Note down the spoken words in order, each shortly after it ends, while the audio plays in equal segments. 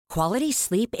Quality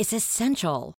sleep is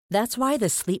essential. That's why the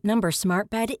Sleep Number Smart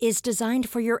Bed is designed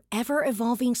for your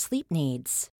ever-evolving sleep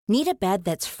needs. Need a bed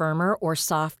that's firmer or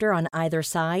softer on either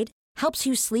side? Helps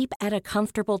you sleep at a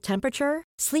comfortable temperature?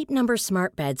 Sleep Number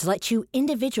Smart Beds let you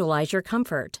individualize your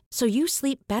comfort, so you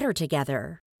sleep better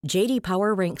together. J.D.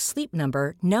 Power ranks Sleep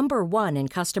Number number 1 in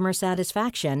customer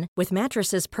satisfaction with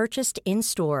mattresses purchased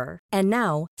in-store. And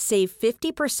now, save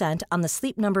 50% on the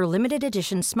Sleep Number Limited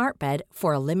Edition Smart Bed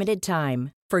for a limited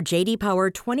time. For J.D. Power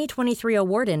 2023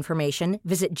 award information,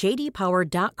 visit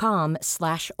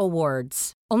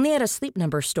jdpower.com/awards. Only at a Sleep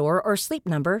Number store or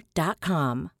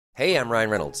sleepnumber.com. Hey, I'm Ryan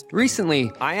Reynolds.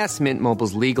 Recently, I asked Mint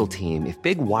Mobile's legal team if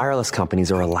big wireless companies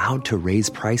are allowed to raise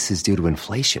prices due to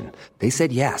inflation. They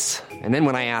said yes. And then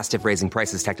when I asked if raising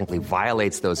prices technically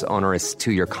violates those onerous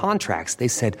 2-year contracts, they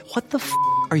said, "What the f***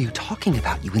 are you talking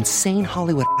about, you insane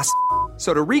Hollywood ass?"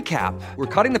 So to recap, we're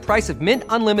cutting the price of Mint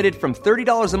Unlimited from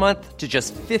 $30 a month to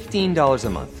just $15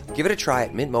 a month. Give it a try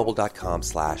at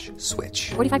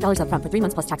mintmobile.com/switch. $45 up front for 3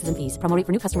 months plus taxes and fees. Promo rate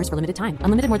for new customers for limited time.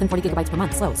 Unlimited more than 40 gigabytes per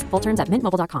month. Slows full terms at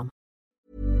mintmobile.com.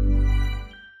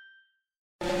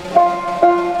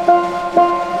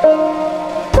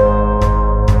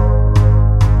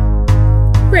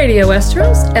 Radio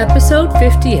Westeros, episode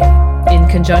 58. In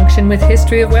conjunction with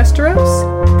History of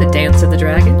Westeros, The Dance of the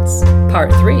Dragons,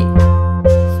 part 3.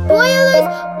 Spoilers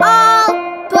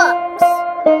all books.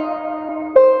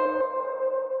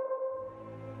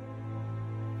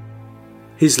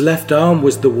 His left arm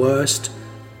was the worst.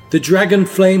 The dragon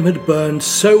flame had burned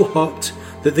so hot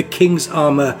that the king's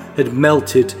armor had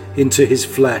melted into his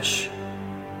flesh.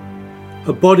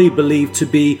 A body believed to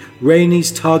be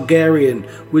Rhaenys Targaryen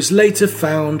was later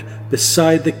found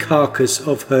beside the carcass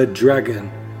of her dragon,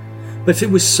 but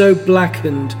it was so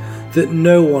blackened that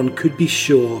no one could be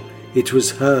sure it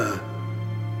was her.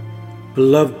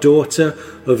 Beloved daughter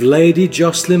of Lady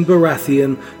Jocelyn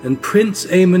Baratheon and Prince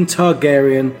Aemon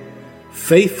Targaryen,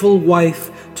 faithful wife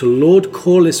to Lord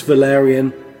Corlys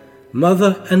Velaryon,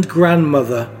 mother and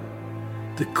grandmother,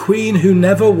 the queen who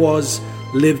never was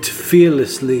lived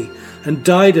fearlessly and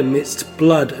died amidst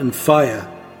blood and fire.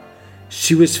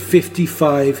 She was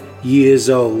 55 years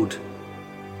old.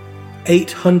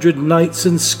 800 knights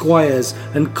and squires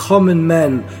and common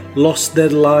men lost their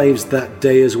lives that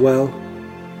day as well.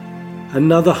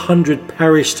 Another 100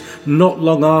 perished not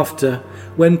long after,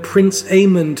 when Prince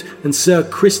Aemond and Sir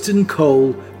Criston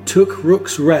Cole took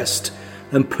Rook's Rest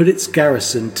and put its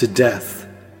garrison to death.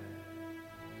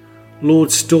 Lord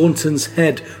Staunton's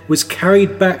head was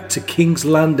carried back to King's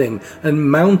Landing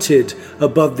and mounted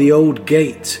above the old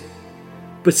gate,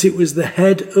 but it was the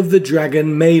head of the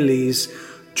dragon Meleys,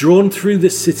 drawn through the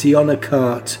city on a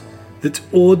cart, that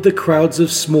awed the crowds of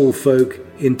small folk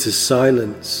into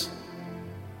silence.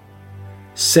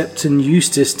 Septon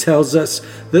Eustace tells us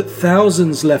that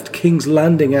thousands left King's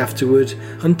Landing afterward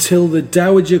until the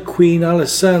Dowager Queen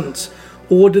Alicent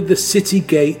ordered the city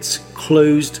gates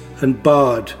closed and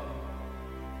barred.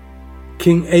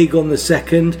 King Aegon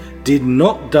II did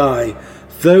not die,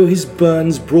 though his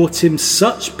burns brought him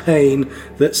such pain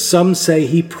that some say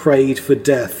he prayed for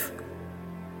death.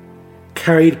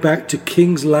 Carried back to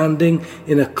King's Landing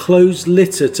in a closed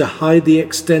litter to hide the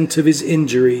extent of his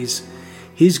injuries,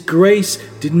 His Grace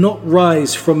did not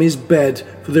rise from his bed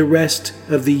for the rest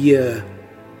of the year.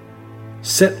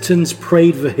 Septons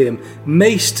prayed for him,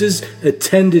 maesters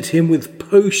attended him with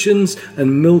potions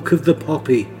and milk of the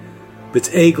poppy, but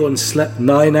Aegon slept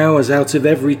 9 hours out of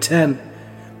every 10,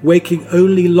 waking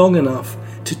only long enough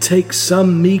to take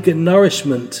some meagre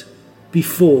nourishment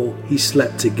before he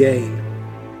slept again.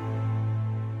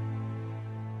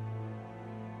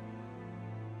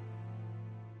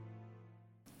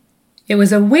 It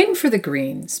was a win for the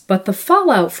Greens, but the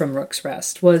fallout from Rook's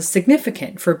Rest was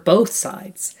significant for both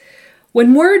sides.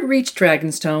 When word reached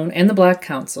Dragonstone and the Black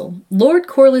Council, Lord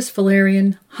Corlys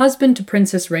Velaryon, husband to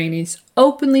Princess Rhaenys,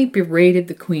 openly berated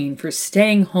the Queen for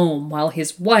staying home while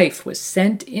his wife was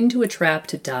sent into a trap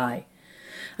to die.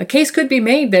 A case could be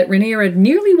made that Rhaenyra had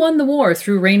nearly won the war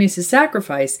through Rhaenys'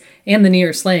 sacrifice and the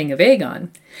near slaying of Aegon.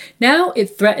 Now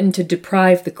it threatened to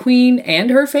deprive the Queen and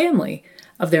her family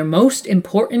of their most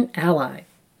important ally.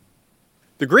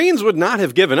 The Greens would not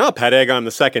have given up had Aegon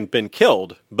II been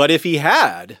killed, but if he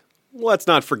had, let's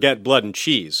not forget blood and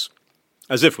cheese.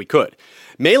 As if we could.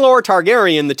 Maelor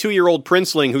Targaryen, the 2-year-old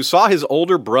princeling who saw his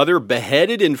older brother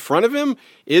beheaded in front of him,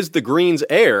 is the Greens'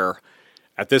 heir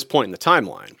at this point in the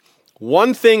timeline.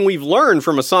 One thing we've learned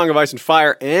from A Song of Ice and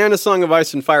Fire and A Song of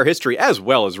Ice and Fire history, as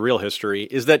well as real history,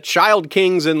 is that child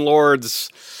kings and lords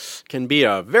can be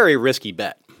a very risky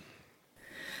bet.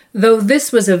 Though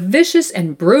this was a vicious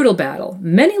and brutal battle,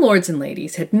 many lords and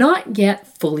ladies had not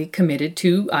yet fully committed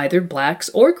to either blacks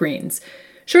or greens.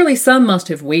 Surely some must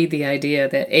have weighed the idea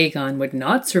that Aegon would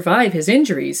not survive his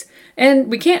injuries, and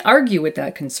we can't argue with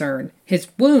that concern. His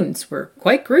wounds were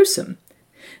quite gruesome.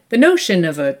 The notion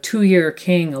of a 2-year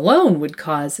king alone would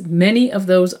cause many of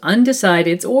those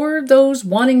undecideds or those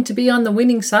wanting to be on the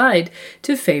winning side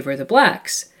to favor the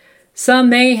blacks. Some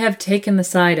may have taken the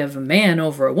side of a man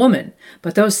over a woman,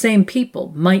 but those same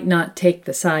people might not take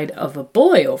the side of a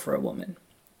boy over a woman.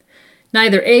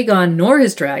 Neither Aegon nor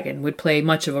his dragon would play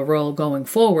much of a role going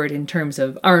forward in terms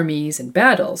of armies and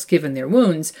battles, given their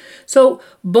wounds, so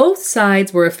both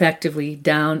sides were effectively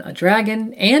down a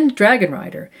dragon and dragon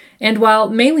rider, and while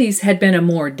Meleys had been a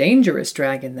more dangerous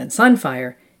dragon than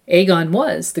Sunfire, Aegon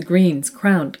was the Greens'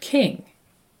 crowned king.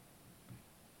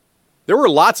 There were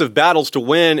lots of battles to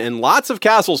win and lots of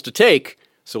castles to take,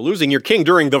 so losing your king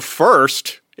during the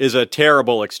first is a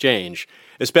terrible exchange,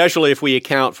 especially if we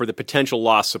account for the potential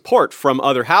lost support from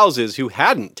other houses who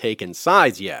hadn't taken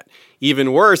sides yet.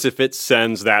 Even worse if it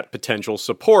sends that potential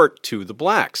support to the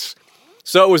blacks.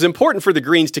 So it was important for the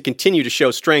Greens to continue to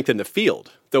show strength in the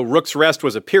field. Though Rook's Rest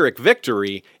was a Pyrrhic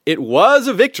victory, it was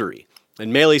a victory,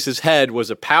 and Meleys' head was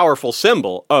a powerful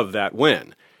symbol of that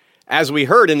win. As we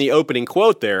heard in the opening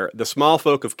quote there, the small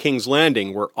folk of King's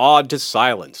Landing were awed to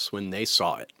silence when they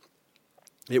saw it.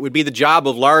 It would be the job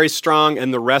of Larry Strong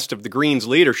and the rest of the Greens'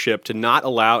 leadership to not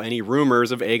allow any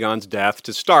rumors of Aegon's death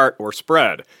to start or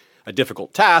spread. A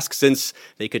difficult task since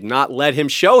they could not let him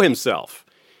show himself.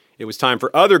 It was time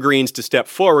for other Greens to step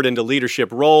forward into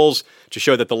leadership roles to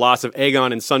show that the loss of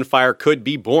Aegon and Sunfire could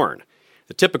be borne.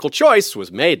 The typical choice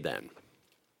was made then.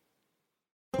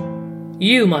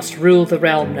 You must rule the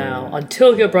realm now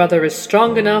until your brother is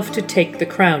strong enough to take the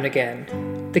crown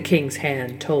again, the king's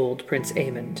hand told Prince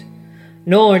Aemond.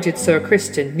 Nor did Sir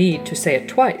Criston need to say it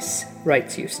twice,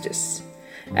 writes Eustace.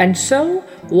 And so,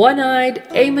 one-eyed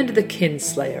Aemond the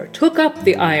Kinslayer took up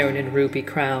the iron and ruby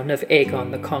crown of Aegon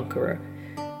the Conqueror.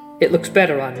 It looks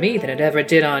better on me than it ever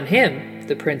did on him,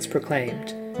 the prince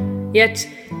proclaimed. Yet,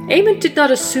 Aemond did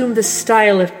not assume the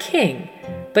style of king,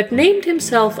 but named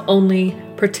himself only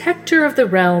Protector of the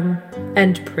Realm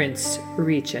and Prince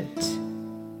Regent.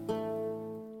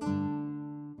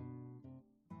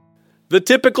 The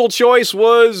typical choice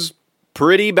was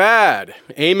pretty bad.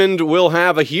 Aemond will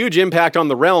have a huge impact on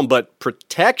the realm, but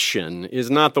protection is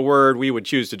not the word we would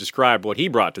choose to describe what he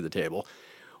brought to the table.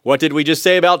 What did we just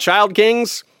say about child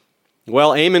kings?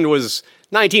 Well, Aemond was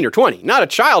 19 or 20, not a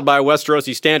child by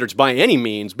Westerosi standards by any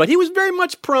means, but he was very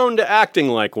much prone to acting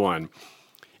like one.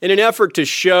 In an effort to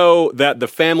show that the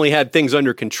family had things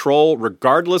under control,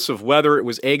 regardless of whether it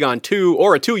was Aegon II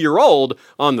or a 2-year-old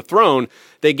on the throne,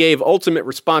 they gave ultimate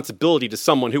responsibility to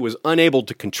someone who was unable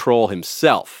to control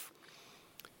himself.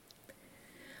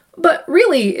 But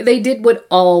really, they did what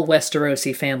all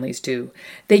Westerosi families do.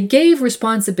 They gave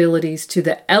responsibilities to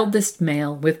the eldest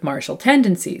male with martial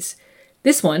tendencies.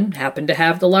 This one happened to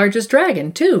have the largest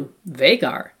dragon, too,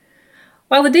 Vhagar.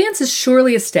 While the dance is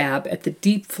surely a stab at the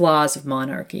deep flaws of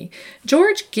monarchy,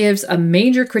 George gives a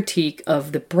major critique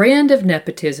of the brand of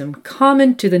nepotism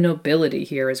common to the nobility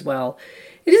here as well.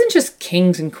 It isn't just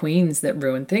kings and queens that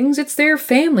ruin things, it's their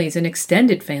families and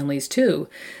extended families too.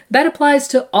 That applies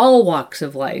to all walks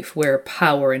of life where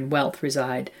power and wealth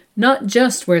reside, not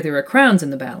just where there are crowns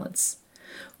in the balance.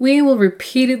 We will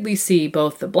repeatedly see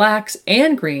both the blacks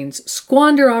and greens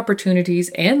squander opportunities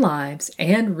and lives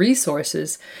and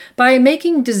resources by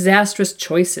making disastrous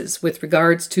choices with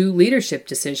regards to leadership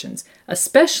decisions,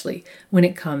 especially when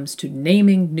it comes to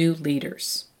naming new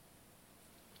leaders.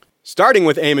 Starting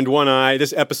with Aemond One-Eye,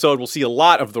 this episode will see a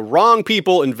lot of the wrong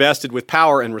people invested with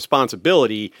power and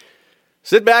responsibility.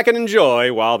 Sit back and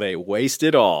enjoy while they waste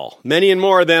it all. Many and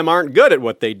more of them aren't good at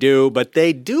what they do, but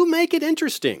they do make it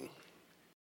interesting.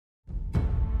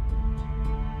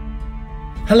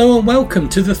 Hello and welcome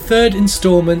to the third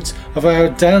instalment of our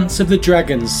Dance of the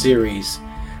Dragons series.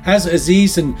 As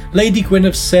Aziz and Lady Gwyn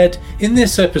have said, in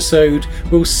this episode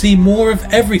we'll see more of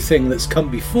everything that's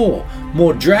come before.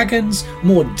 More dragons,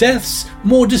 more deaths,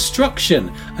 more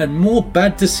destruction, and more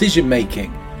bad decision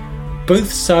making.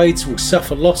 Both sides will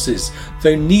suffer losses,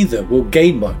 though neither will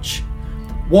gain much.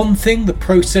 One thing the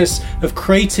process of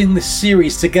creating this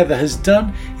series together has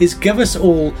done is give us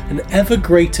all an ever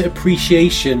greater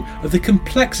appreciation of the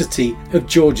complexity of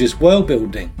George's world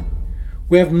building.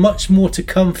 We have much more to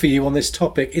come for you on this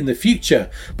topic in the future,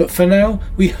 but for now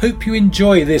we hope you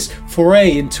enjoy this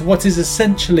foray into what is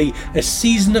essentially a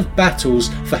season of battles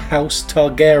for House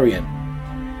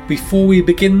Targaryen. Before we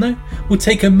begin though, we'll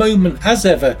take a moment as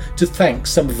ever to thank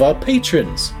some of our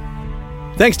patrons.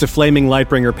 Thanks to Flaming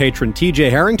Lightbringer patron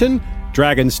TJ Harrington,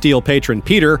 Dragon Steel patron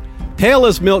Peter, Pale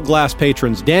as Milk Glass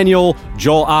patrons Daniel,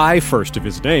 Joel I, first of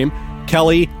his name,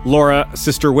 Kelly, Laura,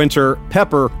 Sister Winter,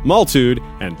 Pepper, Multude,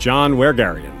 and John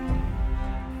Wergarian.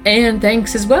 And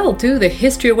thanks as well to the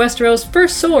History of Westeros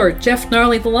First Sword, Jeff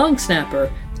Gnarly the Long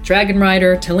Snapper, Dragon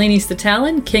Rider Telenis the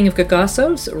Talon, King of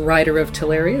Gagossos, Rider of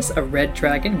Telarius, a red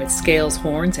dragon with scales,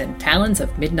 horns, and talons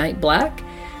of midnight black,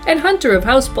 and Hunter of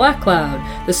House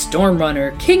Blackcloud, the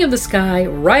Stormrunner, King of the Sky,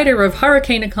 Rider of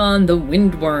Hurricanecon, the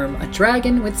Windworm, a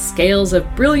dragon with scales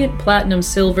of brilliant platinum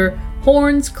silver,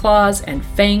 horns, claws, and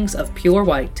fangs of pure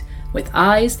white, with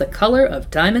eyes the color of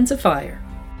diamonds of fire.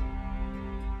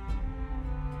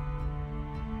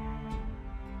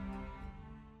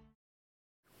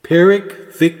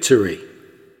 Pyrrhic Victory.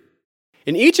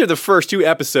 In each of the first 2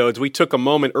 episodes, we took a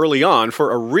moment early on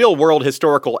for a real-world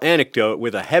historical anecdote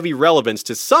with a heavy relevance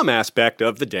to some aspect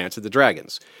of the Dance of the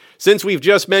Dragons. Since we've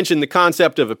just mentioned the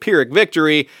concept of a Pyrrhic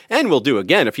victory, and we'll do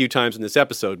again a few times in this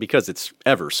episode because it's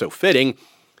ever so fitting,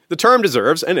 the term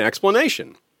deserves an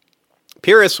explanation.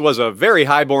 Pyrrhus was a very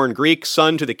high-born Greek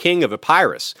son to the king of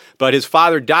Epirus, but his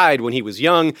father died when he was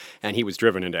young, and he was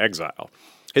driven into exile.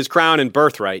 His crown and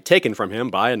birthright taken from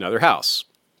him by another house.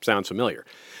 Sounds familiar.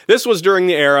 This was during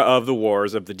the era of the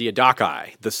Wars of the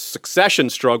Diadochi, the succession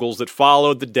struggles that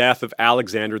followed the death of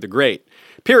Alexander the Great.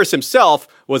 Pyrrhus himself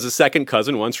was a second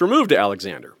cousin once removed to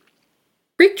Alexander.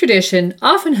 Greek tradition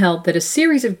often held that a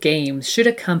series of games should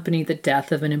accompany the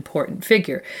death of an important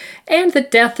figure, and the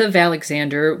death of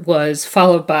Alexander was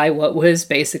followed by what was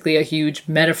basically a huge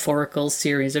metaphorical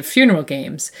series of funeral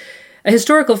games. A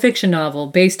historical fiction novel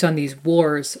based on these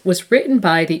wars was written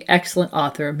by the excellent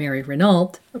author Mary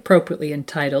Renault, appropriately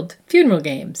entitled Funeral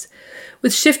Games.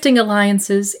 With shifting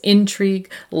alliances, intrigue,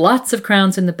 lots of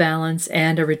crowns in the balance,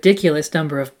 and a ridiculous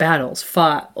number of battles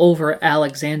fought over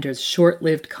Alexander's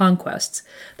short-lived conquests,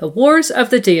 the Wars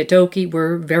of the Diadochi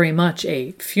were very much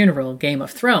a funeral Game of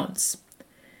Thrones.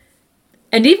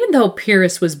 And even though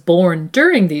Pyrrhus was born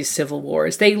during these civil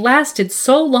wars, they lasted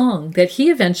so long that he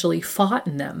eventually fought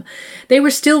in them. They were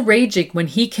still raging when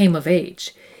he came of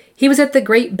age. He was at the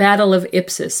Great Battle of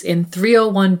Ipsus in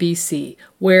 301 BC,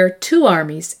 where 2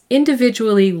 armies,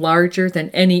 individually larger than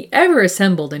any ever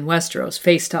assembled in Westeros,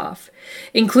 faced off.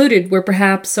 Included were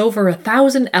perhaps over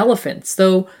 1,000 elephants,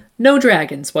 though no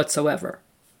dragons whatsoever.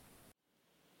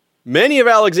 Many of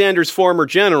Alexander's former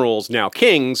generals, now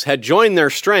kings, had joined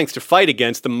their strength to fight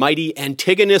against the mighty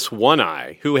Antigonus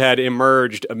One-Eye, who had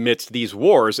emerged amidst these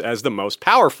wars as the most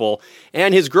powerful,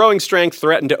 and his growing strength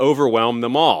threatened to overwhelm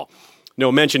them all.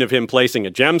 No mention of him placing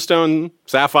a gemstone,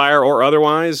 sapphire or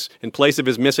otherwise, in place of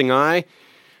his missing eye,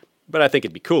 but I think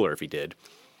it'd be cooler if he did.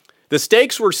 The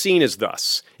stakes were seen as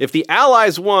thus. If the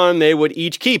allies won, they would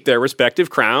each keep their respective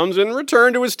crowns and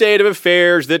return to a state of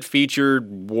affairs that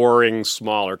featured warring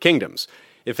smaller kingdoms.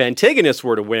 If Antigonus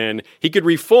were to win, he could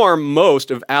reform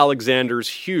most of Alexander's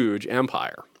huge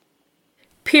empire.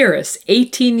 Pyrrhus,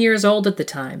 18 years old at the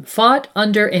time, fought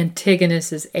under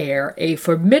Antigonus's heir, a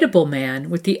formidable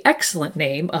man with the excellent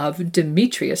name of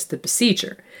Demetrius the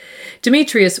Besieger.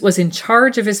 Demetrius was in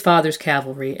charge of his father's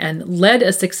cavalry and led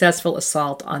a successful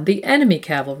assault on the enemy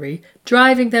cavalry,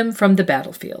 driving them from the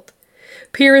battlefield.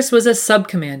 Pyrrhus was a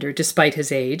sub-commander despite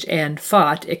his age and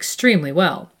fought extremely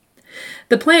well.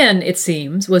 The plan, it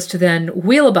seems, was to then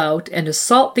wheel about and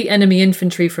assault the enemy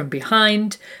infantry from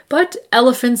behind, but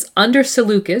elephants under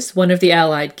Seleucus, one of the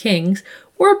allied kings,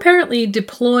 were apparently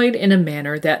deployed in a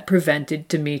manner that prevented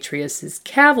Demetrius's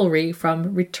cavalry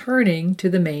from returning to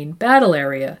the main battle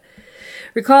area.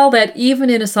 Recall that even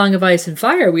in A Song of Ice and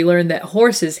Fire, we learned that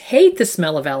horses hate the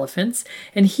smell of elephants,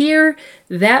 and here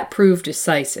that proved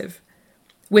decisive.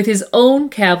 With his own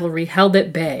cavalry held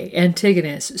at bay,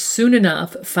 Antigonus soon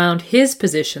enough found his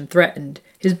position threatened,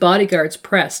 his bodyguards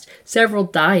pressed, several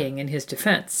dying in his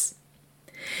defense.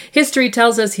 History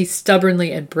tells us he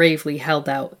stubbornly and bravely held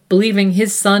out, believing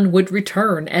his son would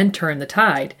return and turn the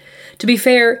tide. To be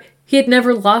fair, he had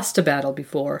never lost a battle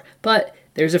before, but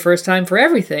there's a first time for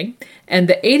everything, and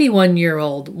the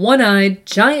 81-year-old, one-eyed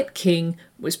giant king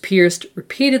was pierced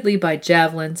repeatedly by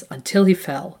javelins until he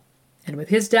fell, and with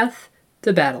his death,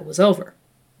 the battle was over.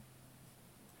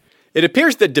 It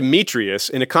appears that Demetrius,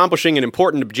 in accomplishing an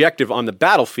important objective on the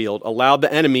battlefield, allowed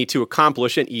the enemy to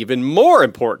accomplish an even more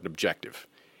important objective.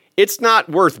 It's not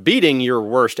worth beating your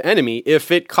worst enemy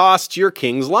if it costs your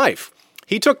king's life.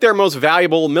 He took their most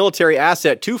valuable military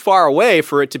asset too far away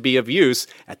for it to be of use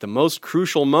at the most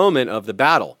crucial moment of the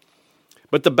battle.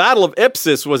 But the Battle of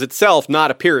Ipsus was itself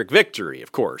not a Pyrrhic victory,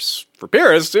 of course. For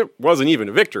Pyrrhus, it wasn't even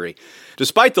a victory.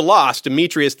 Despite the loss,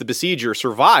 Demetrius the Besieger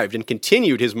survived and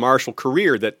continued his martial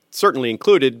career that certainly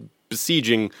included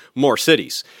besieging more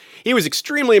cities. He was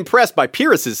extremely impressed by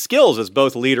Pyrrhus's skills as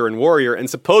both leader and warrior, and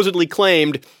supposedly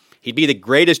claimed he'd be the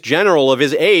greatest general of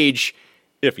his age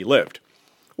if he lived.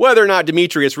 Whether or not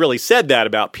Demetrius really said that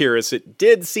about Pyrrhus, it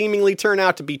did seemingly turn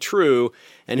out to be true,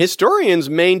 and historians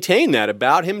maintain that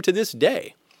about him to this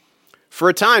day. For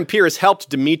a time, Pyrrhus helped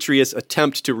Demetrius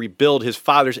attempt to rebuild his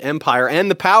father's empire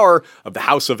and the power of the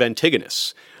House of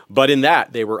Antigonus, but in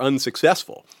that they were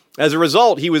unsuccessful. As a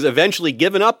result, he was eventually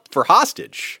given up for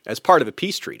hostage as part of a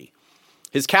peace treaty.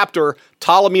 His captor,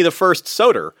 Ptolemy I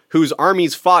Soter, whose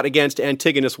armies fought against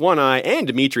Antigonus One-Eye and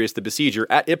Demetrius the Besieger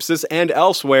at Ipsus and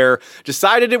elsewhere,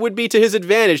 decided it would be to his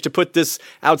advantage to put this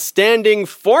outstanding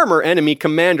former enemy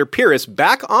commander Pyrrhus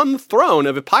back on the throne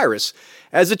of Epirus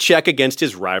as a check against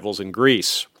his rivals in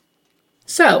Greece.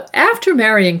 So, after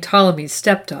marrying Ptolemy's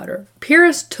stepdaughter,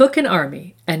 Pyrrhus took an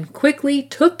army and quickly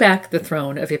took back the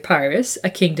throne of Epirus, a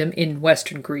kingdom in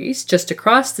western Greece, just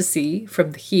across the sea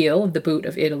from the heel of the boot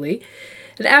of Italy.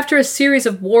 And after a series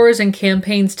of wars and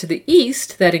campaigns to the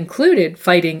east that included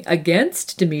fighting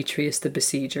against Demetrius the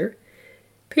Besieger,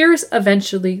 Pyrrhus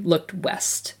eventually looked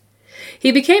west.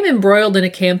 He became embroiled in a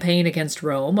campaign against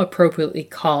Rome, appropriately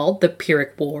called the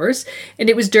Pyrrhic Wars, and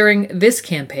it was during this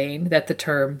campaign that the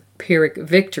term Pyrrhic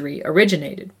victory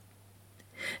originated.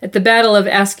 At the Battle of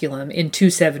Asculum in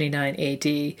 279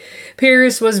 AD,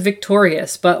 Pyrrhus was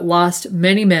victorious but lost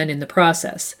many men in the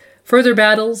process. Further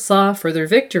battles saw further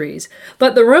victories,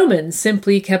 but the Romans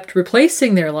simply kept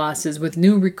replacing their losses with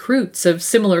new recruits of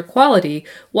similar quality,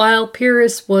 while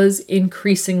Pyrrhus was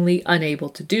increasingly unable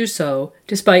to do so,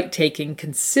 despite taking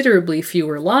considerably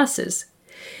fewer losses.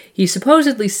 He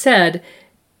supposedly said,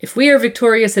 "If we are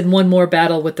victorious in one more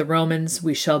battle with the Romans,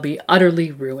 we shall be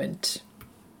utterly ruined."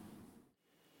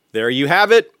 There you have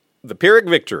it, the Pyrrhic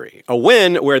victory, a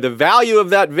win where the value of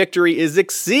that victory is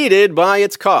exceeded by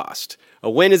its cost. A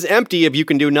win is empty if you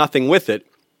can do nothing with it,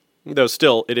 though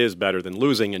still it is better than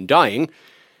losing and dying.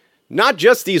 Not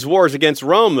just these wars against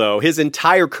Rome, though. His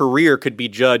entire career could be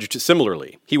judged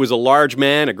similarly. He was a large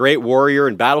man, a great warrior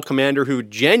and battle commander who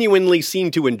genuinely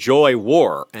seemed to enjoy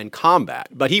war and combat,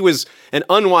 but he was an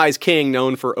unwise king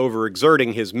known for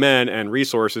overexerting his men and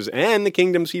resources and the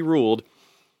kingdoms he ruled.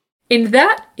 In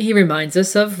that, he reminds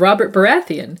us of Robert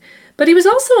Baratheon, but he was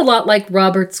also a lot like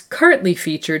Robert's currently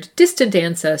featured distant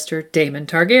ancestor, Daemon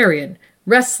Targaryen,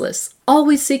 restless,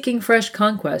 always seeking fresh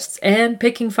conquests, and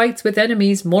picking fights with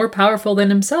enemies more powerful than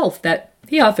himself that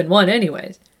he often won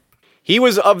anyways. He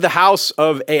was of the house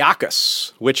of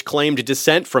Aeacus, which claimed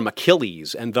descent from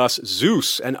Achilles and thus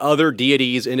Zeus and other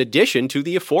deities in addition to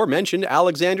the aforementioned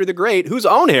Alexander the Great, whose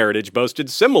own heritage boasted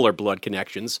similar blood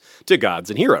connections to gods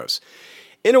and heroes.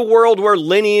 In a world where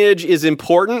lineage is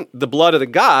important, the blood of the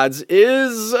gods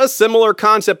is a similar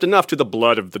concept enough to the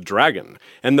blood of the dragon,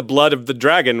 and the blood of the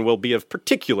dragon will be of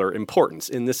particular importance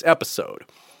in this episode.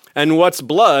 And what's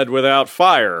blood without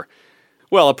fire?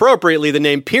 Well, appropriately, the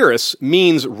name Pyrrhus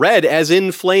means red as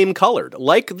in flame-colored,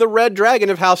 like the red dragon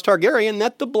of House Targaryen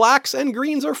that the blacks and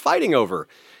greens are fighting over.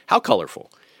 How colorful.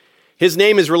 His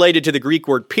name is related to the Greek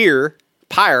word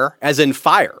pyre, as in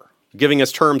fire, giving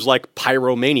us terms like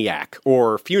pyromaniac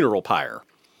or funeral pyre.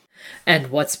 And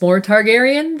what's more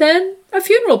Targaryen than a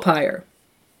funeral pyre?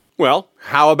 Well,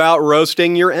 how about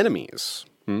roasting your enemies?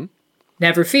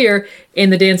 Never fear, in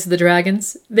the Dance of the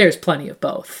Dragons, there's plenty of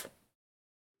both.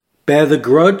 Bear the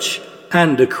grudge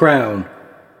and a crown.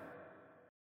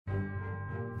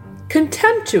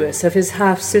 Contemptuous of his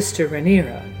half-sister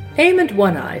Rhaenyra, Aemond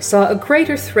One-Eye saw a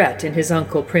greater threat in his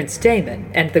uncle Prince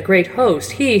Daemon and the great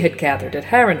host he had gathered at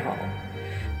Harrenhal.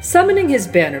 Summoning his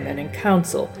bannermen in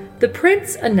council, the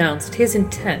prince announced his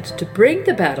intent to bring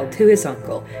the battle to his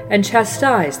uncle and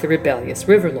chastise the rebellious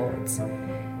riverlords.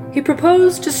 He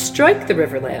proposed to strike the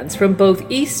Riverlands from both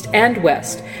east and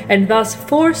west, and thus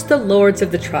force the Lords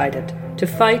of the Trident to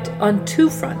fight on two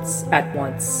fronts at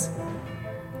once.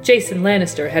 Jason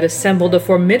Lannister had assembled a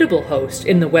formidable host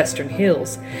in the western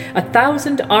hills,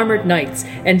 1,000 armored knights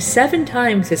and 7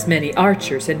 times as many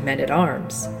archers and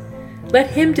men-at-arms.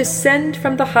 Let him descend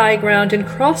from the high ground and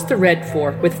cross the Red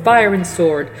Fork with fire and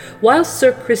sword, while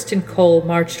Sir Criston Cole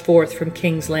marched forth from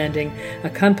King's Landing,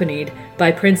 accompanied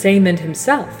by Prince Aemond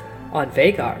himself, on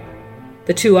Vhagar.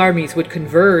 The two armies would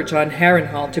converge on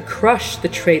Harrenhal to crush the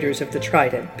traitors of the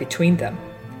Trident between them.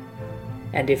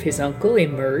 And if his uncle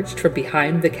emerged from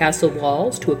behind the castle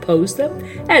walls to oppose them,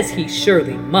 as he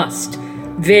surely must,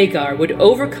 Vhagar would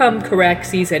overcome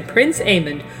Caraxes and Prince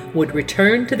Aemond would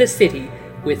return to the city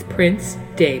with Prince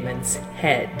Daemon's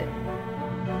head.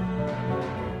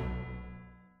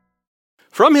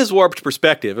 From his warped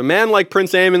perspective, a man like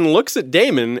Prince Aemon looks at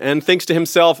Daemon and thinks to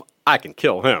himself, I can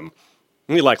kill him.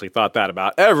 He likely thought that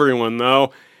about everyone,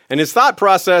 though, and his thought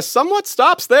process somewhat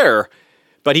stops there,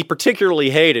 but he particularly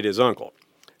hated his uncle.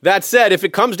 That said, if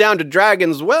it comes down to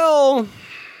dragons, well,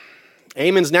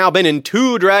 Aemon's now been in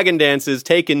 2 dragon dances,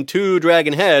 taken 2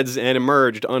 dragon heads, and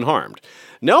emerged unharmed.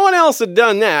 No one else had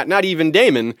done that, not even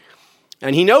Daemon,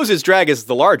 and he knows his drag is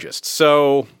the largest,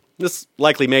 so this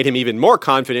likely made him even more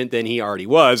confident than he already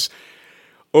was.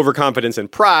 Overconfidence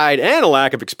and pride and a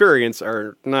lack of experience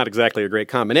are not exactly a great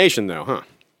combination, though, huh?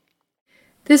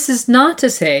 This is not to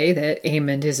say that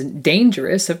Aemon isn't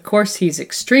dangerous. Of course, he's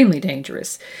extremely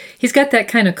dangerous. He's got that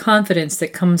kind of confidence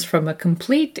that comes from a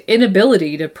complete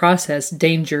inability to process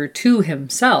danger to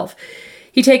himself.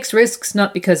 He takes risks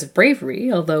not because of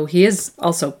bravery, although he is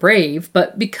also brave,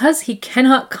 but because he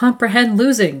cannot comprehend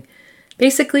losing.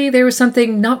 Basically, there was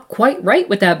something not quite right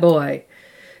with that boy.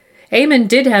 Aemon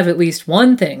did have at least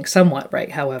one thing somewhat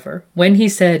right, however, when he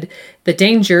said, "The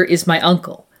danger is my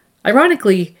uncle."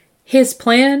 Ironically, his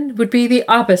plan would be the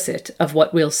opposite of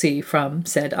what we'll see from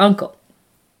said uncle.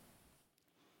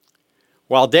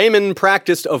 While Daemon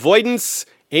practiced avoidance,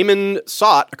 Aemon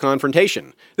sought a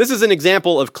confrontation. This is an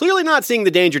example of clearly not seeing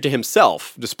the danger to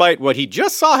himself, despite what he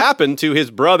just saw happen to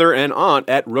his brother and aunt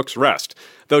at Rook's Rest.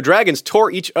 Though dragons tore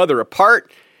each other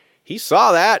apart, he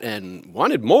saw that and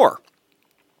wanted more.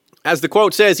 As the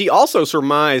quote says, he also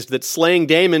surmised that slaying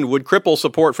Daemon would cripple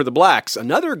support for the Blacks,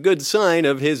 another good sign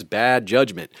of his bad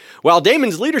judgment. While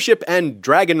Daemon's leadership and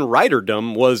dragon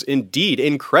riderdom was indeed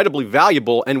incredibly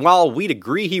valuable, and while we'd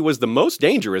agree he was the most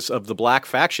dangerous of the Black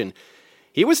faction,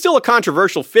 he was still a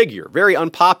controversial figure, very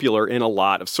unpopular in a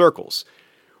lot of circles.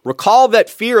 Recall that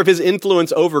fear of his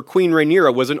influence over Queen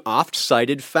Rhaenyra was an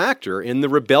oft-cited factor in the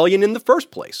rebellion in the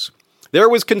first place. There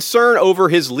was concern over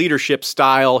his leadership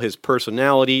style, his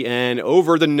personality, and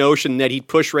over the notion that he'd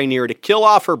push Rhaenyra to kill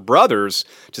off her brothers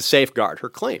to safeguard her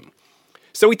claim.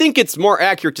 So we think it's more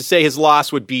accurate to say his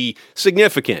loss would be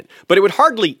significant, but it would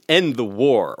hardly end the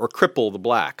war or cripple the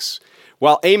Blacks.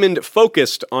 While Aemon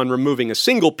focused on removing a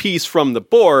single piece from the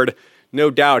board, no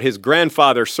doubt his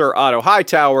grandfather, Sir Otto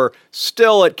Hightower,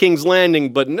 still at King's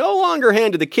Landing but no longer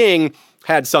hand to the king,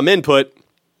 had some input,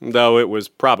 though it was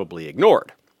probably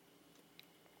ignored.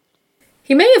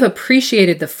 He may have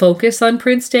appreciated the focus on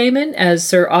Prince Daemon, as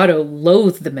Sir Otto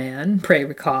loathed the man, pray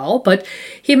recall, but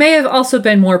he may have also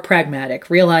been more pragmatic,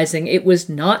 realizing it was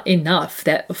not enough,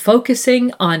 that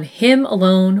focusing on him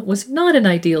alone was not an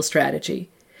ideal strategy.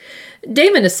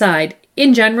 Daemon aside,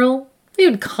 in general, we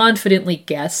would confidently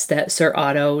guess that Sir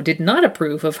Otto did not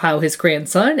approve of how his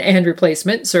grandson and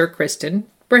replacement, Sir Criston,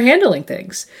 were handling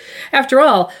things. After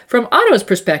all, from Otto's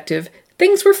perspective,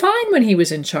 things were fine when he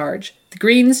was in charge. The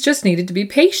Greens just needed to be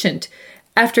patient.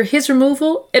 After his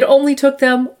removal, it only took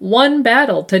them one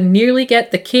battle to nearly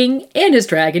get the king and his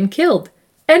dragon killed.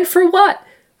 And for what?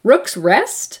 Rook's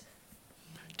Rest?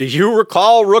 Do you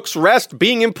recall Rook's Rest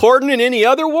being important in any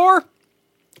other war?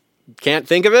 Can't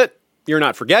think of it? You're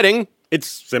not forgetting. It's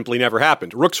simply never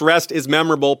happened. Rook's Rest is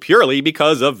memorable purely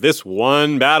because of this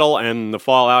one battle and the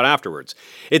fallout afterwards.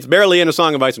 It's barely in A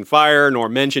Song of Ice and Fire, nor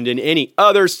mentioned in any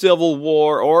other civil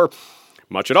war, or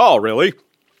much at all, really.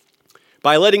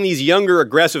 By letting these younger,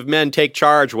 aggressive men take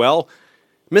charge, well,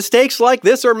 mistakes like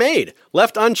this are made.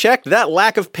 Left unchecked, that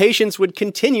lack of patience would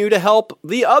continue to help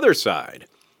the other side.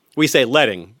 We say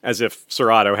letting, as if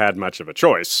Sir Otto had much of a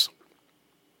choice.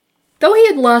 Though he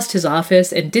had lost his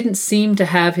office and didn't seem to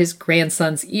have his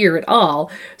grandson's ear at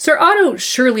all, Sir Otto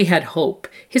surely had hope.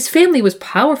 His family was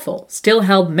powerful, still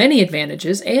held many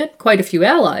advantages, and quite a few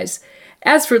allies.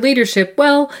 As for leadership,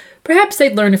 well, perhaps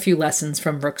they'd learn a few lessons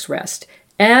from Rook's Rest.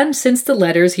 And since the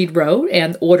letters he'd wrote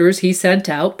and orders he sent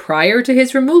out prior to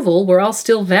his removal were all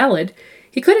still valid,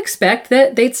 he could expect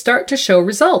that they'd start to show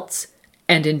results.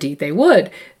 And indeed they would,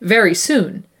 very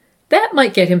soon. That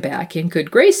might get him back in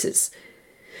good graces.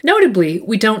 Notably,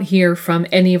 we don't hear from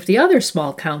any of the other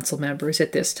small council members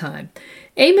at this time.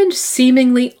 Aemon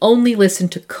seemingly only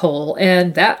listened to Cole,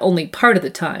 and that only part of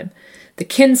the time. The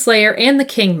Kinslayer and the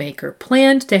Kingmaker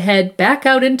planned to head back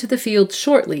out into the field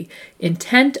shortly,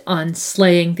 intent on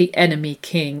slaying the enemy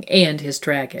king and his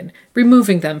dragon,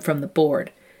 removing them from the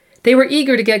board. They were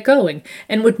eager to get going,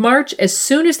 and would march as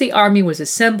soon as the army was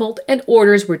assembled and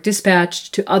orders were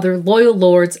dispatched to other loyal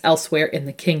lords elsewhere in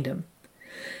the kingdom.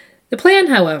 The plan,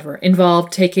 however,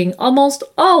 involved taking almost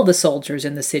all the soldiers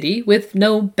in the city, with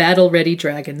no battle-ready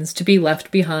dragons to be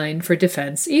left behind for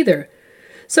defense either.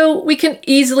 So we can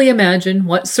easily imagine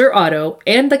what Sir Otto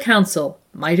and the council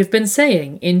might have been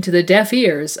saying into the deaf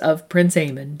ears of Prince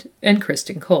Aemond and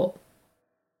Criston Cole.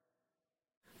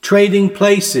 Trading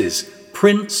places,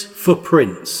 prince for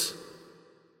prince.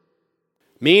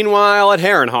 Meanwhile, at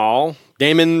Harrenhal,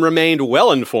 Daemon remained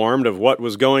well informed of what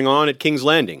was going on at King's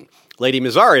Landing. Lady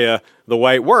Mysaria, the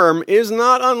White Worm, is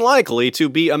not unlikely to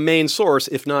be a main source,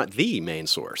 if not the main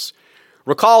source.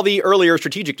 Recall the earlier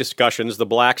strategic discussions the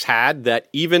Blacks had that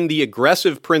even the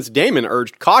aggressive Prince Daemon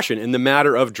urged caution in the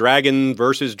matter of dragon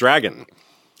versus dragon.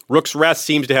 Rook's Rest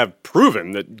seems to have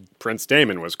proven that Prince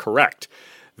Daemon was correct.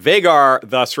 Vhagar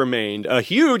thus remained a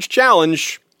huge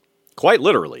challenge, quite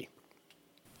literally.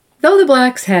 Though the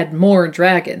Blacks had more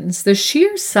dragons, the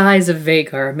sheer size of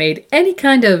Vhagar made any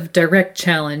kind of direct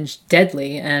challenge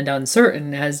deadly and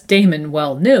uncertain, as Daemon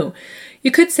well knew.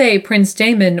 You could say Prince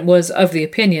Daemon was of the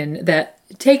opinion that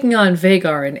taking on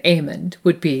Vhagar and Aemond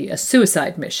would be a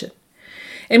suicide mission.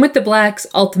 And with the Blacks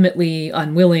ultimately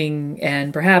unwilling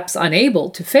and perhaps unable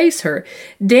to face her,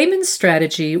 Daemon's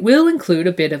strategy will include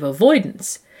a bit of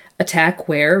avoidance. Attack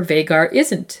where Vhagar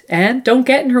isn't, and don't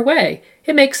get in her way.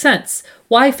 It makes sense.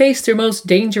 Why face their most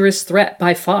dangerous threat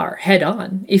by far,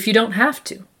 head-on, if you don't have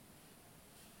to?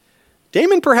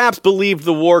 Daemon perhaps believed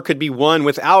the war could be won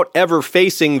without ever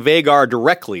facing Vhagar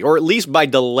directly, or at least by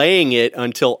delaying it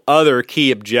until other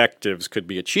key objectives could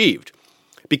be achieved.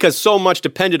 Because so much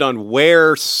depended on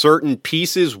where certain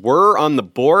pieces were on the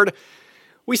board,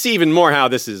 we see even more how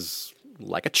this is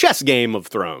like a chess game of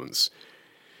Thrones.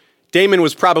 Daemon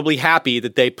was probably happy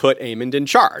that they put Aemond in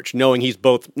charge, knowing he's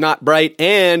both not bright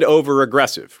and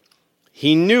over-aggressive.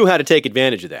 He knew how to take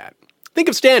advantage of that. Think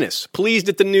of Stannis, pleased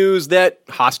at the news that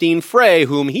Hostine Frey,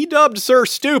 whom he dubbed Sir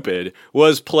Stupid,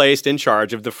 was placed in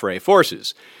charge of the Frey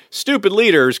forces. Stupid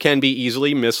leaders can be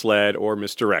easily misled or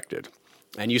misdirected,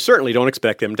 and you certainly don't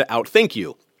expect them to outthink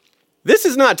you. This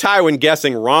is not Tywin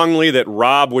guessing wrongly that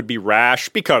Robb would be rash,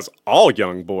 because all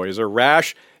young boys are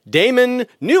rash. Daemon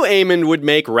knew Aemond would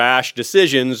make rash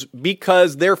decisions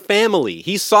because they're family.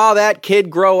 He saw that kid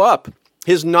grow up.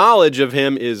 His knowledge of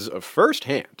him is of first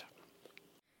hand.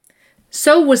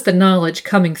 So was the knowledge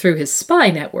coming through his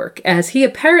spy network, as he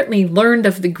apparently learned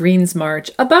of the Green's March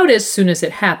about as soon as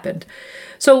it happened.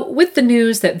 So with the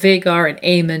news that Vhagar and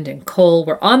Aemond and Cole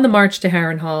were on the march to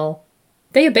Harrenhal,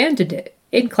 they abandoned it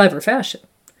in clever fashion.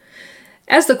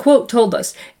 As the quote told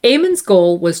us, Aemond's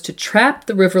goal was to trap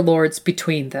the Riverlords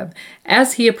between them.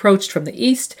 As he approached from the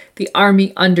east, the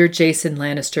army under Jason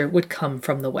Lannister would come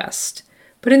from the west.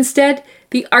 But instead,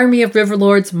 the army of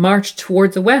Riverlords marched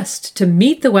toward the west to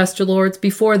meet the Westerlords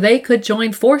before they could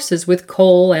join forces with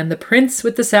Cole and the Prince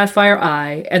with the Sapphire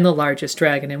Eye and the largest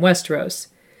dragon in Westeros.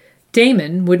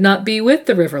 Daemon would not be with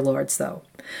the Riverlords, though.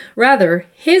 Rather,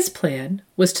 his plan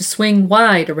was to swing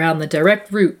wide around the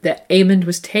direct route that Aemond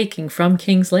was taking from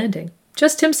King's Landing.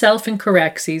 Just himself and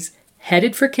Caraxes,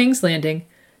 headed for King's Landing,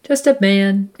 just a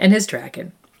man and his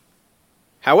dragon.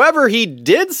 However, he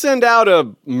did send out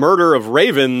a murder of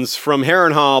ravens from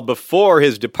Harrenhal before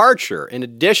his departure, in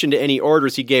addition to any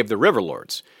orders he gave the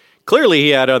Riverlords. Clearly, he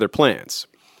had other plans.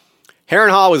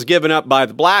 Harrenhal was given up by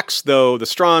the Blacks, though the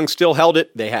Strong still held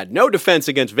it. They had no defense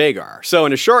against Vhagar. So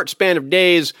in a short span of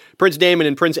days, Prince Daemon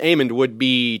and Prince Aemond would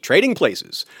be trading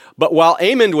places. But while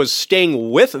Aemond was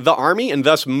staying with the army and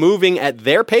thus moving at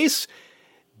their pace,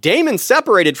 Daemon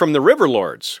separated from the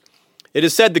Riverlords. It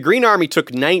is said the Green Army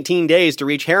took 19 days to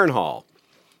reach Harrenhal.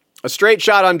 A straight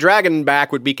shot on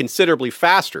Dragonback would be considerably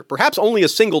faster, perhaps only a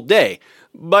single day.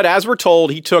 But as we're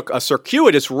told, he took a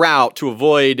circuitous route to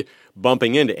avoid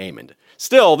bumping into Aemond.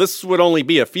 Still, this would only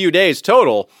be a few days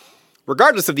total.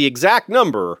 Regardless of the exact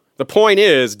number, the point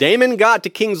is, Daemon got to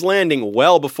King's Landing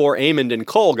well before Aemond and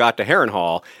Cole got to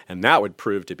Harrenhal, and that would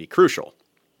prove to be crucial.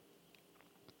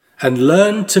 And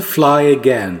learn to fly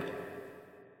again.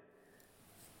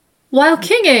 While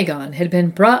King Aegon had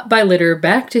been brought by litter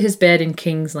back to his bed in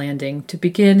King's Landing to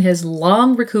begin his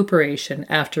long recuperation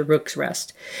after Rook's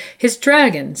Rest, his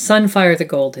dragon, Sunfire the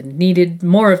Golden, needed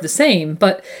more of the same,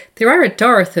 but there are a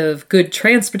dearth of good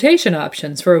transportation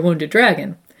options for a wounded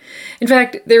dragon. In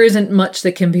fact, there isn't much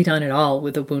that can be done at all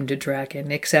with a wounded dragon,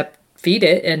 except feed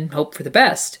it and hope for the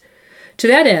best. To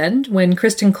that end, when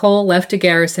Criston Cole left a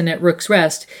garrison at Rook's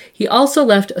Rest, he also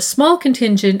left a small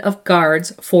contingent of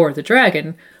guards for the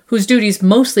dragon, whose duties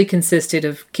mostly consisted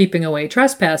of keeping away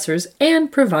trespassers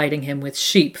and providing him with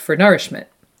sheep for nourishment.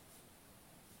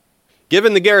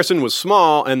 Given the garrison was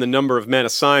small and the number of men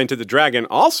assigned to the dragon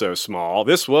also small,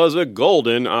 this was a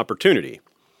golden opportunity.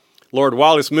 Lord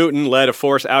Wallace Mooton led a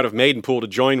force out of Maidenpool to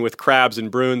join with Crabs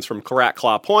and Bruins from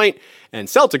Claw Point and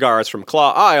Celtigars from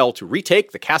Claw Isle to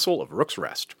retake the castle of Rook's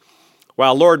Rest.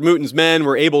 While Lord Mooten's men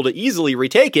were able to easily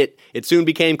retake it, it soon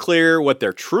became clear what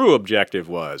their true objective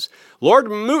was. Lord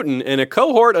Mooten and a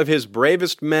cohort of his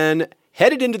bravest men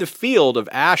headed into the Field of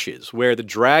Ashes, where the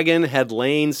dragon had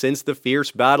lain since the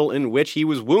fierce battle in which he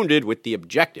was wounded, with the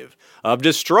objective of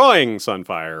destroying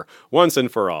Sunfire once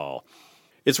and for all.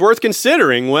 It's worth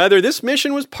considering whether this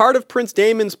mission was part of Prince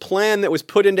Daemon's plan that was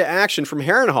put into action from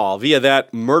Harrenhal via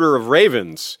that murder of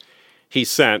ravens he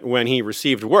sent when he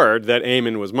received word that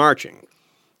Aemon was marching.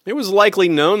 It was likely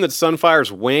known that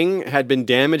Sunfire's wing had been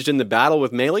damaged in the battle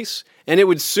with Meleys, and it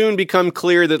would soon become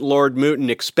clear that Lord Mooten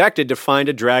expected to find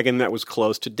a dragon that was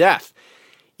close to death.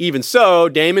 Even so,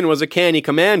 Daemon was a canny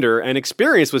commander and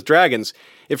experienced with dragons.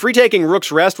 If retaking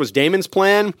Rook's Rest was Daemon's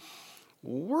plan,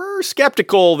 we're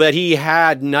skeptical that he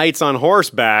had knights on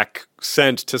horseback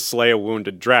sent to slay a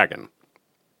wounded dragon.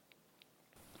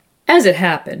 As it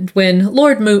happened, when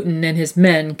Lord Mooten and his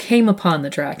men came upon the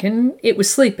dragon, it was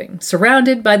sleeping,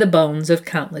 surrounded by the bones of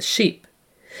countless sheep.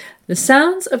 The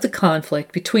sounds of the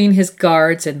conflict between his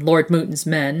guards and Lord Mooten's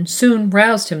men soon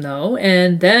roused him, though,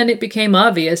 and then it became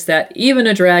obvious that even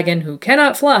a dragon who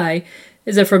cannot fly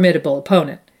is a formidable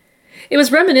opponent. It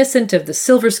was reminiscent of the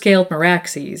silver-scaled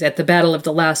Meraxes at the Battle of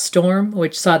the Last Storm,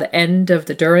 which saw the end of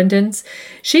the Durrandons.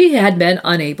 She had been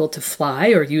unable to fly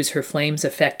or use her flames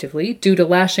effectively due to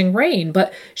lashing rain,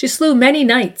 but she slew many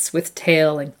knights with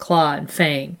tail and claw and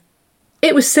fang.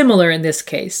 It was similar in this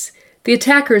case. The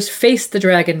attackers faced the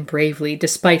dragon bravely,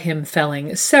 despite him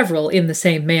felling several in the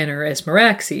same manner as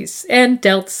Meraxes, and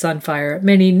dealt Sunfire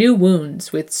many new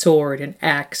wounds with sword and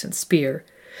axe and spear.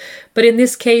 But in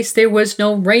this case there was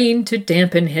no rain to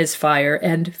dampen his fire,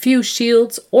 and few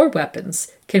shields or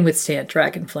weapons can withstand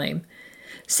dragon flame.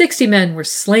 60 men were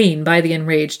slain by the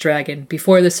enraged dragon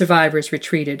before the survivors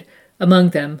retreated, among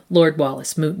them Lord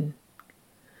Wallace Mooten.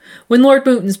 When Lord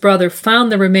Mooten's brother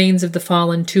found the remains of the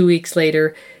fallen 2 weeks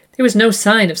later, there was no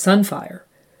sign of Sunfire.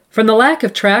 From the lack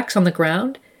of tracks on the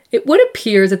ground, it would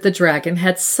appear that the dragon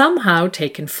had somehow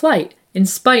taken flight, in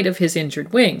spite of his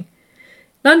injured wing.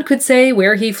 None could say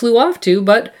where he flew off to,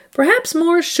 but perhaps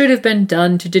more should have been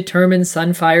done to determine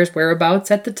Sunfire's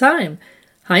whereabouts at the time.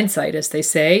 Hindsight, as they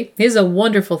say, is a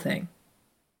wonderful thing.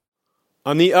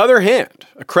 On the other hand,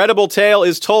 a credible tale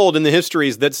is told in the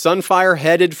histories that Sunfire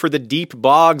headed for the deep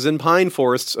bogs and pine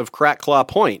forests of Crackclaw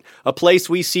Point, a place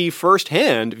we see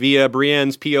firsthand via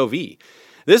Brienne's POV.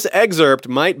 This excerpt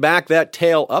might back that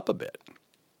tale up a bit.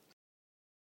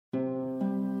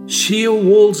 Sheer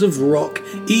walls of rock,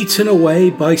 eaten away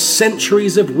by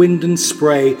centuries of wind and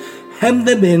spray, hemmed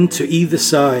them in to either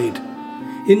side.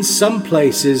 In some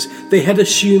places, they had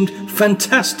assumed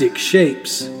fantastic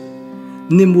shapes.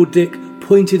 Nimbledick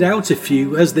pointed out a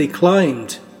few as they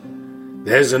climbed.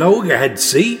 "There's an ogre head,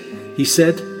 see?" he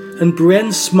said, and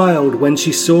Brienne smiled when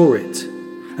she saw it.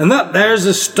 "And that there's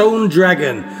a stone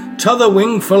dragon. T'other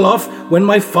wing fell off when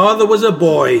my father was a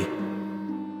boy."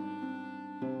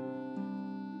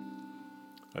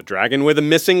 A dragon with a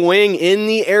missing wing in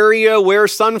the area where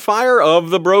Sunfire of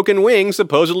the Broken Wing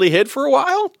supposedly hid for a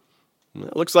while?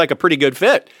 That looks like a pretty good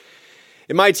fit.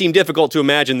 It might seem difficult to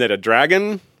imagine that a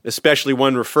dragon, especially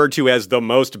one referred to as the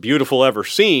most beautiful ever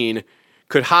seen,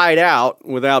 could hide out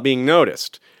without being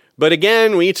noticed. But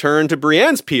again, we turn to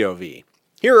Brienne's POV.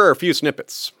 Here are a few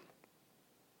snippets.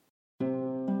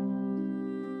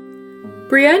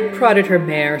 Brienne prodded her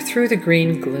mare through the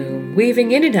green gloom,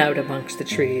 weaving in and out amongst the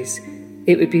trees.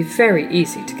 It would be very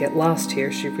easy to get lost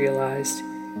here, she realized.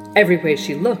 Every way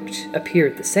she looked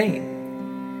appeared the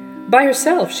same. By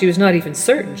herself, she was not even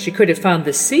certain she could have found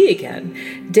the sea again.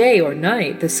 Day or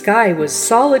night, the sky was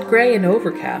solid gray and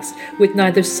overcast, with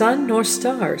neither sun nor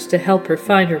stars to help her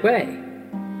find her way.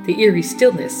 The eerie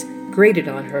stillness grated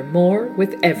on her more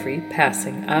with every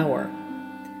passing hour.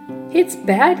 "It's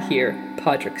bad here,"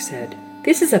 Podrick said.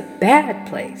 "This is a bad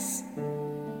place."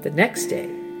 The next day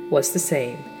was the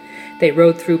same. They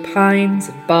rode through pines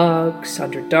and bogs,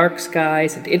 under dark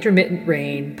skies and intermittent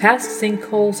rain, past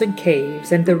sinkholes and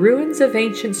caves, and the ruins of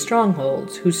ancient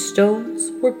strongholds whose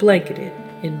stones were blanketed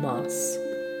in moss.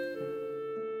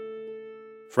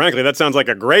 Frankly, that sounds like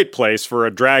a great place for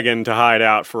a dragon to hide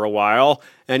out for a while,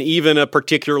 and even a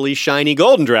particularly shiny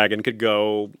golden dragon could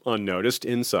go unnoticed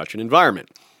in such an environment.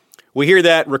 We hear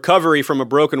that recovery from a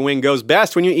broken wing goes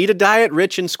best when you eat a diet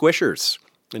rich in squishers,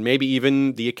 and maybe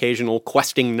even the occasional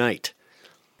questing knight.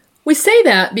 We say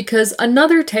that because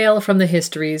another tale from the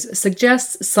histories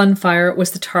suggests Sunfire was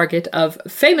the target of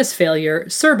famous failure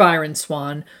Sir Byron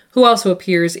Swan, who also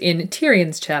appears in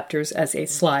Tyrion's chapters as a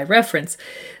sly reference.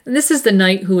 This is the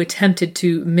knight who attempted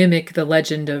to mimic the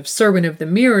legend of Serwyn of the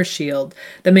Mirror Shield,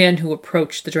 the man who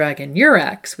approached the dragon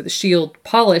Euryx with a shield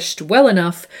polished well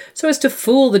enough so as to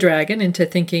fool the dragon into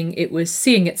thinking it was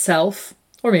seeing itself,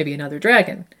 or maybe another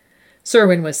dragon.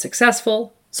 Serwyn was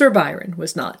successful, Sir Byron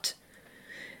was not.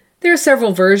 There are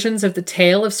several versions of the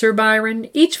tale of Sir Byron,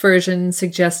 each version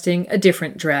suggesting a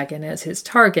different dragon as his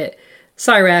target.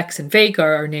 Syrax and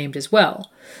Vhagar are named as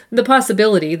well. The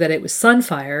possibility that it was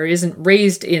Sunfire isn't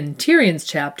raised in Tyrion's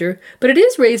chapter, but it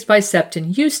is raised by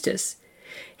Septon Eustace.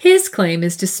 His claim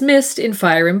is dismissed in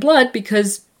Fire and Blood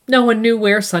because no one knew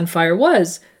where Sunfire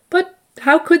was. But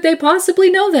how could they possibly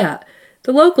know that?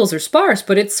 The locals are sparse,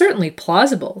 but it's certainly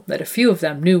plausible that a few of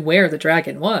them knew where the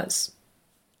dragon was.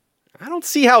 I don't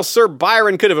see how Sir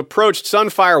Byron could have approached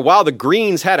Sunfire while the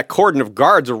Greens had a cordon of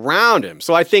guards around him.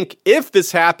 So I think if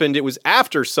this happened, it was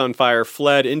after Sunfire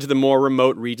fled into the more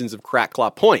remote regions of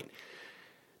Crackclaw Point.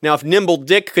 Now, if Nimble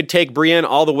Dick could take Brienne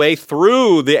all the way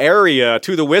through the area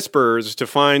to the Whispers to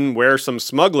find where some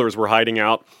smugglers were hiding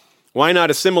out, why not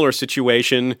a similar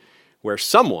situation where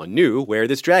someone knew where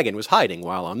this dragon was hiding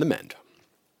while on the mend?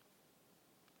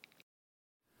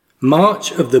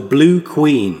 March of the Blue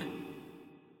Queen.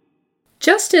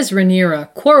 Just as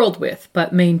Rhaenyra quarreled with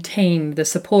but maintained the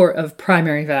support of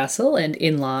primary vassal and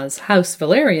in-laws House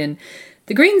Velaryon,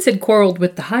 the Greens had quarreled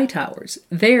with the Hightowers,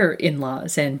 their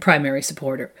in-laws and primary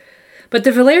supporter. But the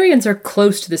Velaryons are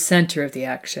close to the center of the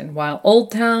action, while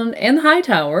Oldtown and the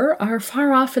Hightower are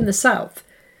far off in the south.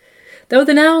 Though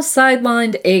the now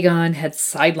sidelined Aegon had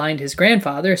sidelined his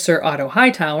grandfather, Sir Otto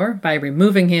Hightower, by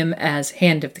removing him as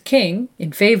Hand of the King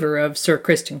in favor of Sir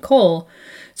Criston Cole,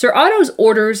 Sir Otto's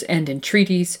orders and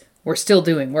entreaties were still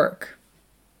doing work.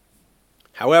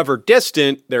 However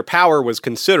distant, their power was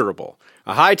considerable.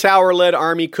 A Hightower-led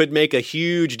army could make a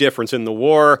huge difference in the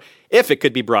war if it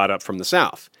could be brought up from the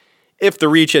south. If the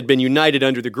Reach had been united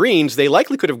under the Greens, they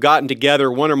likely could have gotten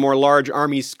together one or more large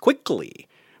armies quickly.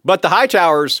 But the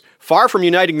Hightowers, far from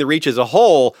uniting the Reach as a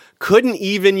whole, couldn't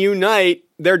even unite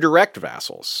their direct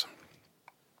vassals.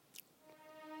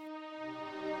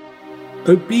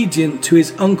 Obedient to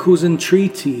his uncle's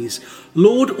entreaties,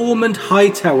 Lord Ormond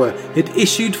Hightower had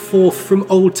issued forth from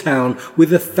Oldtown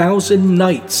with 1,000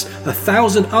 knights,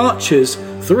 1,000 archers,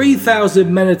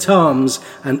 3,000 men-at-arms,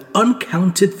 and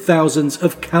uncounted thousands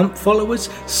of camp followers,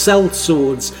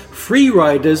 sellswords, free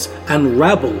riders, and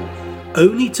rabble,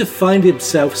 only to find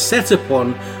himself set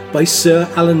upon by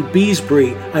Sir Alan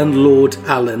Beesbury and Lord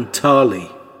Alan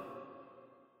Tarley.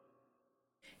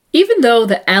 Even though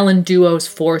the Allen duo's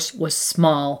force was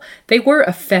small, they were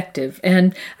effective,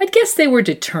 and I'd guess they were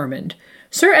determined.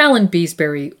 Sir Alan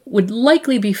Beesbury would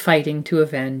likely be fighting to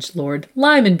avenge Lord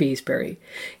Lyman Beesbury.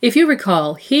 If you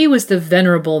recall, he was the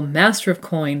venerable Master of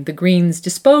Coin the Greens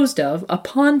disposed of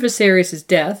upon Viserys'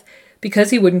 death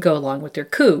because he wouldn't go along with their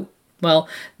coup. Well,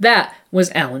 that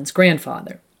was Alan's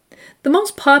grandfather. The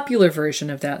most popular version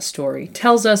of that story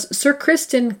tells us Sir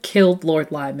Criston killed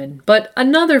Lord Lyman, but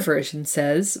another version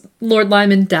says Lord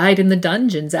Lyman died in the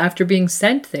dungeons after being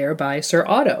sent there by Sir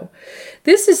Otto.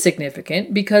 This is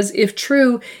significant because, if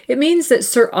true, it means that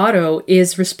Sir Otto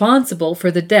is responsible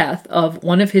for the death of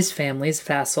one of his family's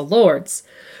vassal lords.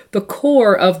 The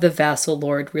core of the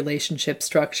vassal-lord relationship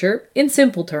structure, in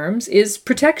simple terms, is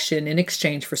protection in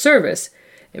exchange for service.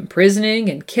 Imprisoning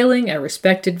and killing a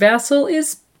respected vassal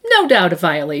is no doubt a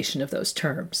violation of those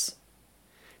terms.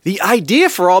 The idea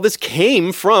for all this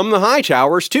came from the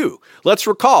Hightowers, too. Let's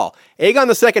recall, Aegon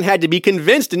II had to be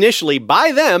convinced initially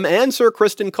by them and Sir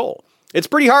Criston Cole. It's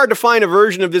pretty hard to find a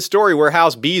version of this story where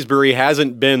House Beesbury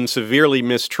hasn't been severely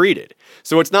mistreated.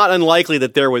 So it's not unlikely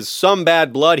that there was some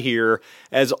bad blood here,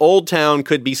 as Oldtown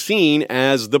could be seen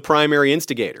as the primary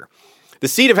instigator. The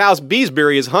seat of House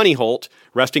Beesbury is Honeyholt,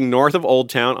 resting north of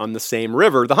Oldtown on the same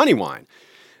river, the Honeywine.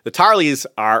 The Tarleys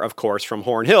are, of course, from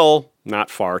Horn Hill,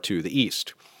 not far to the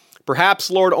east.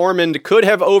 Perhaps Lord Ormond could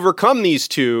have overcome these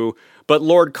two, but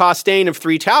Lord Costain of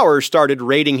Three Towers started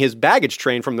raiding his baggage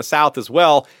train from the south as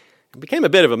well. It became a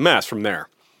bit of a mess from there.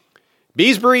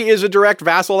 Beesbury is a direct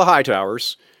vassal of the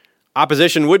Hightowers.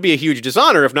 Opposition would be a huge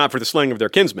dishonor if not for the slaying of their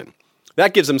kinsmen.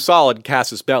 That gives them solid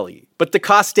casus belli. But the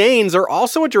Costains are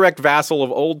also a direct vassal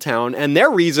of Oldtown, and their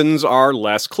reasons are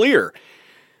less clear.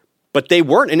 But they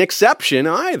weren't an exception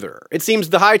either. It seems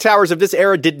the Hightowers of this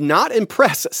era did not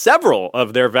impress several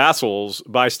of their vassals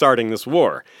by starting this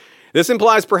war. This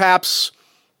implies perhaps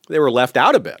they were left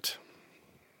out a bit.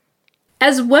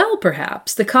 As well,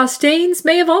 perhaps, the Costains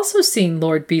may have also seen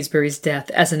Lord Beesbury's death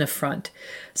as an affront,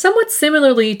 somewhat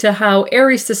similarly to how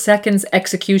Ares II's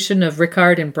execution of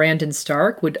Rickard and Brandon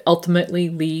Stark would ultimately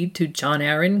lead to Jon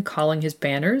Arryn calling his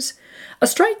banners. A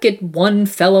strike at one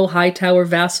fellow Hightower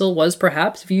vassal was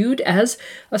perhaps viewed as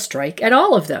a strike at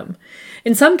all of them.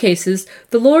 In some cases,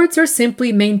 the lords are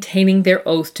simply maintaining their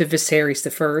oath to Viserys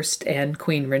I and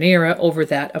Queen Rhaenyra over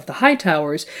that of the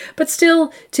Hightowers, but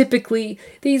still, typically,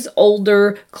 these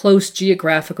older, close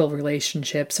geographical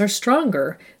relationships are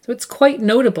stronger, so it's quite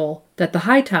notable that the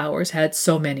Hightowers had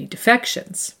so many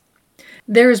defections.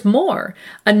 There's more.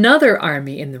 Another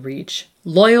army in the Reach,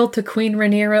 loyal to Queen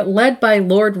Rhaenyra, led by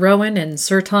Lord Rowan and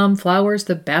Sir Tom Flowers,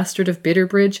 the bastard of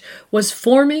Bitterbridge, was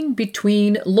forming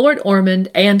between Lord Ormond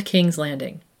and King's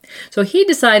Landing. So he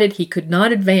decided he could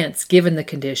not advance given the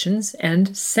conditions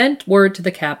and sent word to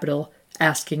the capital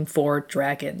asking for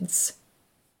dragons.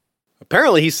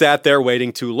 Apparently he sat there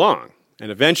waiting too long,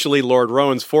 and eventually Lord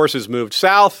Rowan's forces moved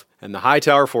south, and the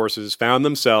Hightower forces found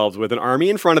themselves with an army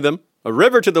in front of them, a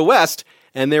river to the west,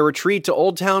 and their retreat to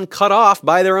Old Town cut off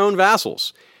by their own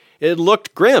vassals. It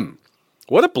looked grim.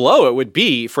 What a blow it would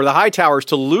be for the Hightowers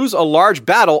to lose a large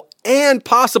battle and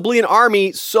possibly an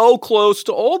army so close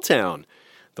to Old Town.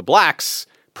 The Blacks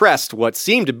pressed what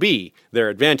seemed to be their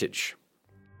advantage.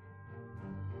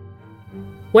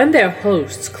 When their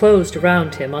hosts closed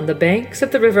around him on the banks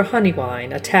of the River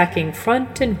Honeywine, attacking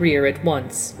front and rear at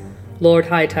once, Lord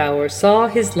Hightower saw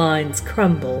his lines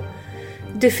crumble.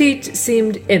 Defeat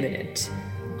seemed imminent,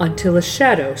 until a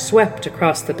shadow swept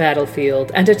across the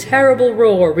battlefield and a terrible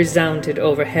roar resounded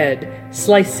overhead,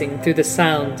 slicing through the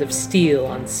sounds of steel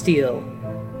on steel.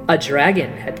 A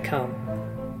dragon had come.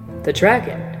 The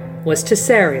dragon was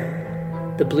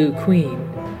Tessarion, the Blue Queen,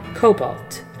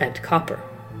 Cobalt and Copper.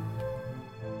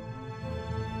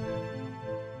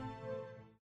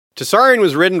 Tessarion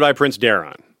was ridden by Prince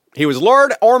Daeron. He was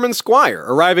Lord Ormond's squire,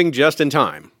 arriving just in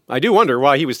time. I do wonder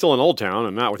why he was still in Old Town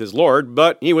and not with his lord,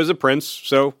 but he was a prince,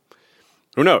 so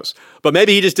who knows? But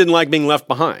maybe he just didn't like being left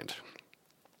behind.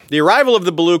 The arrival of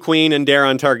the Blue Queen and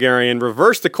Daeron Targaryen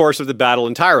reversed the course of the battle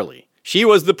entirely. She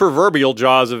was the proverbial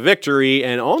jaws of victory,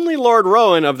 and only Lord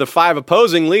Rowan of the 5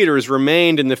 opposing leaders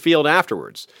remained in the field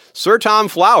afterwards. Sir Tom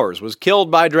Flowers was killed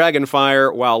by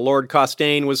dragonfire, while Lord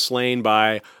Costain was slain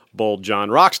by bold Jon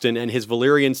Roxton and his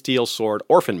Valyrian steel sword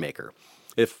Orphanmaker.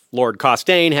 If Lord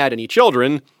Costain had any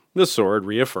children, the sword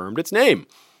reaffirmed its name.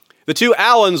 The 2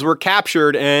 Allans were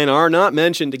captured and are not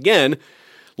mentioned again.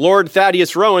 Lord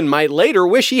Thaddeus Rowan might later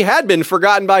wish he had been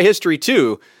forgotten by history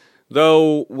too,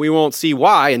 though we won't see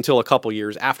why until a couple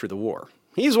years after the war.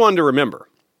 He's one to remember.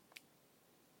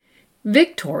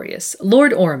 Victorious,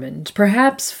 Lord Ormond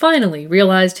perhaps finally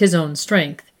realized his own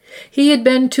strength. He had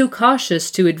been too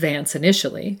cautious to advance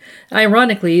initially.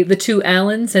 Ironically, the 2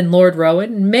 Allans and Lord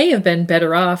Rowan may have been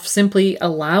better off simply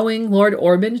allowing Lord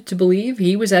Ormond to believe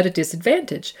he was at a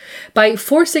disadvantage. By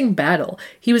forcing battle,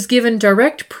 he was given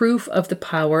direct proof of the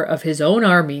power of his own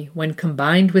army when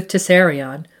combined with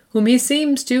Tessarion, whom he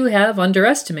seems to have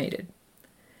underestimated.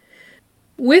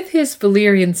 With his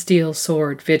Valyrian steel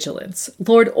sword Vigilance,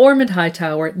 Lord Ormond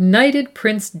Hightower knighted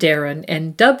Prince Daeron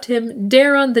and dubbed him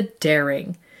Daeron the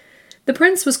Daring. The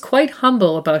prince was quite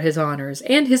humble about his honors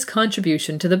and his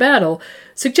contribution to the battle,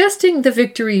 suggesting the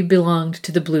victory belonged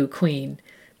to the Blue Queen.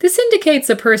 This indicates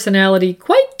a personality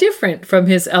quite different from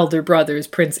his elder brothers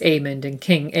Prince Aemond and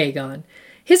King Aegon.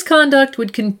 His conduct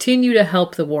would continue to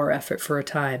help the war effort for a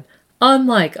time,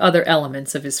 unlike other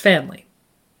elements of his family.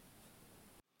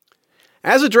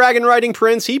 As a dragon-riding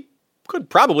prince, he could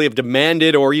probably have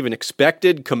demanded or even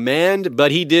expected command,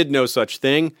 but he did no such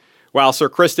thing. While Sir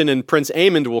Criston and Prince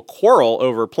Aemond will quarrel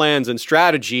over plans and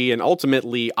strategy and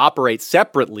ultimately operate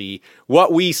separately,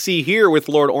 what we see here with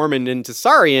Lord Ormond and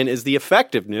Tessarion is the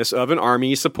effectiveness of an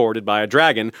army supported by a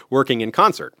dragon working in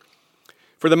concert.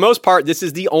 For the most part, this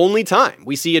is the only time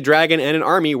we see a dragon and an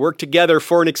army work together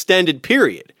for an extended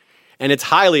period, and it's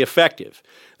highly effective.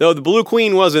 Though the Blue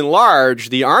Queen wasn't large,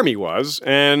 the army was,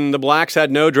 and the Blacks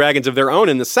had no dragons of their own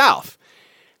in the south.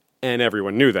 And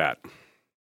everyone knew that.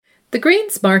 The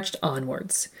Greens marched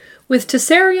onwards. With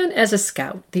Tessarion as a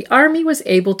scout, the army was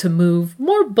able to move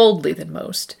more boldly than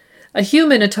most. A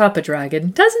human atop a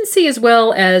dragon doesn't see as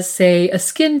well as, say, a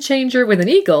skin changer with an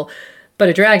eagle, but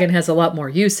a dragon has a lot more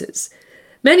uses.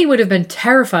 Many would have been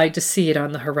terrified to see it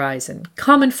on the horizon,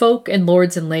 common folk and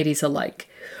lords and ladies alike.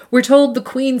 We're told the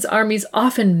Queen's armies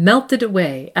often melted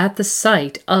away at the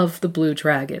sight of the blue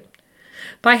dragon.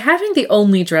 By having the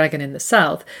only dragon in the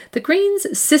south, the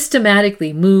Greens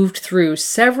systematically moved through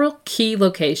several key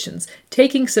locations,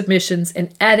 taking submissions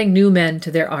and adding new men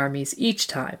to their armies each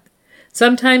time.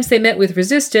 Sometimes they met with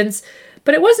resistance,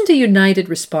 but it wasn't a united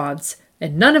response,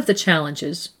 and none of the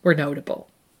challenges were notable.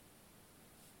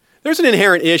 There's an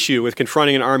inherent issue with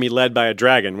confronting an army led by a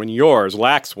dragon when yours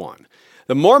lacks one.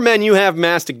 The more men you have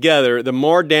massed together, the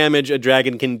more damage a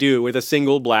dragon can do with a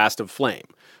single blast of flame.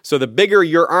 So the bigger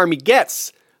your army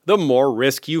gets, the more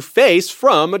risk you face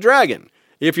from a dragon.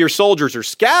 If your soldiers are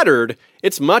scattered,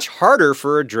 it's much harder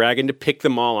for a dragon to pick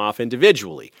them all off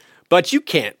individually. But you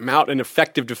can't mount an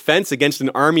effective defense against an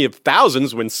army of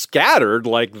thousands when scattered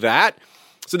like that.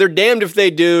 So they're damned if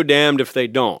they do, damned if they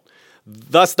don't.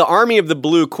 Thus, the army of the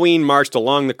Blue Queen marched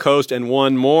along the coast and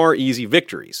won more easy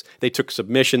victories. They took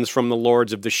submissions from the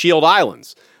lords of the Shield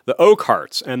Islands, the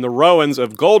Oakhearts, and the Rowans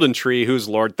of Golden Tree, whose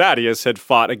Lord Thaddeus had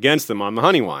fought against them on the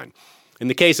Honeywine. In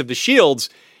the case of the Shields,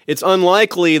 it's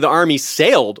unlikely the army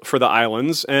sailed for the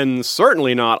islands, and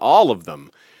certainly not all of them.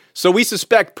 So we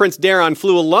suspect Prince Daeron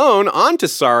flew alone onto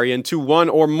Saurian to one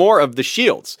or more of the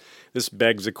Shields. This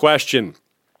begs a question.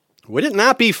 Would it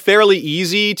not be fairly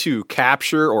easy to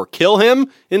capture or kill him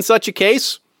in such a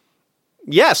case?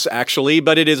 Yes, actually,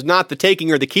 but it is not the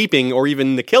taking or the keeping or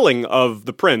even the killing of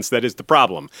the prince that is the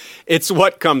problem. It's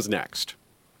what comes next.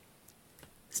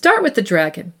 Start with the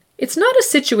dragon. It's not a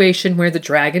situation where the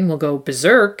dragon will go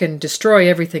berserk and destroy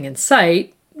everything in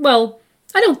sight. Well,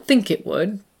 I don't think it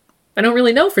would. I don't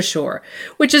really know for sure,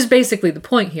 which is basically the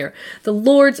point here. The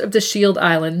lords of the Shield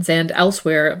Islands and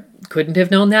elsewhere couldn't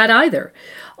have known that either.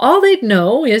 All they'd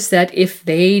know is that if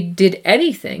they did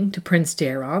anything to Prince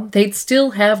Daeron, they'd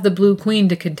still have the Blue Queen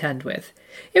to contend with.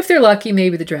 If they're lucky,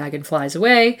 maybe the dragon flies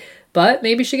away, but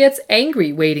maybe she gets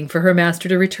angry waiting for her master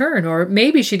to return, or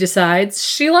maybe she decides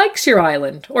she likes your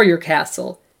island or your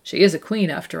castle. She is a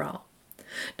queen after all.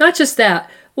 Not just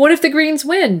that, what if the Greens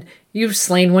win? You've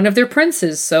slain one of their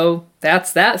princes, so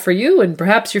that's that for you and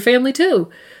perhaps your family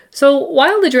too. So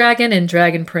while the dragon and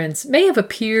dragon prince may have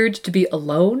appeared to be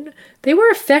alone, they were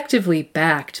effectively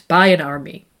backed by an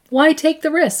army. Why take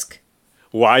the risk?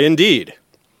 Why indeed?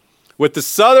 With the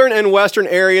southern and western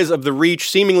areas of the Reach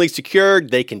seemingly secured,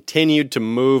 they continued to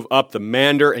move up the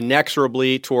Mander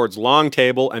inexorably towards Long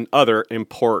Table and other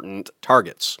important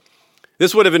targets.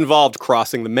 This would have involved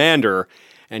crossing the Mander,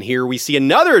 and here we see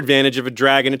another advantage of a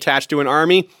dragon attached to an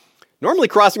army. Normally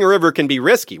crossing a river can be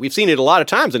risky. We've seen it a lot of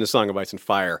times in A Song of Ice and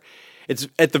Fire. It's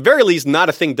at the very least not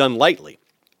a thing done lightly.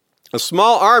 A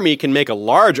small army can make a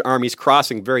large army's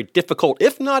crossing very difficult,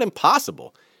 if not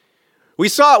impossible. We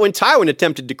saw it when Tywin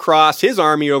attempted to cross his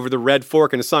army over the Red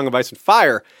Fork in A Song of Ice and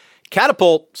Fire.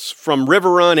 Catapults from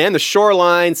Riverrun and the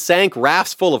shoreline sank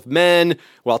rafts full of men,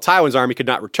 while Tywin's army could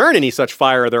not return any such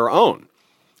fire of their own.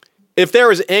 If there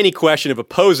was any question of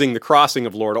opposing the crossing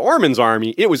of Lord Ormond's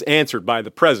army, it was answered by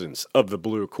the presence of the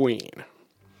Blue Queen.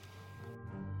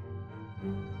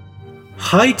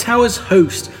 Hightower's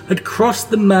host had crossed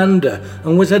the Mander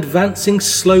and was advancing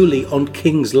slowly on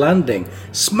King's Landing,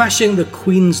 smashing the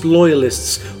Queen's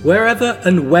loyalists wherever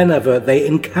and whenever they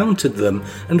encountered them,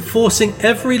 and forcing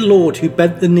every lord who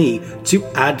bent the knee to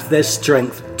add their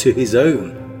strength to his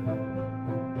own.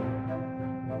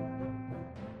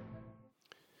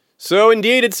 So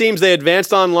indeed, it seems they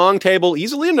advanced on Long Table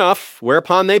easily enough,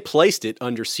 whereupon they placed it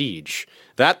under siege.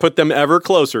 That put them ever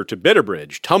closer to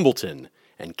Bitterbridge, Tumbleton,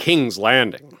 and King's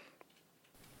Landing.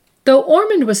 Though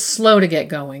Ormond was slow to get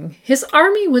going, his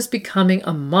army was becoming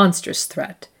a monstrous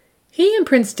threat. He and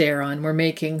Prince Daeron were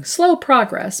making slow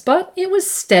progress, but it was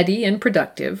steady and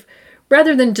productive.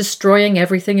 Rather than destroying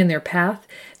everything in their path,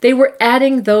 they were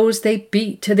adding those they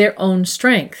beat to their own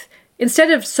strength.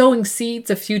 Instead of sowing seeds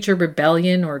of future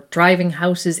rebellion or driving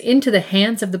houses into the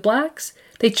hands of the blacks,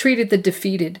 they treated the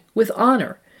defeated with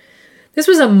honor. This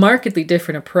was a markedly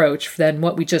different approach than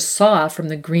what we just saw from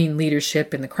the Green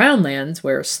leadership in the Crown Lands,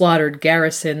 where slaughtered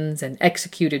garrisons and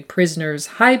executed prisoners,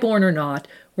 highborn or not,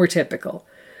 were typical.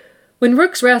 When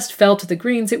Rook's Rest fell to the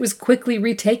Greens, it was quickly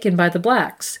retaken by the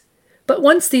blacks. But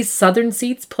once these southern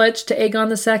seats pledged to Aegon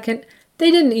II,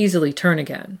 they didn't easily turn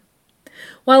again.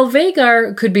 While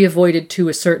Vhagar could be avoided to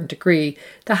a certain degree,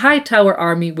 the Hightower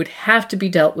army would have to be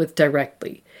dealt with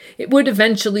directly. It would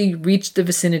eventually reach the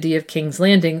vicinity of King's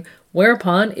Landing,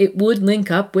 whereupon it would link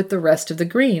up with the rest of the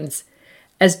Greens.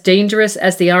 As dangerous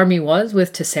as the army was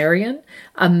with Tessarion,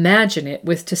 imagine it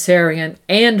with Tessarion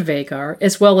and Vhagar,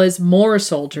 as well as more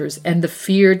soldiers and the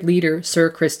feared leader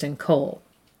Sir Criston Cole.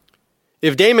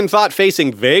 If Daemon thought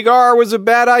facing Vhagar was a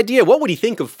bad idea, what would he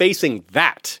think of facing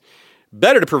that?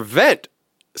 Better to prevent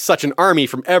such an army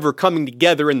from ever coming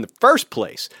together in the first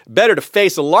place. Better to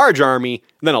face a large army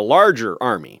than a larger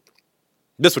army.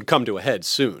 This would come to a head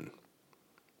soon.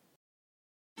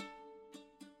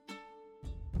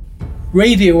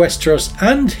 Radio Westeros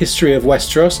and History of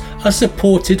Westeros are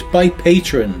supported by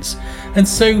patrons, and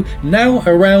so now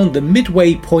around the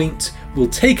midway point, we'll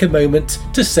take a moment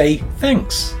to say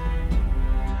thanks.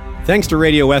 Thanks to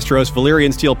Radio Westeros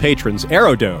Valyrian Steel patrons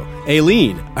Aerodo,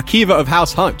 Aileen, Akiva of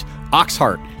House Hunt,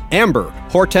 Oxheart, Amber,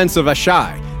 Hortense of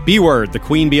Ashai, B-Word, the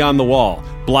Queen Beyond the Wall,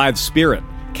 Blythe Spirit,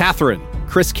 Catherine,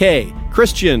 Chris K,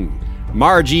 Christian,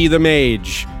 Margie the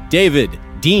Mage, David,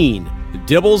 Dean,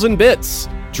 Dibbles and Bits,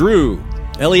 Drew,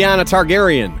 Eliana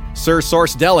Targaryen, Sir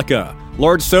Source Delica,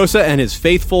 Lord Sosa and his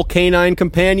faithful canine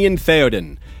companion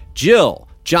Theoden, Jill,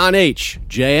 John H.,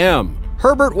 J.M.,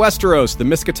 Herbert Westeros, the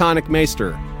Miskatonic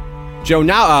Maester,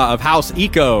 Jonaa of House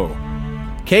Eco,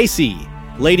 Casey,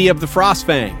 Lady of the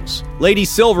Frostfangs, Lady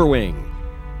Silverwing,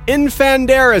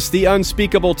 Infandaris, the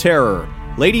Unspeakable Terror,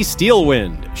 Lady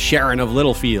Steelwind, Sharon of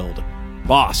Littlefield,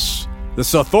 Boss, the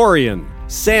Sothorian,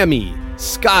 Sammy,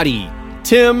 Scotty,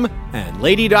 Tim, and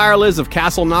Lady Direliz of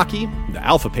Castle Naki, the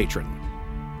Alpha Patron.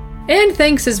 And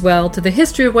thanks as well to the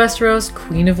History of Westeros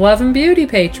Queen of Love and Beauty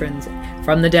patrons.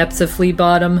 From the depths of Flea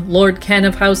Bottom, Lord Ken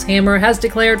of House Hammer has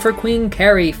declared for Queen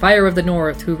Carrie, Fire of the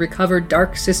North, who recovered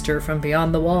Dark Sister from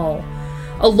beyond the wall.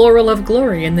 A laurel of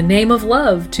glory in the name of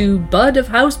love to Bud of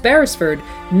House Beresford,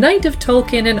 Knight of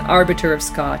Tolkien and Arbiter of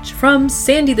Scotch, from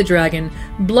Sandy the Dragon,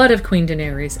 Blood of Queen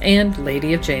Daenerys, and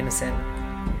Lady of Jameson.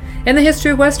 In the History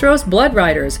of Westeros Blood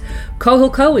Riders,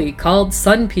 Koholkoi, called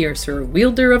Sunpiercer,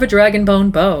 wielder of a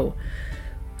dragonbone bow.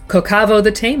 Kokavo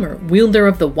the Tamer, wielder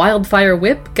of the Wildfire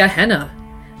Whip, Gehenna.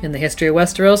 In the History of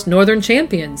Westeros Northern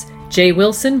Champions, Jay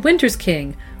Wilson, Winter's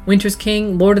King,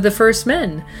 Lord of the First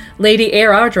Men, Lady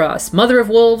Air Ardros, Mother of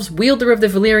Wolves, wielder of the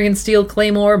Valyrian Steel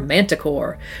Claymore,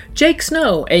 Manticore, Jake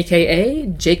Snow, a.k.a.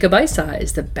 Jacob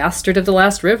Ice-Eyes, the Bastard of the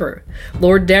Last River,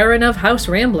 Lord Darren of House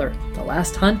Rambler, The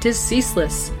Last Hunt is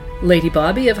Ceaseless, Lady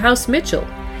Bobby of House Mitchell,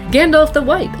 Gandalf the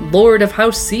White, Lord of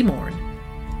House Seamorn,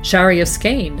 Shari of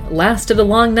Skane, last of the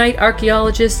Long Night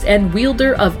archaeologist and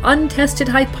wielder of untested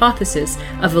hypothesis,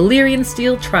 a Valyrian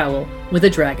steel trowel with a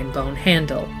dragonbone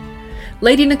handle.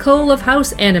 Lady Nicole of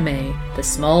House Anime, the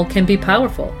small can be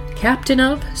powerful, captain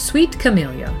of Sweet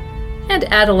Camellia. And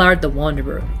Adelard the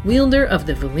Wanderer, wielder of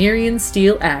the Valyrian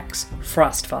steel axe,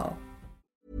 Frostfall.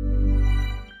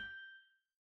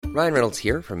 Ryan Reynolds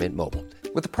here from Mint Mobile.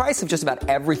 With the price of just about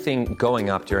everything going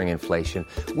up during inflation,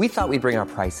 we thought we'd bring our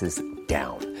prices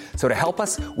down. So to help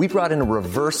us, we brought in a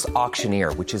reverse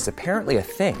auctioneer, which is apparently a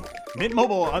thing. Mint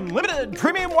Mobile Unlimited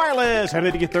Premium Wireless. How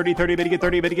to get 30, 30, bit to get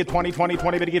 30, bit to get 20, 20,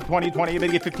 20, bit to get 20, 20, bit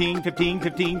to get 15, 15,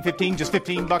 15, 15, just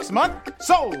 $15 a month?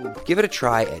 Sold! Give it a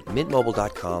try at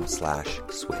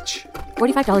mintmobile.com/switch.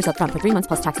 $45 up front for 3 months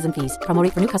plus taxes and fees. Promo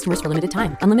rate for new customers for limited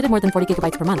time. Unlimited more than 40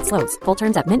 gigabytes per month. Slows full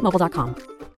terms at mintmobile.com.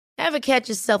 Ever catch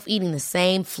yourself eating the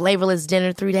same flavorless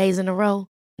dinner 3 days in a row?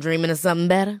 Dreaming of something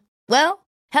better? Well,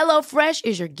 HelloFresh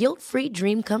is your guilt-free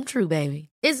dream come true, baby.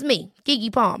 It's me,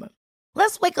 Keke Palmer.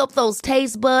 Let's wake up those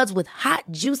taste buds with hot,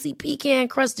 juicy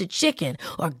pecan-crusted chicken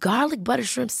or garlic butter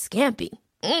shrimp scampi.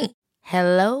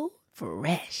 Hello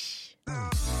Fresh.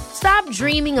 Stop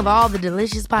dreaming of all the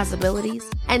delicious possibilities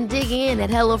and dig in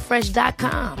at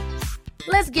HelloFresh.com.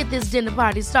 Let's get this dinner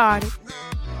party started.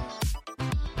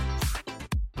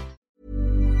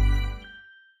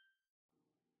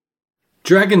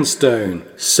 Dragonstone,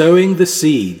 Sowing the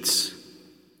Seeds.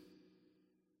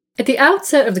 At the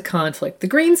outset of the conflict, the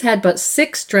Greens had but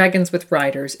 6 dragons with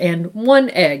riders and 1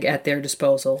 egg at their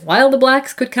disposal, while the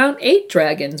Blacks could count 8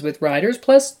 dragons with riders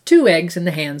plus 2 eggs in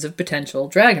the hands of potential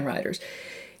dragon riders.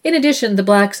 In addition, the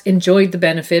Blacks enjoyed the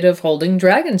benefit of holding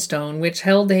Dragonstone, which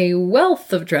held a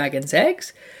wealth of dragons'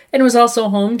 eggs, and was also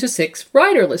home to 6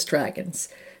 riderless dragons.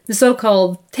 The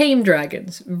so-called tame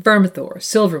dragons, Vermithor,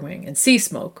 Silverwing, and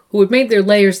Seasmoke, who had made their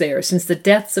lairs there since the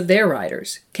deaths of their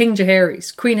riders, King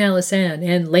Jaehaerys, Queen Alysanne,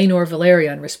 and Laenor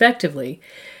Velaryon, respectively,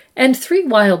 and 3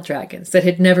 wild dragons that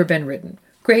had never been ridden,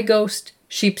 Grey Ghost,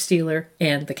 Sheepstealer,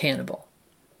 and the Cannibal.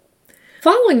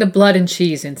 Following the Blood and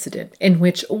Cheese incident, in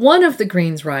which one of the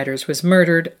Greens' riders was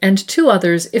murdered and 2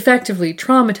 others effectively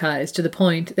traumatized to the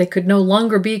point they could no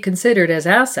longer be considered as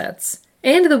assets,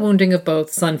 and the wounding of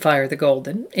both Sunfire the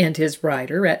Golden and his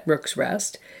rider at Rook's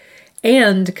Rest,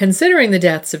 and considering the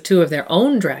deaths of 2 of their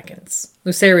own dragons,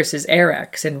 Lucerys'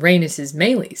 Arax and Rhaenys'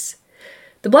 Meleys,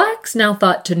 the Blacks now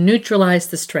thought to neutralize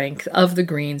the strength of the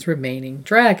Greens' remaining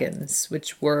dragons,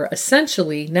 which were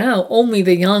essentially now only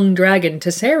the young dragon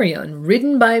Tessarion,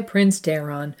 ridden by Prince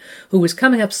Daeron, who was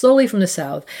coming up slowly from the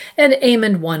south, and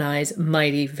Aemond One-Eye's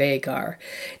mighty Vhagar.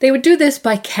 They would do this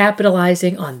by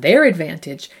capitalizing on their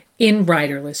advantage in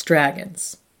riderless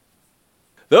dragons.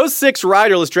 Those 6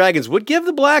 riderless dragons would give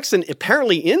the Blacks an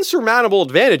apparently insurmountable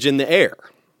advantage in the air.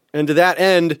 And to that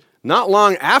end, Not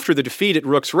long after the defeat at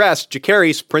Rook's Rest,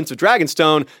 Jacaerys, Prince of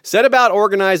Dragonstone, set about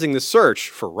organizing the search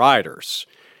for riders.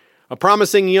 A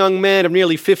promising young man of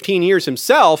nearly 15 years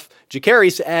himself,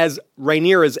 Jacaerys, as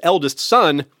Rhaenyra's eldest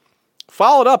son,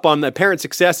 followed up on the apparent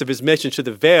success of his mission to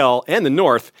the Vale and the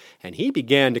North, and he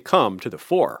began to come to the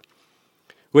fore.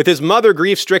 With his mother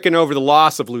grief-stricken over the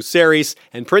loss of Lucerys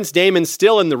and Prince Daemon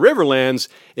still in the Riverlands,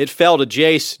 it fell to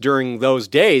Jace during those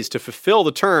days to fulfill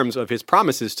the terms of his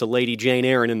promises to Lady Jane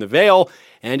Eyre in the Vale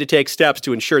and to take steps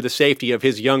to ensure the safety of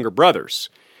his younger brothers.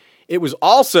 It was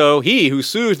also he who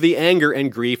soothed the anger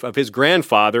and grief of his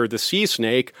grandfather, the Sea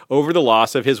Snake, over the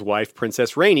loss of his wife,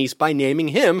 Princess Rhaenys, by naming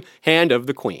him Hand of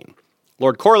the Queen.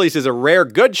 Lord Corlys is a rare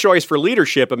good choice for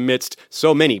leadership amidst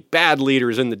so many bad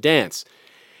leaders in the dance.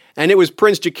 And it was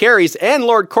Prince Jacaerys and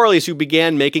Lord Corlys who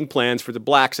began making plans for the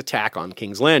Blacks' attack on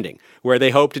King's Landing, where they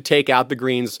hoped to take out the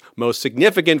Greens' most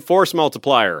significant force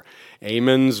multiplier,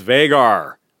 Aemond's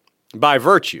Vhagar, by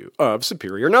virtue of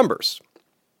superior numbers.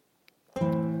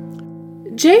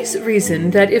 Jace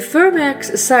reasoned that if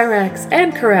Vermax, Syrax,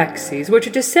 and Caraxes were to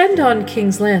descend on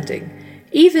King's Landing,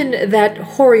 even that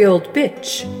hoary old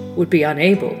bitch would be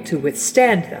unable to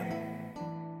withstand them.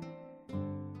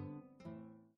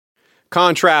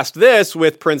 Contrast this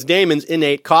with Prince Daemon's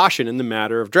innate caution in the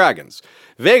matter of dragons,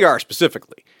 Vhagar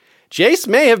specifically. Jace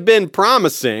may have been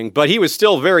promising, but he was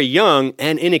still very young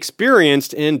and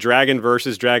inexperienced in dragon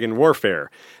versus dragon warfare.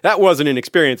 That wasn't an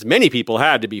experience many people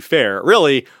had, to be fair.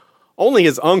 Really, only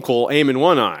his uncle, Aemon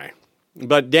One-Eye.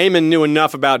 But Daemon knew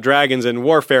enough about dragons and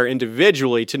warfare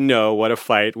individually to know what a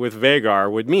fight with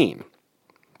Vhagar would mean.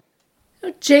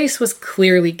 Jace was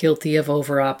clearly guilty of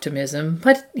over-optimism,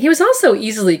 but he was also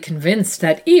easily convinced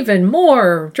that even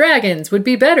more dragons would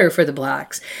be better for the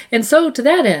Blacks, and so to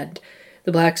that end,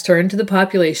 the Blacks turned to the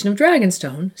population of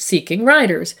Dragonstone, seeking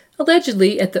riders,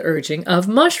 allegedly at the urging of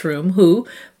Mushroom, who,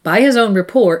 by his own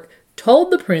report, told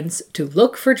the prince to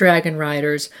look for dragon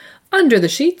riders under the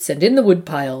sheets and in the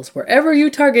woodpiles, wherever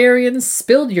you Targaryens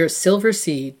spilled your silver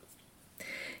seed.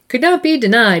 Could not be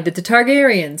denied that the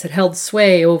Targaryens had held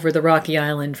sway over the rocky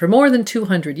island for more than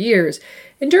 200 years,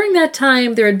 and during that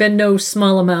time there had been no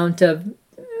small amount of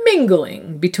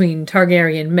mingling between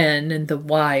Targaryen men and the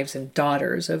wives and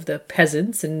daughters of the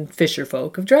peasants and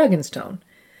fisherfolk of Dragonstone.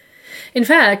 In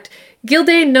fact,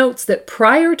 Gyldayn notes that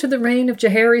prior to the reign of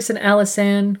Jaehaerys and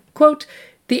Alysanne, quote,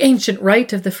 the ancient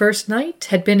rite of the first night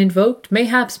had been invoked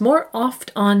mayhaps more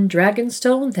oft on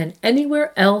Dragonstone than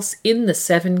anywhere else in the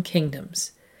Seven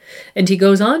Kingdoms. And he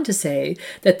goes on to say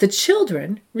that the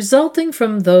children resulting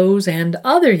from those and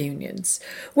other unions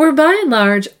were by and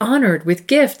large honored with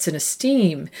gifts and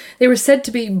esteem. They were said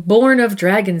to be born of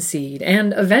dragon seed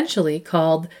and eventually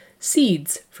called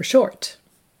seeds for short.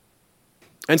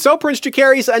 And so Prince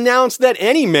Jacaerys announced that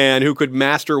any man who could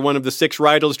master one of the 6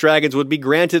 riderless dragons would be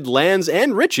granted lands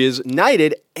and riches,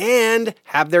 knighted, and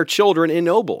have their children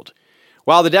ennobled.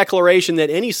 While the declaration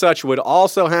that any such would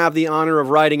also have the honor of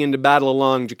riding into battle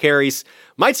along Jacaerys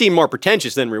might seem more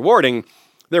pretentious than rewarding,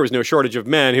 there was no shortage of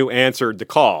men who answered the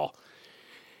call.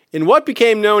 In what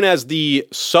became known as the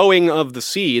Sowing of the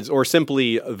Seeds, or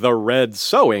simply the Red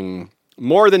Sowing,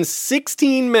 more than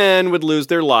 16 men would lose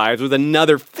their lives, with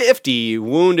another 50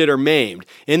 wounded or maimed,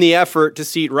 in the effort to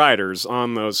seat riders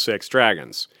on those 6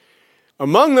 dragons.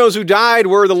 Among those who died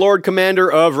were the Lord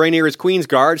Commander of Rhaenyra's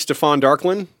Queensguard, Steffon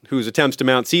Darklyn, whose attempts to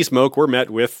mount Seasmoke were met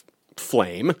with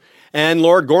flame, and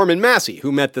Lord Gorman Massey,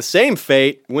 who met the same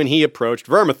fate when he approached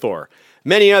Vermithor.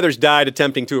 Many others died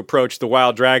attempting to approach the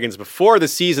wild dragons before the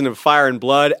season of Fire and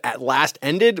Blood at last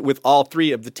ended, with all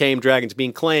 3 of the tamed dragons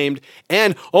being claimed,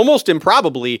 and, almost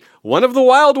improbably, one of the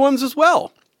wild ones as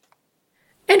well.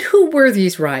 And who were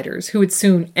these riders who would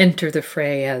soon enter the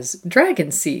fray as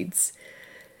dragon seeds?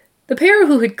 The pair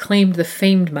who had claimed the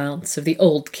famed mounts of the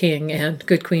Old King and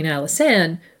Good Queen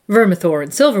Alysanne, Vermithor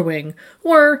and Silverwing,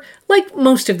 were, like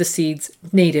most of the seeds,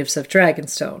 natives of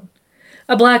Dragonstone.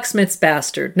 A blacksmith's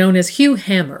bastard known as Hugh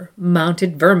Hammer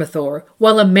mounted Vermithor,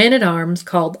 while a man-at-arms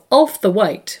called Ulf the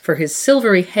White, for his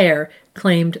silvery hair,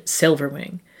 claimed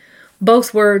Silverwing.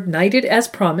 Both were knighted as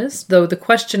promised, though the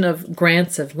question of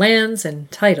grants of lands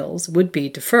and titles would be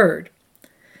deferred.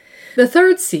 The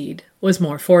third seed was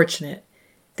more fortunate.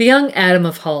 The young Adam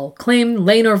of Hull claimed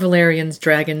Laenor Valyrian's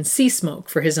dragon Seasmoke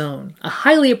for his own, a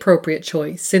highly appropriate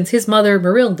choice since his mother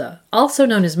Merilda, also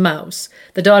known as Mouse,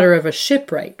 the daughter of a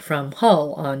shipwright from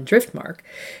Hull on Driftmark,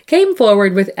 came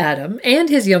forward with Adam and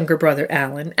his younger brother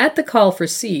Alan at the call for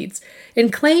seeds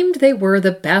and claimed they were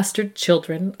the bastard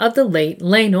children of the late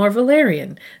Laenor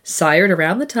Valyrian, sired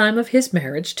around the time of his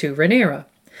marriage to Rhaenyra.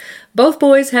 Both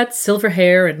boys had silver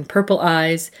hair and purple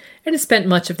eyes, and had spent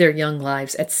much of their young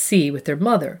lives at sea with their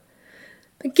mother.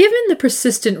 But given the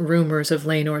persistent rumors of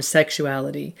Laenor's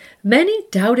sexuality, many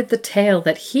doubted the tale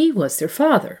that he was their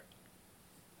father.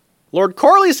 Lord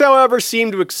Corlys, however,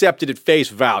 seemed to accept it at face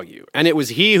value, and it was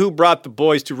he who brought the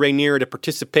boys to Rhaenyra to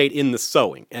participate in the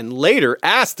sowing, and later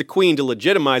asked the queen to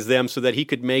legitimize them so that he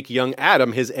could make young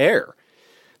Addam his heir.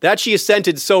 That she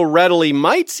assented so readily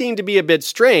might seem to be a bit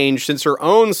strange, since her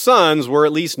own sons were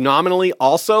at least nominally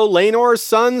also Laenor's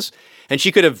sons, and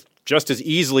she could have just as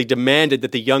easily demanded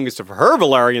that the youngest of her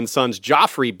Valyrian sons,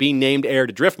 Joffrey, be named heir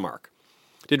to Driftmark.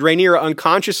 Did Rhaenyra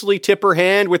unconsciously tip her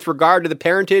hand with regard to the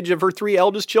parentage of her 3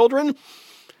 eldest children?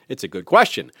 It's a good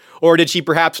question. Or did she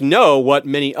perhaps know what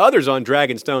many others on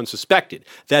Dragonstone suspected,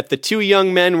 that the 2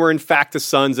 young men were in fact the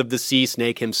sons of the Sea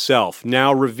Snake himself,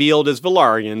 now revealed as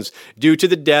Valyrians due to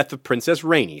the death of Princess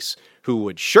Rhaenys, who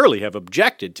would surely have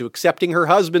objected to accepting her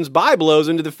husband's byblows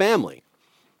into the family?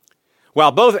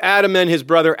 While both Addam and his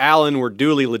brother Alan were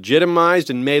duly legitimized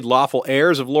and made lawful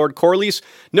heirs of Lord Corlys,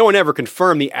 no one ever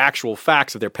confirmed the actual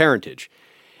facts of their parentage.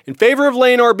 In favor of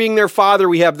Laenor being their father,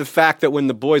 we have the fact that when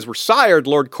the boys were sired,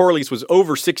 Lord Corlys was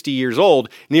over 60 years old,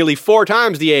 nearly 4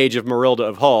 times the age of Merilda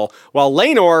of Hull, while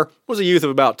Laenor was a youth of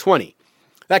about 20.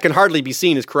 That can hardly be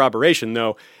seen as corroboration,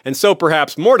 though, and so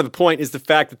perhaps more to the point is the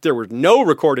fact that there were no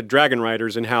recorded dragon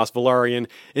riders in House Velaryon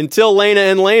until Laena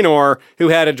and Laenor, who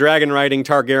had a dragon-riding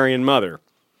Targaryen mother.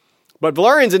 But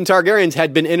Velaryons and Targaryens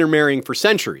had been intermarrying for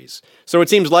centuries, so it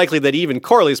seems likely that even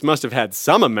Corlys must have had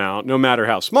some amount, no matter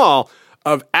how small,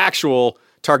 of actual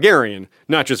Targaryen,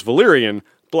 not just Valyrian,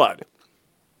 blood.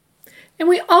 And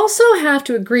we also have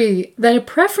to agree that a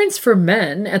preference for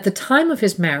men at the time of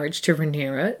his marriage to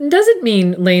Rhaenyra doesn't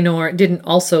mean Laenor didn't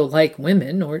also like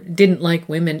women or didn't like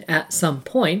women at some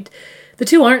point. The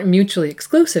two aren't mutually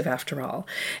exclusive, after all.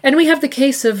 And we have the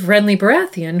case of Renly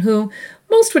Baratheon, who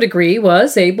most would agree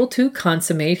was able to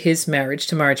consummate his marriage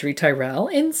to Margaery Tyrell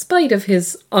in spite of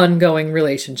his ongoing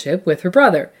relationship with her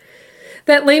brother.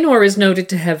 That Laenor is noted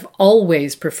to have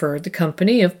always preferred the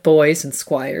company of boys and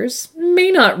squires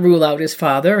may not rule out his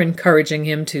father encouraging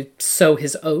him to sow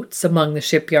his oats among the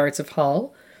shipyards of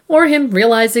Hull, or him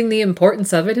realizing the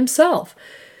importance of it himself.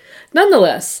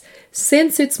 Nonetheless,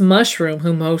 since it's Mushroom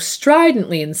who most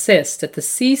stridently insists that the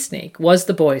Sea Snake was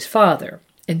the boy's father,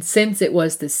 and since it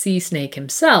was the Sea Snake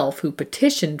himself who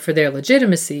petitioned for their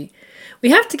legitimacy,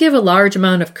 we have to give a large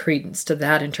amount of credence to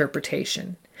that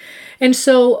interpretation. And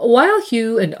so, while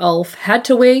Hugh and Ulf had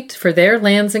to wait for their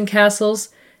lands and castles,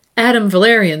 Addam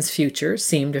Valyrian's future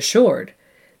seemed assured.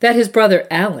 That his brother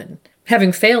Alan,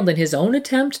 having failed in his own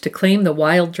attempt to claim the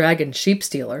wild dragon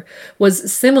Sheepstealer,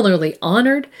 was similarly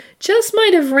honored, just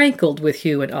might have rankled with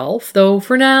Hugh and Ulf, though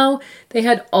for now they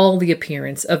had all the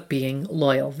appearance of being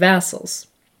loyal vassals.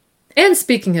 And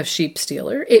speaking of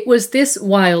Sheepstealer, it was this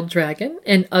wild dragon,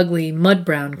 an ugly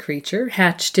mud-brown creature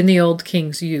hatched in the old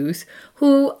king's youth,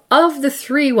 who, of the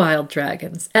 3 wild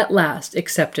dragons, at last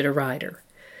accepted a rider.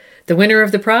 The winner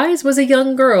of the prize was a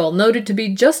young girl noted to be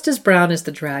just as brown as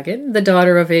the dragon, the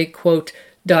daughter of a, quote,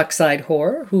 dockside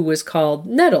whore, who was called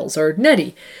Nettles, or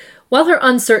Nettie. While her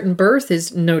uncertain birth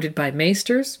is noted by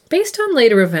maesters, based on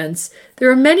later events,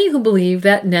 there are many who believe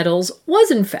that Nettles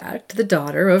was in fact the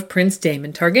daughter of Prince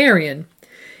Daemon Targaryen.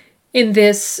 In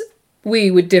this, we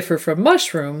would differ from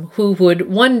Mushroom, who would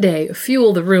one day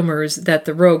fuel the rumors that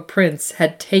the rogue prince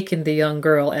had taken the young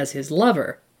girl as his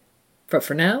lover. But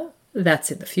for now,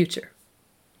 that's in the future.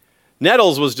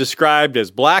 Nettles was described as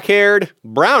black-haired,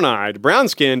 brown-eyed,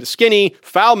 brown-skinned, skinny,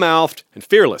 foul-mouthed, and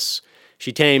fearless.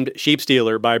 She tamed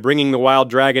Sheepstealer by bringing the wild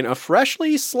dragon a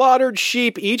freshly slaughtered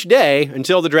sheep each day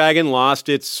until the dragon lost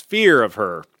its fear of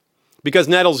her. Because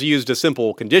Nettles used a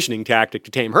simple conditioning tactic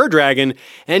to tame her dragon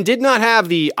and did not have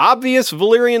the obvious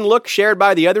Valyrian look shared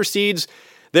by the other seeds,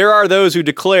 there are those who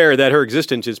declare that her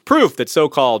existence is proof that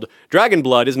so-called dragon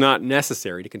blood is not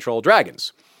necessary to control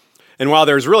dragons. And while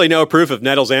there's really no proof of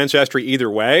Nettles' ancestry either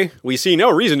way, we see no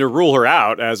reason to rule her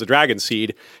out as a dragon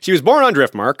seed. She was born on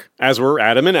Driftmark, as were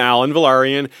Addam and Alan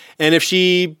Velaryon, and if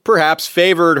she perhaps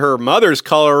favored her mother's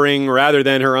coloring rather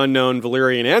than her unknown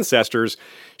Valyrian ancestors,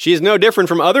 she is no different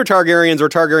from other Targaryens or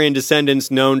Targaryen descendants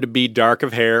known to be dark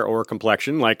of hair or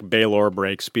complexion, like Baelor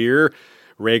Breakspear,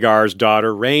 Rhaegar's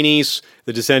daughter Rhaenys,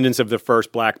 the descendants of the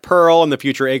first Black Pearl and the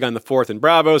future Aegon IV in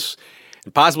Braavos,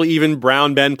 and possibly even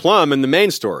Brown Ben Plum in the main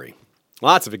story.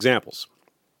 Lots of examples.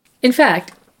 In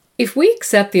fact, if we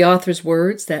accept the author's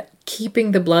words that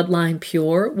keeping the bloodline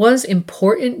pure was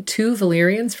important to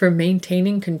Valyrians for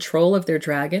maintaining control of their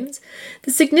dragons,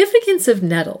 the significance of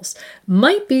Nettles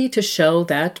might be to show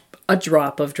that a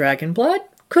drop of dragon blood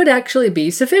could actually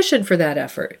be sufficient for that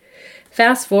effort.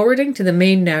 Fast forwarding to the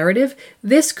main narrative,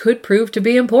 this could prove to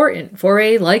be important for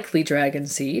a likely dragon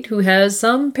seed who has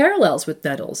some parallels with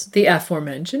Nettles, the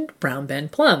aforementioned Brown Ben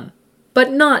Plum,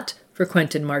 but not for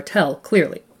Quentyn Martell,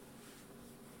 clearly.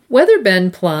 Whether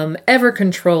Ben Plum ever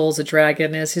controls a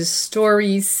dragon, as his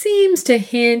story seems to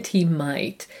hint he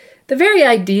might, the very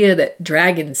idea that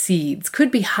dragon seeds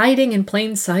could be hiding in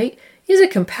plain sight is a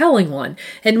compelling one,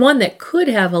 and one that could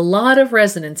have a lot of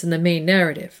resonance in the main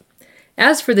narrative.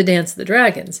 As for the Dance of the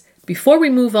Dragons, before we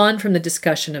move on from the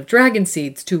discussion of dragon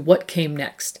seeds to what came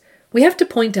next, we have to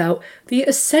point out the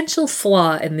essential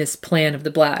flaw in this plan of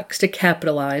the Blacks to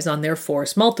capitalize on their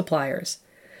force multipliers.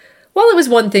 While it was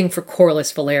one thing for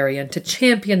Corlys Velaryon to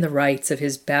champion the rights of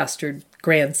his bastard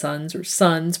grandsons or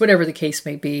sons, whatever the case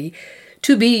may be,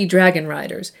 to be dragon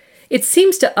riders, it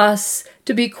seems to us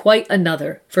to be quite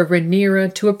another for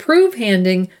Rhaenyra to approve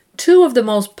handing two of the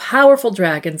most powerful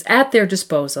dragons at their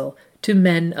disposal to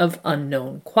men of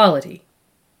unknown quality.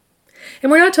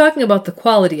 And we're not talking about the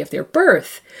quality of their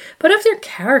birth, but of their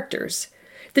characters.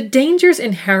 The dangers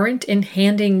inherent in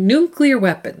handing nuclear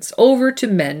weapons over to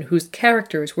men whose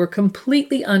characters were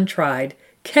completely untried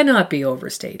cannot be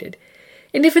overstated.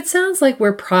 And if it sounds like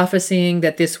we're prophesying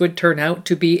that this would turn out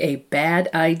to be a bad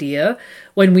idea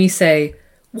when we say,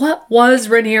 "What was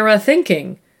Rhaenyra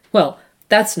thinking?" well,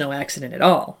 that's no accident at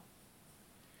all.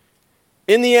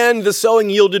 In the end, the sowing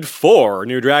yielded 4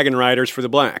 new dragon riders for the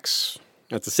Blacks.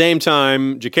 At the same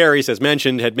time, Jacaerys, as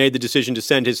mentioned, had made the decision to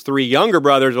send his 3 younger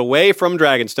brothers away from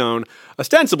Dragonstone,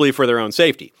 ostensibly for their own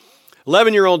safety.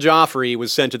 11-year-old Joffrey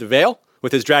was sent to the Vale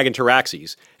with his dragon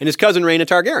Taraxes and his cousin Rhaena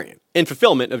Targaryen, in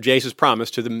fulfillment of Jace's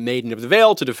promise to the Maiden of the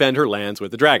Vale to defend her lands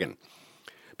with the dragon.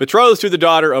 Betrothed to the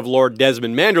daughter of Lord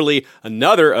Desmond Manderly,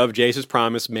 another of Jace's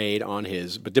promise made on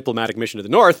his diplomatic mission to the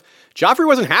north, Joffrey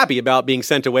wasn't happy about being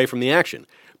sent away from the action,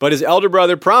 but his elder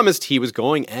brother promised he was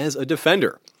going as a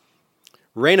defender.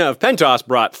 Rhaena of Pentos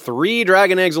brought 3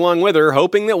 dragon eggs along with her,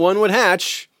 hoping that one would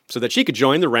hatch so that she could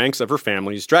join the ranks of her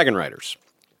family's dragon riders.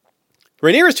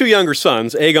 Rhaenyra's 2 younger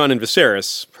sons, Aegon and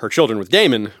Viserys, her children with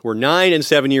Daemon, were 9 and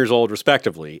 7 years old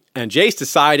respectively, and Jace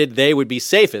decided they would be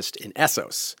safest in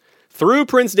Essos. Through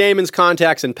Prince Daemon's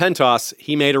contacts in Pentos,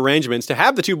 he made arrangements to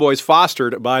have the 2 boys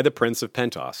fostered by the Prince of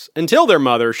Pentos, until their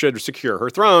mother should secure her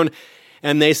throne,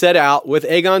 and they set out with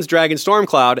Aegon's dragon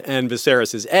Stormcloud and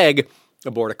Viserys' egg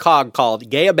aboard a cog called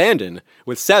Gay Abandon,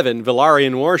 with 7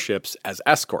 Velaryon warships as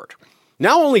escort.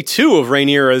 Now only 2 of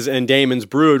Rhaenyra's and Daemon's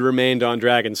brood remained on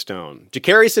Dragonstone,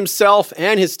 Jacaerys himself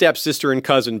and his stepsister and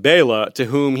cousin Baela, to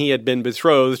whom he had been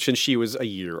betrothed since she was a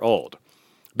year old.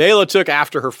 Baela took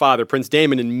after her father, Prince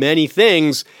Daemon, in many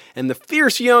things, and the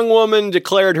fierce young woman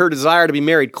declared her desire to be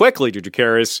married quickly to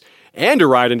Jacaerys and to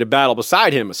ride into battle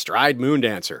beside him astride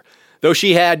Moondancer, though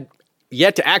she had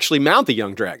yet to actually mount the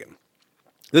young dragon.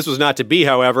 This was not to be,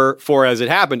 however, for as it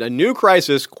happened, a new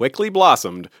crisis quickly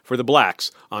blossomed for the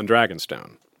Blacks on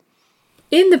Dragonstone.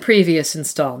 In the previous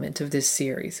installment of this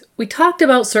series, we talked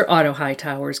about Sir Otto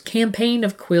Hightower's campaign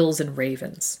of quills and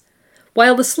ravens.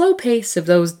 While the slow pace of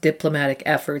those diplomatic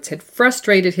efforts had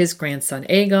frustrated his grandson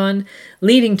Aegon,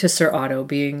 leading to Sir Otto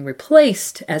being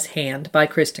replaced as Hand by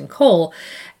Criston Cole,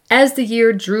 as the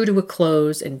year drew to a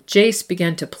close and Jace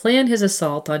began to plan his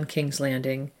assault on King's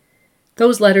Landing,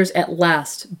 those letters at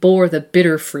last bore the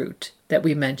bitter fruit that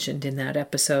we mentioned in that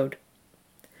episode.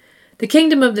 The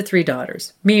kingdom of the 3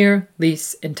 daughters, Myr,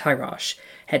 Lys, and Tyrosh,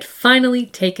 had finally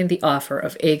taken the offer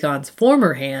of Aegon's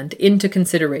former hand into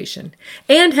consideration,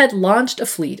 and had launched a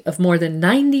fleet of more than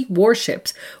 90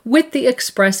 warships with the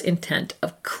express intent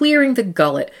of clearing the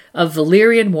gullet of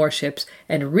Valyrian warships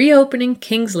and reopening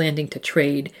King's Landing to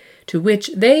trade, to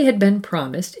which they had been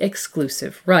promised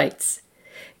exclusive rights.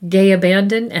 Gay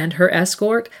Abandon and her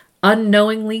escort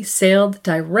unknowingly sailed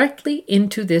directly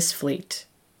into this fleet.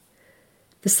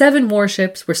 The 7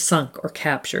 warships were sunk or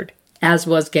captured, as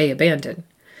was Gay Abandon.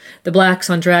 The Blacks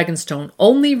on Dragonstone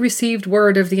only received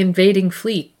word of the invading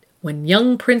fleet when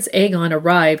young Prince Aegon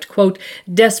arrived, quote,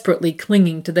 desperately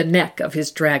clinging to the neck of his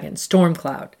dragon,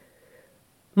 Stormcloud.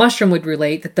 Mushroom would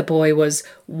relate that the boy was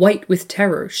white with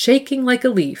terror, shaking like a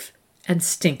leaf, and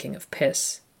stinking of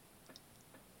piss.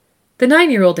 The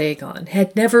 9-year-old Aegon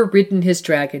had never ridden his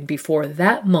dragon before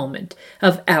that moment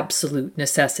of absolute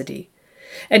necessity.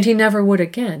 And he never would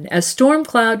again, as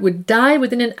Stormcloud would die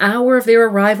within an hour of their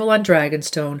arrival on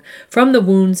Dragonstone from the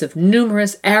wounds of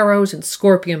numerous arrows and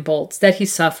scorpion bolts that he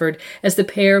suffered as the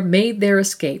pair made their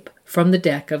escape from the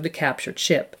deck of the captured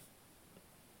ship.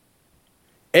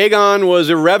 Aegon was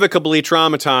irrevocably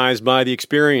traumatized by the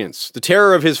experience. The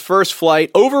terror of his first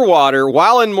flight over water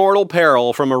while in mortal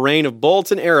peril from a rain of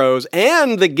bolts and arrows,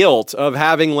 and the guilt of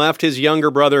having left his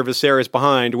younger brother Viserys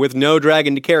behind with no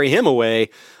dragon to carry him away,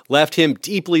 left him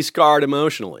deeply scarred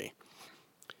emotionally.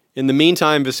 In the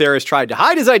meantime, Viserys tried to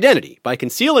hide his identity by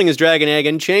concealing his dragon egg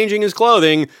and changing his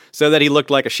clothing so that he looked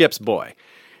like a ship's boy.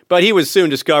 But he was soon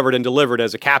discovered and delivered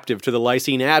as a captive to the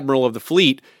Lysene admiral of the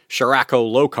fleet,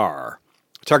 Sharako Lokar.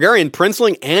 Targaryen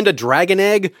princeling and a dragon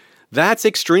egg? That's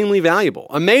extremely valuable.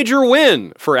 A major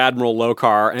win for Admiral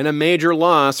Lokar and a major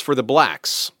loss for the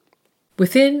Blacks.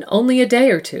 Within only a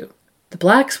day or two, the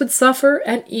Blacks would suffer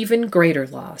an even greater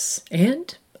loss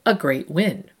and a great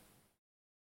win.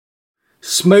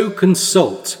 Smoke and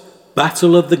Salt,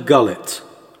 Battle of the Gullet.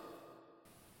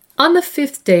 On the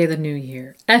 5th day of the new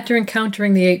year, after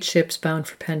encountering the 8 ships bound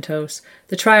for Pentos,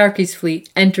 the Triarchy's fleet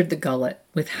entered the Gullet,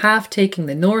 with half taking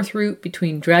the north route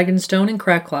between Dragonstone and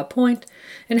Crackclaw Point,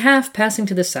 and half passing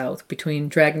to the south between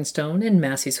Dragonstone and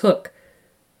Massey's Hook.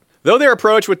 Though their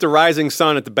approach with the rising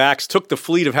sun at the backs took the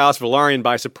fleet of House Velaryon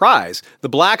by surprise, the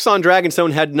Blacks on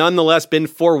Dragonstone had nonetheless been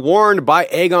forewarned by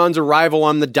Aegon's arrival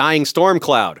on the dying storm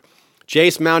cloud.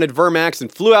 Jace mounted Vermax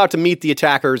and flew out to meet the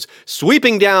attackers,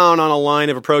 sweeping down on a line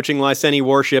of approaching Lyseni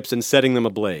warships and setting them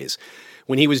ablaze.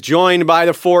 When he was joined by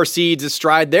the 4 seeds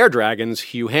astride their dragons,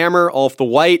 Hugh Hammer, Ulf the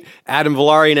White, Adam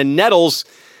Velaryon, and Nettles,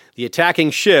 the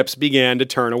attacking ships began to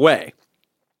turn away.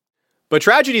 But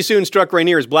tragedy soon struck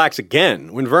Rhaenyra's Blacks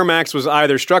again, when Vermax was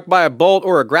either struck by a bolt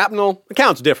or a grapnel,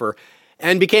 accounts differ,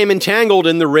 and became entangled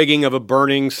in the rigging of a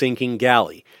burning, sinking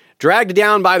galley. Dragged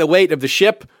down by the weight of the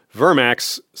ship,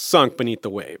 Vermax sunk beneath the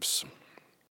waves.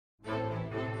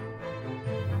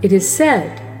 It is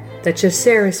said that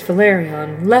Jacaerys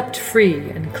Velaryon leapt free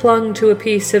and clung to a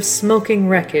piece of smoking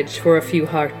wreckage for a few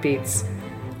heartbeats,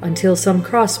 until some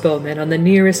crossbowmen on the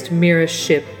nearest Myrrah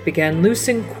ship began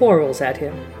loosing quarrels at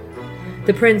him.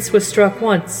 The prince was struck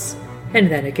once, and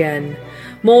then again.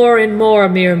 More and more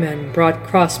Myrmen brought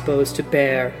crossbows to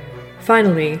bear.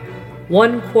 Finally,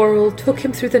 one quarrel took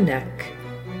him through the neck,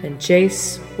 and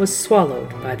Jace was swallowed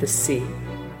by the sea.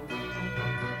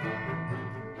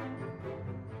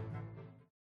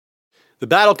 The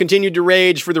battle continued to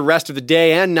rage for the rest of the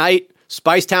day and night.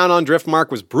 Spicetown on Driftmark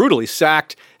was brutally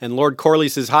sacked, and Lord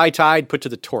Corlys's high tide put to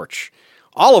the torch.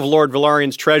 All of Lord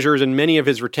Velaryon's treasures and many of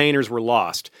his retainers were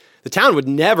lost. The town would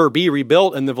never be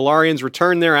rebuilt, and the Velaryons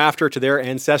returned thereafter to their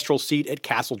ancestral seat at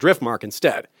Castle Driftmark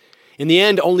instead. In the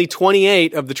end, only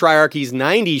 28 of the Triarchy's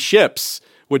 90 ships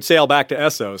would sail back to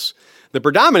Essos. The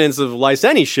predominance of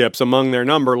Lyseni ships among their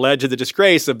number led to the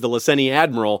disgrace of the Lyseni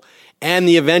admiral and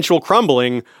the eventual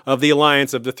crumbling of the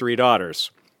alliance of the 3 daughters.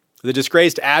 The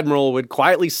disgraced admiral would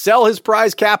quietly sell his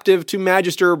prize captive to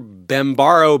Magister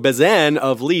Bembaro Bezen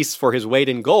of Lys for his weight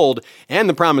in gold and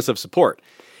the promise of support.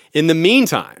 In the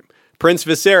meantime, Prince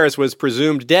Viserys was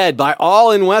presumed dead by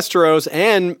all in Westeros,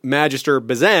 and Magister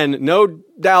Bezen, no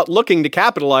doubt looking to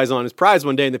capitalize on his prize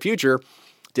one day in the future,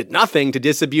 did nothing to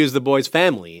disabuse the boy's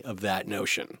family of that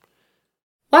notion.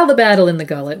 While the battle in the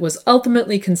Gullet was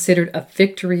ultimately considered a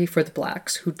victory for the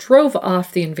Blacks, who drove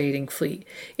off the invading fleet,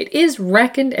 it is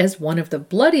reckoned as one of the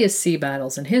bloodiest sea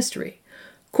battles in history.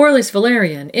 Corlys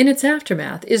Velaryon, in its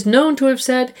aftermath, is known to have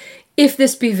said, "If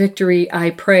this be victory, I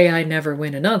pray I never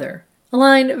win another." A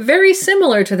line very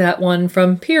similar to that one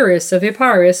from Pyrrhus of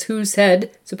Epirus, who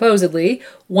said, supposedly,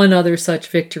 one other such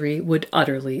victory would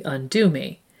utterly undo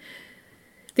me.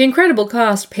 The incredible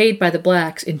cost paid by the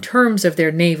Blacks in terms of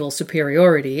their naval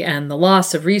superiority and the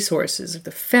loss of resources of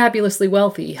the fabulously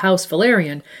wealthy House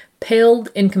Velaryon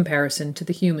paled in comparison to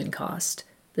the human cost.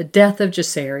 The death of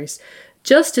Jacaerys,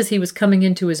 just as he was coming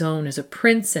into his own as a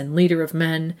prince and leader of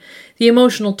men, the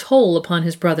emotional toll upon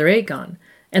his brother Aegon,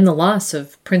 and the loss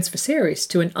of Prince Viserys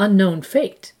to an unknown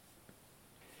fate.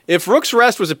 If Rook's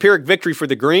Rest was a Pyrrhic victory for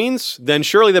the Greens, then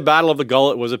surely the Battle of the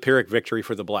Gullet was a Pyrrhic victory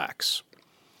for the Blacks.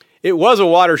 It was a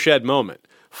watershed moment.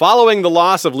 Following the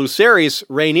loss of Lucerys,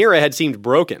 Rhaenyra had seemed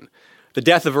broken. The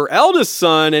death of her eldest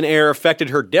son and heir affected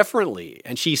her differently,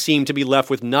 and she seemed to be left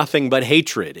with nothing but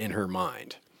hatred in her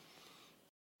mind.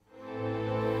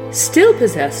 Still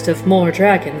possessed of more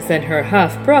dragons than her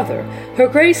half-brother, her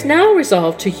grace now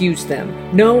resolved to use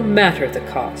them, no matter the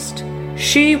cost.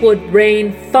 She would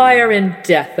rain fire and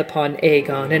death upon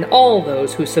Aegon and all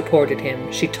those who supported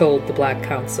him, she told the Black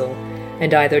Council,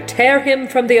 and either tear him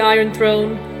from the Iron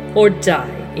Throne or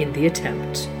die in the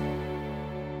attempt.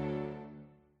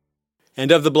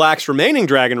 And of the Blacks' remaining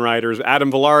dragon riders,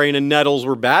 Adam Velaryon and Nettles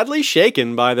were badly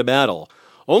shaken by the battle.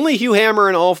 Only Hugh Hammer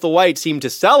and Ulf the White seemed to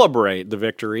celebrate the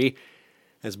victory.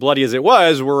 As bloody as it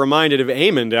was, were reminded of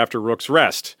Aemond after Rook's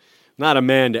Rest. not a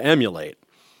man to emulate.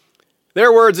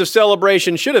 Their words of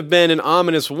celebration should have been an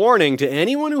ominous warning to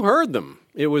anyone who heard them.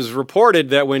 It was reported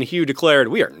that when Hugh declared,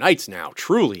 "We are knights now,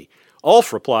 truly,"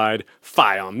 Ulf replied,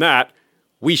 "Fie on that,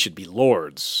 we should be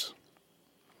lords."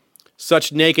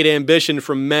 Such naked ambition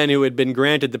from men who had been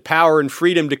granted the power and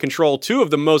freedom to control two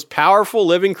of the most powerful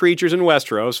living creatures in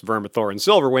Westeros, Vermithor and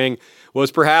Silverwing,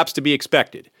 was perhaps to be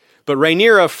expected. But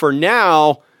Rhaenyra, for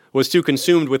now, was too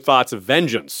consumed with thoughts of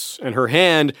vengeance, and her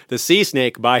hand, the sea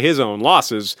snake by his own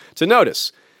losses, to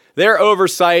notice. Their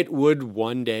oversight would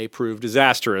one day prove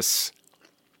disastrous,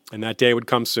 and that day would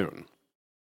come soon.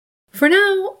 For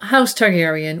now, House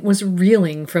Targaryen was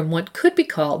reeling from what could be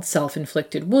called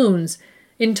self-inflicted wounds.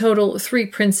 In total, 3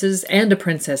 princes and a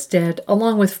princess dead,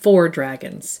 along with 4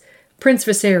 dragons. Prince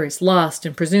Viserys lost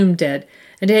and presumed dead,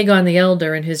 and Aegon the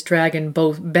Elder and his dragon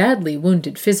both badly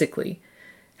wounded physically.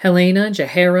 Helaena,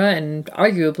 Jaehaera, and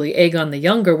arguably Aegon the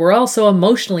Younger were also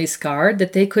emotionally scarred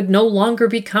that they could no longer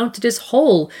be counted as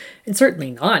whole, and certainly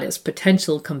not as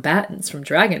potential combatants from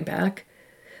Dragonback.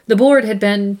 The board had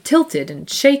been tilted and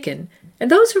shaken, and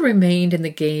those who remained in the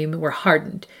game were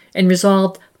hardened and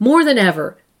resolved more than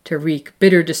ever to wreak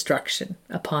bitter destruction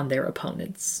upon their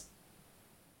opponents.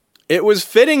 It was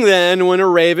fitting then when a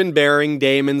raven bearing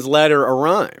Daemon's letter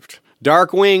arrived.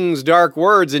 Dark wings, dark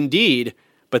words indeed,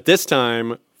 but this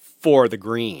time for the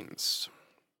Greens.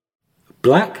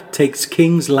 Black takes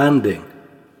King's Landing.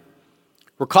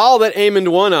 Recall that Aemond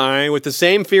One-Eye, with the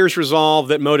same fierce resolve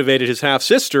that motivated his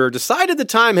half-sister, decided the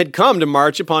time had come to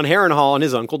march upon Harrenhal and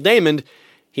his uncle Daemon.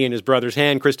 He and his brother's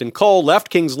hand, Criston Cole,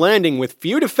 left King's Landing with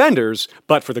few defenders,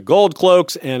 but for the Gold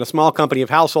Cloaks and a small company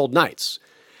of household knights.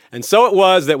 And so it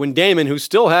was that when Daemon, who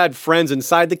still had friends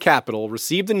inside the capital,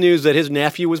 received the news that his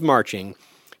nephew was marching,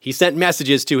 he sent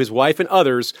messages to his wife and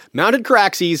others, mounted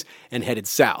Caraxes, and headed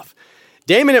south.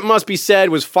 Daemon, it must be said,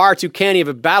 was far too canny of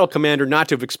a battle commander not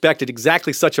to have expected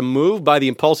exactly such a move by the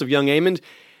impulsive young Aemond.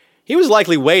 He was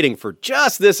likely waiting for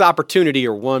just this opportunity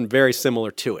or one very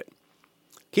similar to it.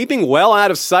 Keeping well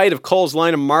out of sight of Cole's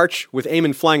line of march, with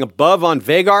Aemond flying above on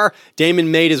Vhagar,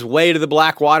 Daemon made his way to the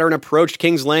Blackwater and approached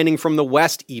King's Landing from the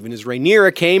west, even as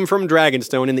Rhaenyra came from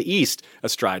Dragonstone in the east,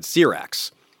 astride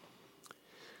Syrax.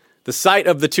 The sight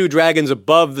of the 2 dragons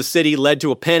above the city led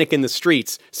to a panic in the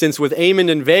streets, since with Aemond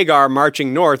and Vhagar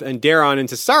marching north and Daeron and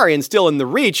Tessarion still in the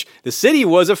reach, the city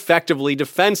was effectively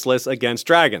defenseless against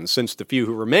dragons, since the few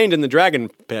who remained in the dragon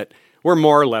pit were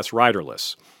more or less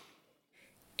riderless.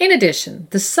 In addition,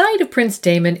 the sight of Prince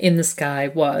Daemon in the sky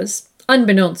was,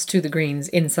 unbeknownst to the Greens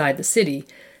inside the city,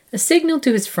 a signal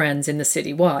to his friends in the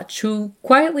City Watch, who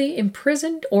quietly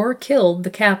imprisoned or killed the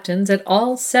captains at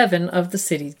all 7 of the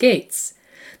city's gates.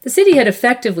 The city had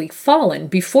effectively fallen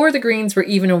before the Greens were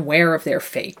even aware of their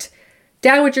fate.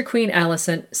 Dowager Queen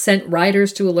Alicent sent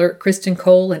riders to alert Criston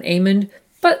Cole and Aemond,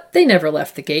 but they never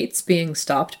left the gates, being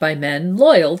stopped by men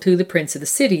loyal to the Prince of the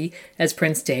City, as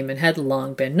Prince Daemon had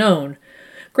long been known.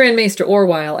 Grand Maester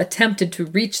Orwyle attempted to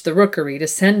reach the rookery to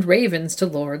send ravens to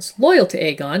lords loyal to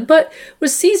Aegon, but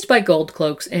was seized by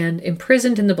Goldcloaks and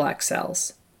imprisoned in the Black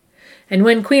Cells. And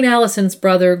when Queen Alicent's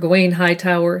brother, Gawain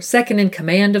Hightower, second in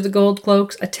command of the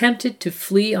Goldcloaks, attempted to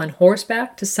flee on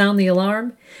horseback to sound the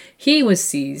alarm, he was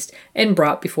seized and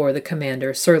brought before the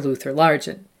commander, Sir Luther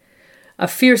Largent. A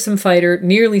fearsome fighter,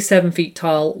 nearly 7 feet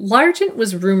tall, Largent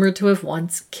was rumored to have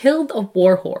once killed a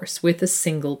warhorse with a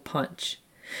single punch.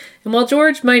 And while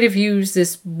George might have used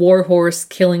this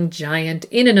warhorse-killing giant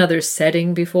in another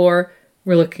setting before,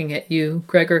 we're looking at you,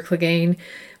 Gregor Clegane,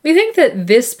 we think that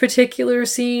this particular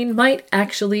scene might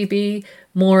actually be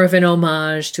more of an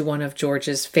homage to one of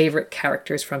George's favorite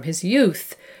characters from his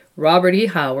youth, Robert E.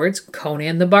 Howard's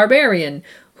Conan the Barbarian,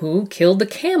 who killed a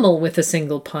camel with a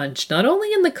single punch, not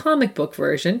only in the comic book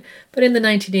version, but in the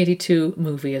 1982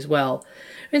 movie as well.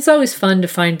 It's always fun to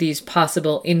find these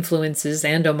possible influences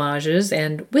and homages,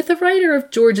 and with a writer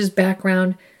of George's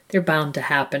background, they're bound to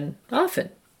happen often.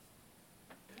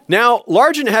 Now,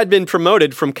 Largent had been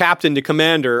promoted from captain to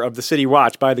commander of the City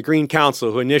Watch by the Green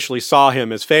Council, who initially saw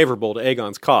him as favorable to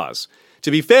Aegon's cause.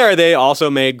 To be fair, they also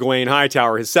made Gawain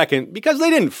Hightower his second because they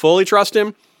didn't fully trust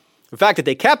him. The fact that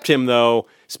they kept him, though,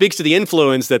 speaks to the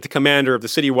influence that the commander of the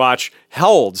City Watch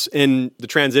holds in the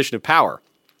transition of power.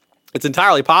 It's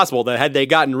entirely possible that had they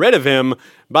gotten rid of him,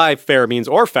 by fair means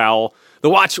or foul, the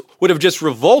Watch would have just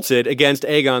revolted against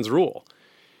Aegon's rule.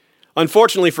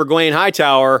 Unfortunately for Gawain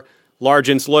Hightower,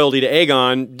 Largent's loyalty to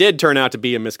Aegon did turn out to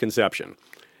be a misconception.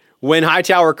 When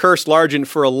Hightower cursed Largent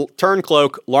for a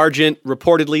turncloak, Largent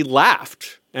reportedly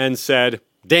laughed and said,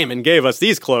 "Daemon gave us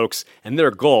these cloaks, and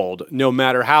they're gold, no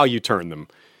matter how you turn them."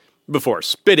 before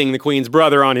spitting the queen's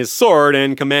brother on his sword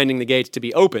and commanding the gates to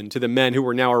be opened to the men who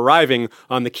were now arriving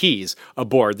on the quays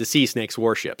aboard the Sea Snake's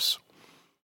warships.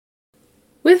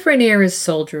 With Rhaenyra's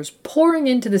soldiers pouring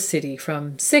into the city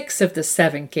from 6 of the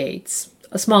 7 gates,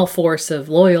 a small force of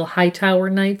loyal Hightower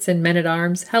knights and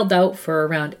men-at-arms held out for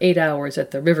around 8 hours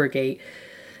at the river gate,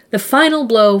 the final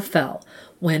blow fell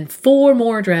when 4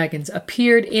 more dragons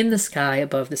appeared in the sky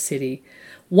above the city.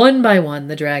 One by one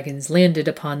the dragons landed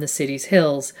upon the city's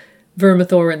hills,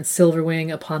 Vermithor and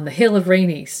Silverwing upon the hill of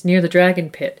Rhaenys near the dragon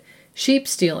pit,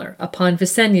 Sheepstealer upon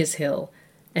Visenya's hill,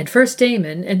 and first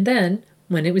Daemon, and then,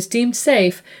 when it was deemed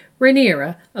safe,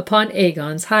 Rhaenyra upon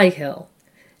Aegon's high hill.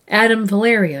 Adam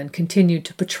Valerian continued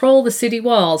to patrol the city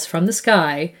walls from the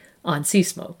sky on sea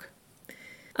smoke.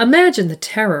 Imagine the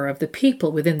terror of the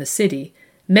people within the city.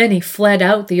 Many fled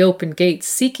out the open gates,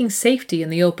 seeking safety in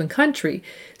the open country.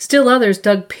 Still others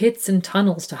dug pits and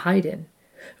tunnels to hide in.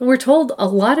 And we're told a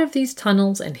lot of these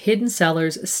tunnels and hidden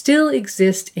cellars still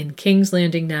exist in King's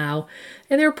Landing now,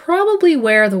 and they're probably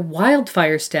where the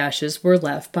wildfire stashes were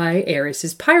left by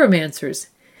Aerys's pyromancers.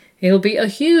 It'll be a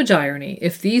huge irony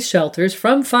if these shelters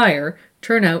from fire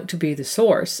turn out to be the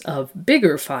source of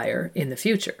bigger fire in the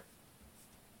future.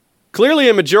 Clearly,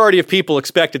 a majority of people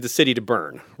expected the city to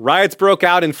burn. Riots broke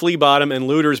out in Flea Bottom, and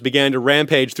looters began to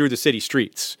rampage through the city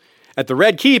streets. At the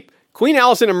Red Keep, Queen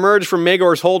Alicent emerged from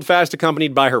Maegor's holdfast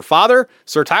accompanied by her father,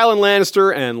 Sir Tywin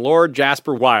Lannister, and Lord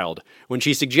Jasper Wilde. When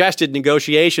she suggested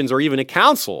negotiations or even a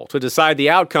council to decide the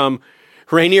outcome,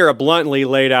 Rhaenyra bluntly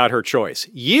laid out her choice: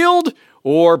 yield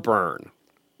or burn.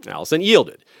 Alicent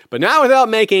yielded, but not without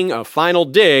making a final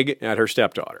dig at her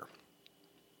stepdaughter.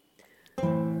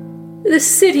 The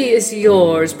city is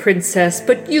yours, princess,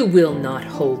 but you will not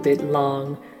hold it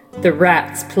long. The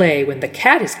rats play when the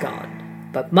cat is gone.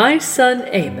 But my son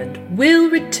Aemond will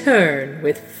return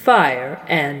with fire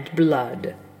and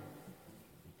blood.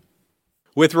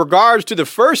 With regards to the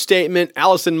first statement,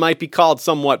 Alicent might be called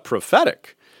somewhat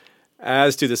prophetic.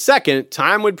 As to the second,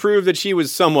 time would prove that she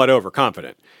was somewhat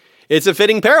overconfident. It's a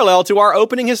fitting parallel to our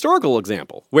opening historical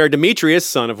example, where Demetrius,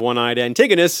 son of one-eyed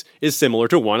Antigonus, is similar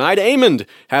to one-eyed Aemond,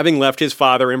 having left his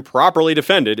father improperly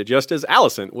defended, just as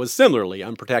Alicent was similarly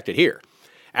unprotected here.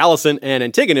 Alicent and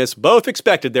Antigonus both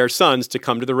expected their sons to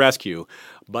come to the rescue,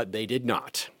 but they did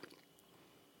not.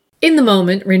 In the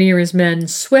moment, Rhaenyra's men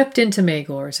swept into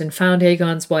Maegor's and found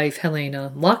Aegon's wife,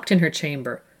 Helaena, locked in her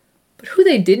chamber. But who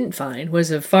they didn't find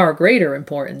was of far greater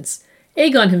importance.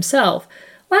 Aegon himself,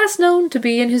 last known to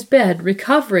be in his bed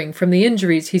recovering from the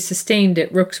injuries he sustained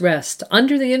at Rook's Rest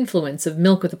under the influence of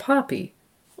milk with a poppy,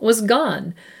 was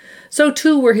gone. So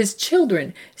too were his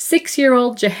children,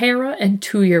 6-year-old Jaehaera and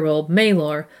 2-year-old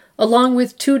Maelor, along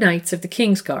with 2 knights of the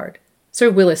Kingsguard, Sir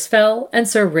Willis Fell and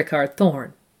Sir Rickard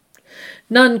Thorne.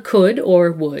 None could or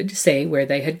would say where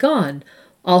they had gone.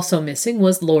 Also missing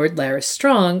was Lord Larys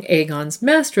Strong, Aegon's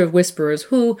master of whisperers,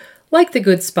 who, like the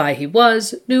good spy he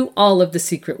was, knew all of the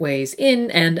secret ways in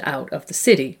and out of the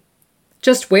city.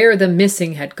 Just where the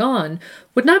missing had gone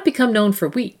would not become known for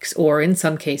weeks, or in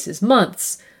some cases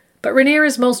months, but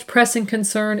Rhaenyra's most pressing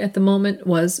concern at the moment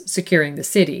was securing the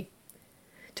city.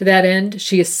 To that end,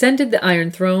 she ascended the Iron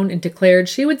Throne and declared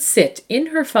she would sit in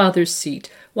her father's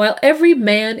seat while every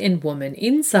man and woman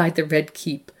inside the Red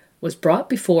Keep was brought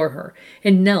before her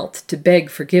and knelt to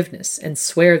beg forgiveness and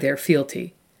swear their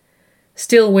fealty.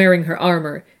 Still wearing her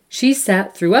armor, she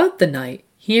sat throughout the night,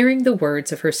 hearing the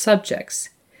words of her subjects.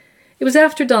 It was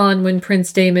after dawn when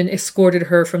Prince Daemon escorted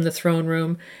her from the throne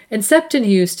room, and Septon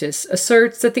Eustace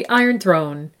asserts that the Iron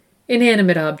Throne,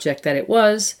 inanimate object that it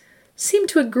was, seemed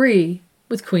to agree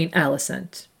with Queen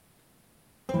Alicent.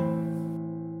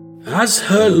 As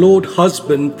her lord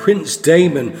husband, Prince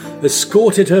Daemon,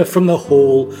 escorted her from the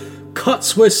hall,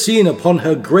 cuts were seen upon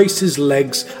her grace's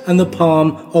legs and the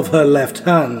palm of her left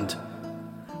hand.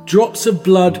 Drops of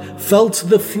blood fell to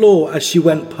the floor as she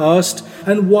went past,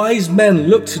 and wise men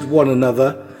looked at one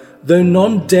another, though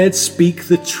none dared speak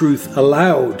the truth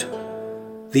aloud.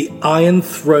 The Iron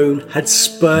Throne had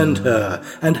spurned her,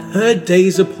 and her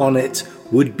days upon it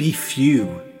would be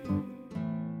few.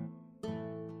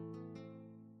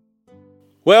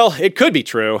 Well, it could be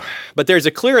true, but there's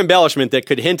a clear embellishment that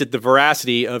could hint at the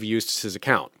veracity of Eustace's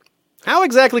account. How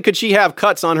exactly could she have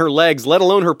cuts on her legs, let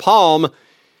alone her palm,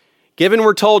 given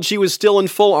we're told she was still in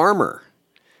full armor?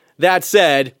 That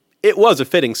said, it was a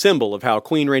fitting symbol of how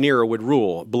Queen Rhaenyra would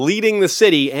rule, bleeding the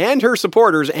city and her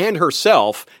supporters and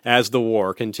herself as the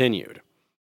war continued.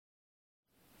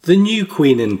 The new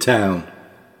queen in town.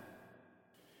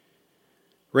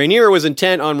 Rhaenyra was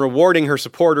intent on rewarding her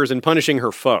supporters and punishing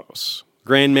her foes.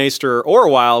 Grand Maester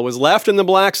Orwyle was left in the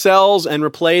Black Cells and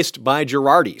replaced by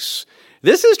Gerardis.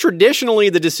 This is traditionally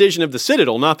the decision of the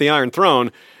Citadel, not the Iron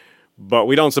Throne, but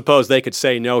we don't suppose they could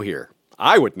say no here.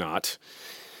 I would not.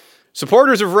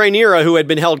 Supporters of Rhaenyra who had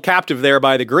been held captive there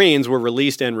by the Greens were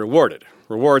released and rewarded.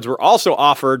 Rewards were also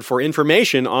offered for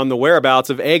information on the whereabouts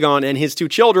of Aegon and his two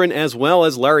children, as well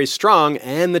as Larry Strong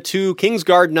and the two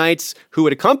Kingsguard knights who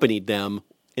had accompanied them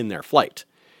in their flight.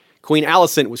 Queen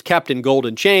Alicent was kept in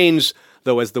golden chains,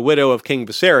 though as the widow of King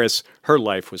Viserys, her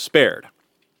life was spared.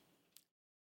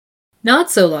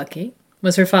 Not so lucky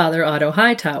was her father Otto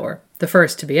Hightower, the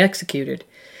first to be executed.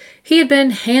 He had been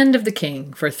Hand of the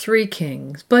King for 3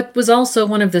 kings, but was also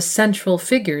one of the central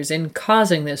figures in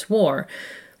causing this war.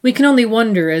 We can only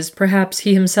wonder, as perhaps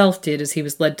he himself did as he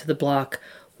was led to the block,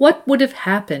 what would have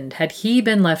happened had he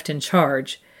been left in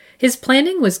charge. His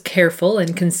planning was careful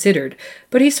and considered,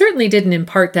 but he certainly didn't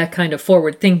impart that kind of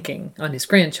forward thinking on his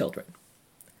grandchildren.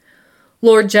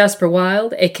 Lord Jasper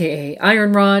Wilde, a.k.a.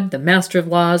 Ironrod, the Master of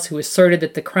Laws who asserted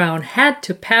that the crown had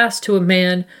to pass to a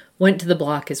man, went to the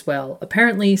block as well,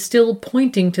 apparently still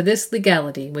pointing to this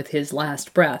legality with his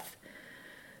last breath.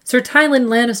 Sir Tywin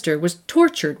Lannister was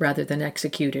tortured rather than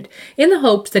executed, in the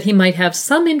hopes that he might have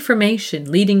some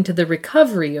information leading to the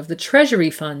recovery of the treasury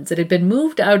funds that had been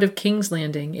moved out of King's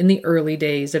Landing in the early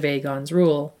days of Aegon's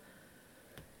rule.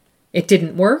 It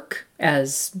didn't work,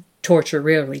 as torture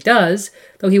rarely does,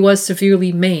 though he was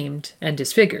severely maimed and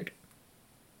disfigured.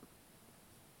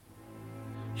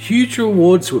 Huge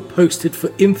rewards were posted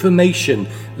for information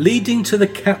leading to the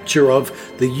capture of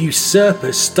the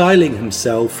usurper styling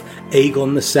himself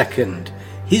Aegon II,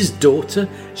 his daughter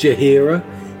Jaehaera,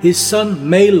 his son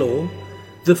Maelor,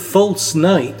 the false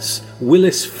knights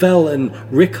Willis Fell and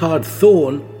Rickard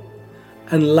Thorne,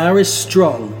 and Larys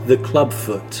Strong the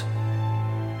Clubfoot.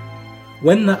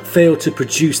 When that failed to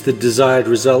produce the desired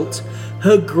result,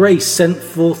 Her Grace sent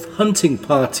forth hunting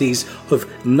parties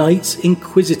of Knights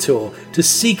Inquisitor to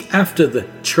seek after the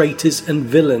traitors and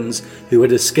villains who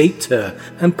had escaped her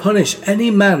and punish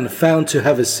any man found to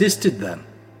have assisted them.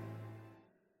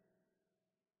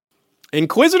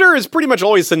 Inquisitor is pretty much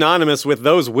always synonymous with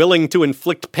those willing to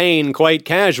inflict pain quite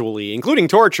casually, including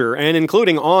torture and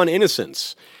including on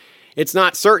innocents. It's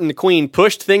not certain the Queen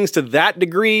pushed things to that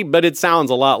degree, but it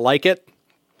sounds a lot like it.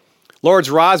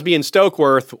 Lords Rosby and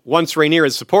Stokeworth, once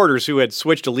Rhaenyra's supporters who had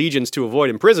switched allegiance to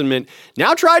avoid imprisonment,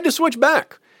 now tried to switch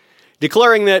back.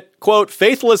 Declaring that, quote,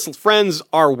 faithless friends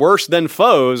are worse than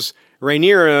foes,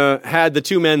 Rhaenyra had the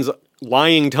two men's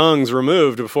lying tongues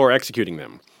removed before executing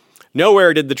them.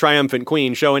 Nowhere did the triumphant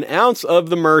queen show an ounce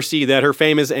of the mercy that her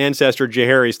famous ancestor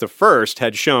Jaehaerys I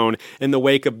had shown in the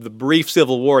wake of the brief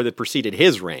civil war that preceded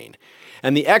his reign,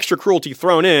 and the extra cruelty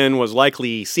thrown in was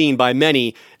likely seen by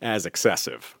many as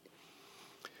excessive.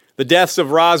 The deaths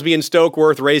of Rosby and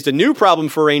Stokeworth raised a new problem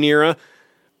for Rhaenyra.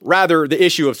 Rather, the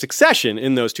issue of succession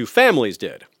in those two families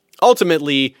did.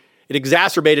 Ultimately, it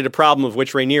exacerbated a problem of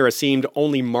which Rhaenyra seemed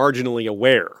only marginally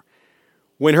aware.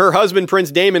 When her husband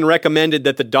Prince Daemon recommended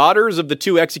that the daughters of the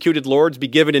two executed lords be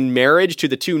given in marriage to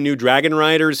the two new dragon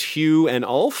riders, Hugh and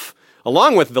Ulf,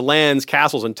 along with the lands,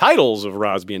 castles, and titles of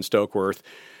Rosby and Stokeworth,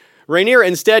 Rhaenyra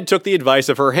instead took the advice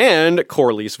of her hand,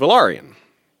 Corlys Velaryon.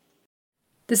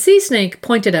 The Sea Snake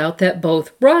pointed out that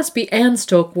both Rosby and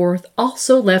Stokeworth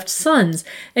also left sons,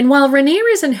 and while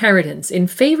Rhaenyra's inheritance in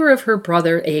favor of her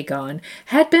brother Aegon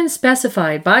had been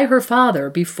specified by her father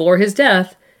before his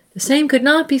death, the same could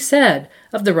not be said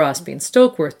of the Rosby and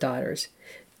Stokeworth daughters.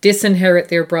 Disinherit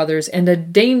their brothers, and a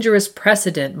dangerous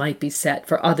precedent might be set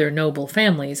for other noble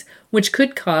families, which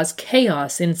could cause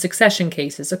chaos in succession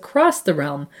cases across the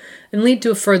realm and lead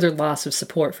to a further loss of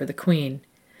support for the queen.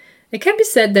 It can be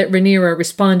said that Rhaenyra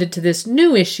responded to this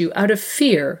new issue out of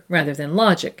fear rather than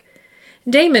logic.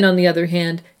 Daemon, on the other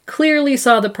hand, clearly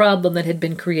saw the problem that had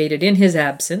been created in his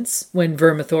absence when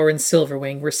Vermithor and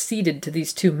Silverwing were ceded to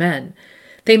these two men.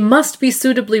 They must be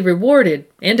suitably rewarded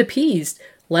and appeased,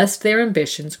 lest their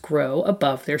ambitions grow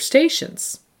above their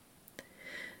stations.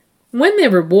 When their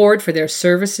reward for their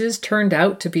services turned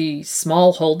out to be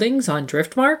small holdings on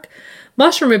Driftmark,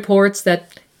 Mushroom reports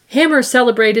that Hammer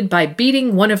celebrated by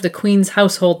beating one of the Queen's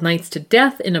household knights to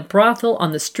death in a brothel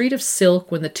on the Street of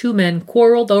Silk when the two men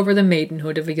quarreled over the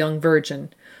maidenhood of a young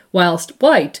virgin, whilst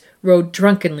White rode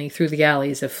drunkenly through the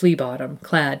alleys of Fleabottom,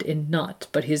 clad in naught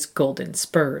but his golden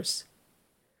spurs.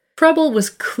 Trouble was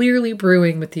clearly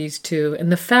brewing with these two, and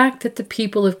the fact that the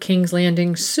people of King's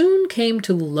Landing soon came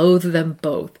to loathe them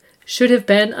both should have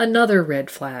been another red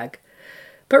flag.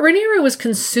 But Rhaenyra was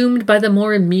consumed by the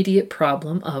more immediate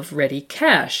problem of ready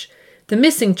cash. The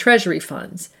missing treasury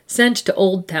funds, sent to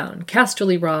Old Town,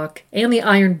 Casterly Rock, and the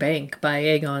Iron Bank by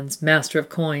Aegon's Master of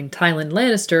Coin, Tywin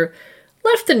Lannister,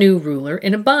 left the new ruler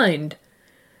in a bind.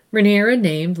 Rhaenyra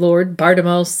named Lord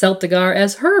Bartimos Celtigar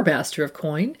as her master of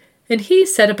coin, and he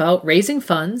set about raising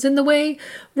funds in the way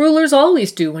rulers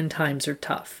always do when times are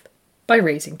tough, by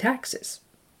raising taxes.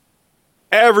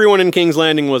 Everyone in King's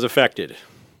Landing was affected,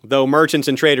 though merchants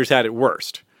and traders had it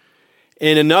worst.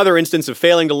 In another instance of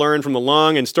failing to learn from the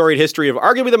long and storied history of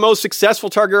arguably the most successful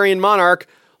Targaryen monarch,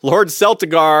 Lord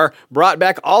Celtigar brought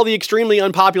back all the extremely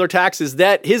unpopular taxes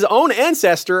that his own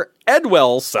ancestor,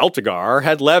 Edwell Celtigar,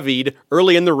 had levied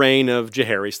early in the reign of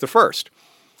Jaehaerys I.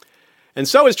 And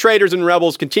so as traders and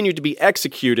rebels continued to be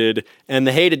executed and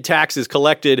the hated taxes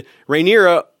collected,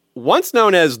 Rhaenyra, once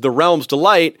known as the Realm's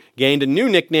Delight, gained a new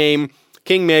nickname,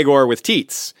 King Maegor with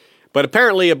Teats. But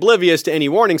apparently oblivious to any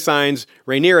warning signs,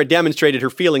 Rhaenyra demonstrated her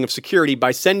feeling of security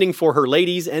by sending for her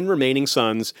ladies and remaining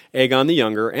sons, Aegon the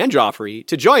Younger and Joffrey,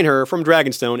 to join her from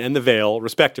Dragonstone and the Vale,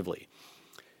 respectively.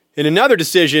 In another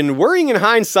decision, worrying in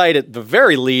hindsight at the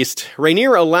very least,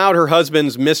 Rhaenyra allowed her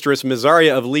husband's mistress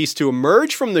Mysaria of Lys to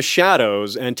emerge from the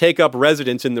shadows and take up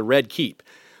residence in the Red Keep.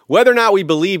 Whether or not we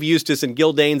believe Eustace and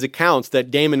Gildane's accounts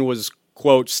that Daemon was,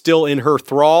 quote, still in her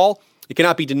thrall, it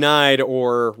cannot be denied,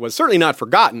 or was certainly not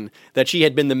forgotten, that she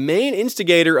had been the main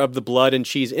instigator of the Blood and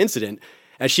Cheese incident,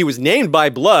 as she was named by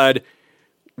Blood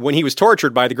when he was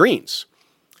tortured by the Greens.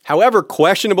 However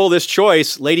questionable this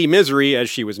choice, Lady Misery, as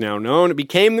she was now known,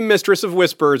 became the mistress of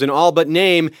whispers in all but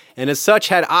name, and as such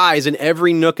had eyes in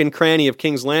every nook and cranny of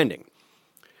King's Landing.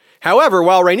 However,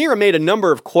 while Rhaenyra made a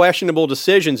number of questionable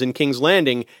decisions in King's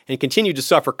Landing and continued to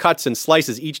suffer cuts and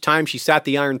slices each time she sat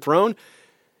the Iron Throne,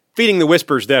 feeding the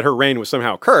whispers that her reign was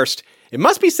somehow cursed, it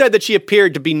must be said that she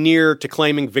appeared to be near to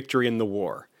claiming victory in the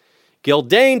war.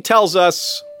 Gildane tells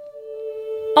us,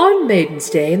 On Maiden's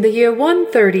Day in the year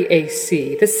 130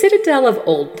 AC, the citadel of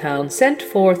Oldtown sent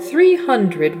forth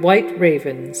 300 white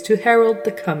ravens to herald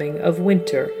the coming of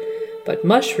winter. But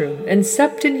Mushroom and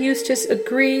Septon Eustace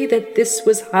agree that this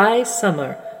was high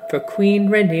summer for Queen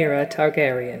Rhaenyra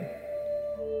Targaryen.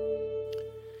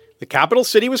 The capital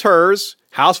city was hers,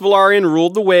 House Velaryon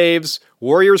ruled the waves,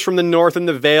 warriors from the north and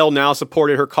the Vale now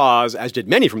supported her cause, as did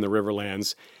many from the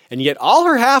Riverlands, and yet all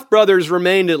her half-brothers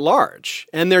remained at large,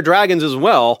 and their dragons as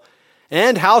well,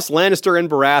 and House Lannister and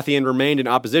Baratheon remained in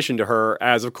opposition to her,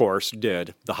 as of course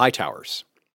did the Hightowers.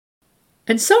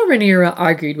 And so Rhaenyra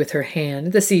argued with her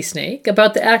hand, the sea snake,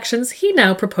 about the actions he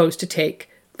now proposed to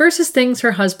take, versus things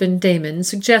her husband Daemon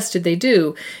suggested they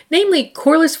do, namely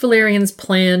Corlys Velaryon's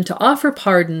plan to offer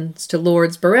pardons to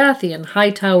Lords Baratheon,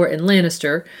 Hightower, and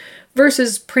Lannister,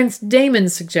 versus Prince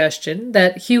Daemon's suggestion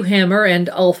that Hugh Hammer and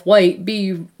Ulf White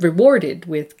be rewarded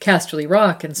with Casterly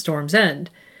Rock and Storm's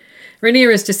End.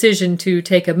 Rhaenyra's decision to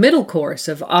take a middle course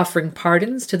of offering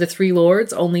pardons to the three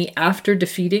lords only after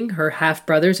defeating her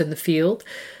half-brothers in the field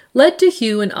led to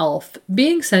Hugh and Ulf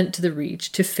being sent to the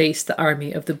Reach to face the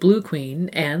army of the Blue Queen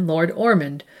and Lord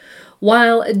Ormond,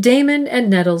 while Daemon and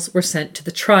Nettles were sent to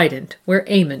the Trident, where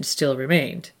Aemond still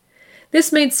remained.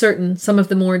 This made certain some of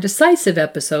the more decisive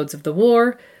episodes of the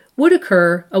war would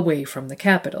occur away from the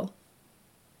capital.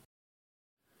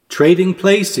 Trading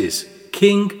places,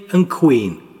 King and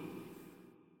Queen.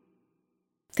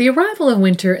 The arrival of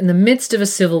winter in the midst of a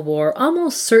civil war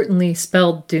almost certainly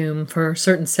spelled doom for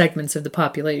certain segments of the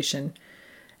population.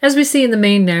 As we see in the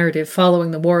main narrative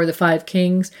following the War of the Five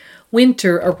Kings,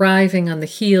 winter arriving on the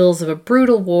heels of a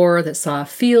brutal war that saw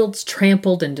fields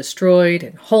trampled and destroyed,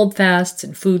 and holdfasts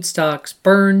and food stocks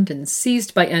burned and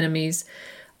seized by enemies,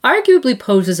 arguably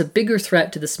poses a bigger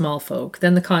threat to the small folk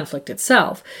than the conflict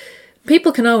itself.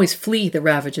 People can always flee the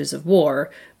ravages of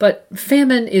war, but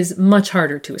famine is much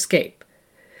harder to escape.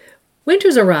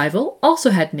 Winter's arrival also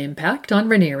had an impact on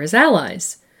Rhaenyra's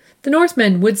allies. The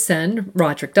Northmen would send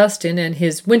Roderick Dustin and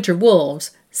his Winter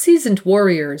Wolves, seasoned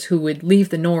warriors who would leave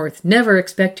the north never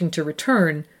expecting to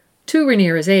return, to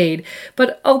Rhaenyra's aid,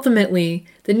 but ultimately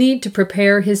the need to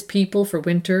prepare his people for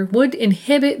winter would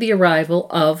inhibit the arrival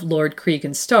of Lord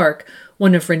Cregan Stark,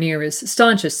 one of Rhaenyra's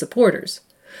staunchest supporters.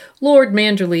 Lord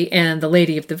Manderley and the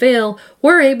Lady of the Vale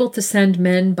were able to send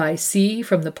men by sea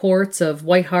from the ports of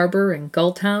White Harbor and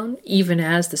Gulltown, even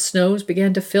as the snows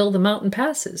began to fill the mountain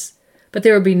passes. But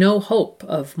there would be no hope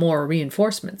of more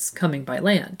reinforcements coming by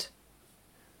land.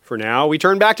 For now, we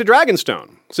turn back to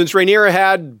Dragonstone. Since Rhaenyra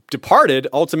had departed,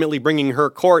 ultimately bringing her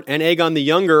court and Aegon the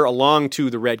Younger along to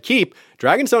the Red Keep,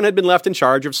 Dragonstone had been left in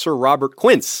charge of Sir Robert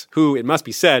Quince, who, it must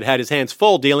be said, had his hands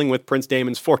full dealing with Prince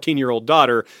Daemon's 14-year-old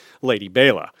daughter, Lady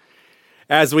Baela.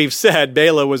 As we've said,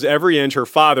 Baela was every inch her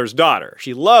father's daughter.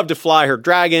 She loved to fly her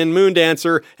dragon,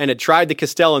 Moondancer, and had tried the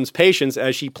Castellans' patience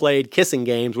as she played kissing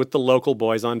games with the local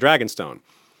boys on Dragonstone.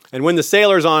 And when the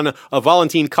sailors on a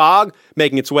Volantene cog,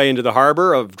 making its way into the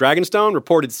harbor of Dragonstone,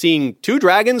 reported seeing 2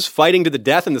 dragons fighting to the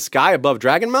death in the sky above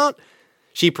Dragonmount,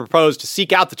 she proposed to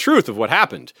seek out the truth of what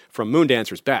happened from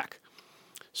Moondancer's back.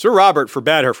 Sir Robert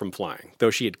forbade her from flying, though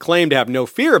she had claimed to have no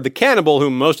fear of the cannibal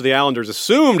whom most of the islanders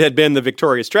assumed had been the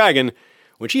victorious dragon.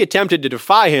 When she attempted to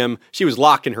defy him, she was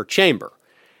locked in her chamber.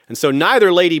 And so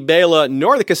neither Lady Bela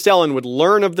nor the Castellan would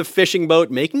learn of the fishing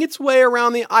boat making its way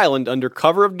around the island under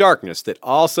cover of darkness that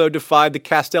also defied the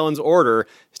Castellan's order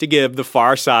to give the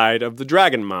far side of the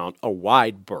Dragonmount a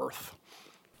wide berth.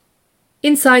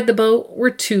 Inside the boat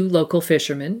were 2 local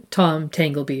fishermen, Tom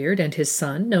Tanglebeard and his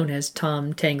son, known as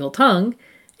Tom Tangletongue,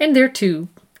 and their 2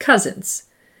 cousins.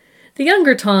 The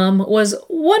younger Tom was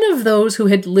one of those who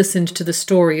had listened to the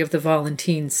story of the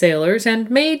Volantene sailors and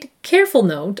made careful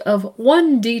note of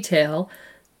one detail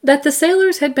that the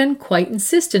sailors had been quite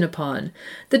insistent upon,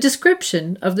 the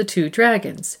description of the 2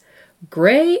 dragons.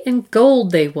 Grey and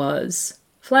gold they was,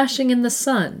 flashing in the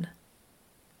sun.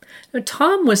 Now,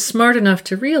 Tom was smart enough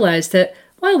to realize that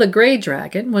while the grey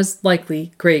dragon was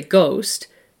likely Grey Ghost,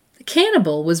 the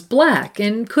cannibal was black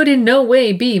and could in no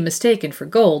way be mistaken for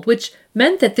gold, which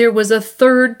meant that there was a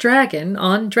 3rd dragon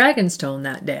on Dragonstone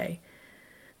that day.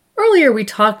 Earlier we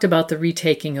talked about the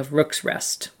retaking of Rook's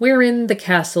Rest, wherein the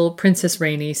castle Princess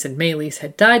Rhaenys and Meleys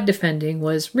had died defending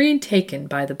was retaken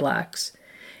by the Blacks.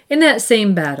 In that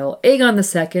same battle, Aegon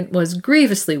II was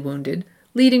grievously wounded,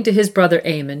 leading to his brother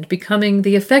Aemond becoming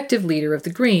the effective leader of the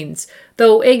Greens,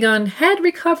 though Aegon had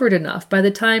recovered enough by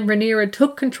the time Rhaenyra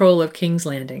took control of King's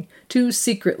Landing to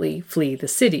secretly flee the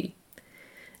city.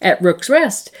 At Rook's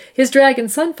Rest, his dragon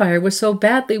Sunfire was so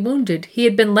badly wounded he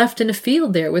had been left in a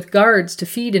field there with guards to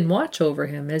feed and watch over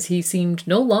him, as he seemed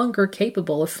no longer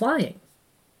capable of flying.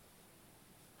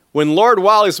 When Lord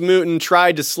Wallace Mooton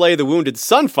tried to slay the wounded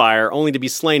Sunfire, only to be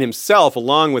slain himself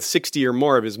along with 60 or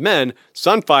more of his men,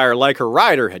 Sunfire, like her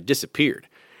rider, had disappeared.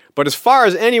 But as far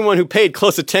as anyone who paid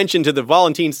close attention to the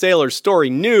Volantene sailor's story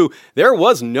knew, there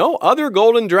was no other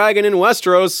golden dragon in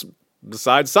Westeros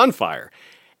besides Sunfire.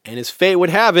 And as fate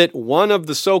would have it, one of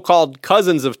the so-called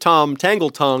cousins of Tom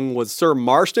Tangletongue was Sir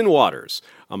Marston Waters,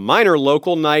 a minor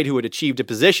local knight who had achieved a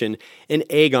position in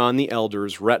Aegon the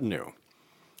Elder's retinue.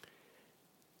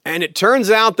 And it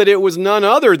turns out that it was none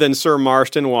other than Sir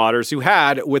Marston Waters who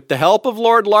had, with the help of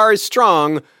Lord Larys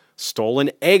Strong,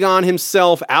 stolen Aegon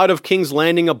himself out of King's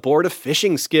Landing aboard a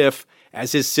fishing skiff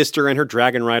as his sister and her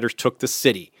dragon riders took the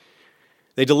city.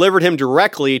 They delivered him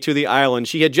directly to the island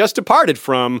she had just departed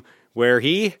from, where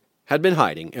he had been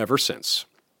hiding ever since.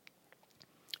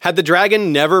 Had the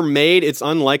dragon never made its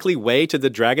unlikely way to the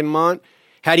Dragonmount?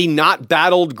 Had he not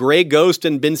battled Grey Ghost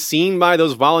and been seen by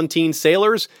those Volantene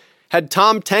sailors? Had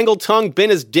Tom Tangletongue been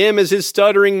as dim as his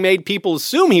stuttering made people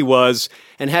assume he was,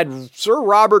 and had Sir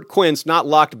Robert Quince not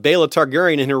locked Baela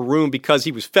Targaryen in her room because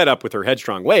he was fed up with her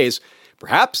headstrong ways,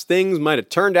 perhaps things might have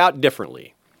turned out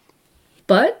differently.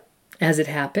 But, as it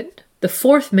happened, the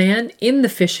 4th man in the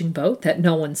fishing boat that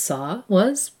no one saw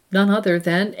was none other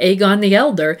than Aegon the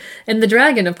Elder, and the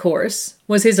dragon, of course,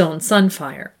 was his own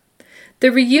Sunfire.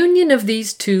 The reunion of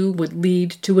these 2 would lead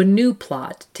to a new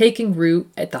plot, taking root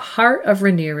at the heart of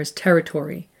Rhaenyra's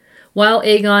territory. While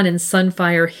Aegon and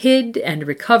Sunfire hid and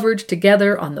recovered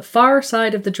together on the far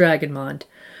side of the Dragonmount,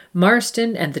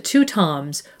 Marston and the 2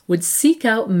 Toms would seek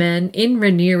out men in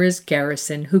Rhaenyra's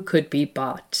garrison who could be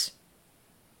bought.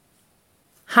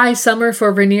 High summer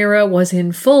for Rhaenyra was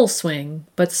in full swing,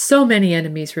 but so many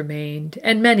enemies remained,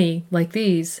 and many, like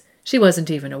these, she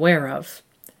wasn't even aware of.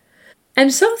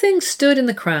 And so things stood in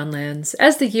the Crownlands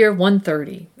as the year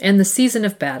 130 and the season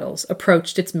of battles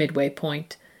approached its midway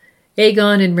point.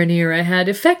 Aegon and Rhaenyra had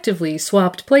effectively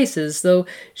swapped places, though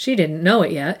she didn't know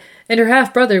it yet, and her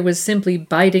half-brother was simply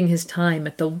biding his time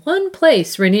at the one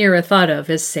place Rhaenyra thought of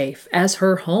as safe, as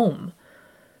her home.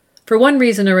 For one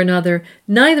reason or another,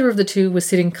 neither of the 2 was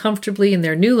sitting comfortably in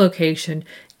their new location,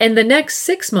 and the next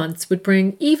 6 months would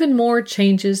bring even more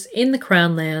changes in the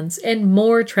Crownlands and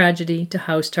more tragedy to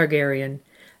House Targaryen,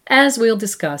 as we'll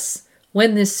discuss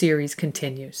when this series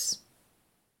continues.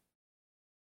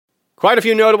 Quite a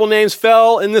few notable names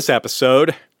fell in this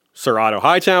episode. Sir Otto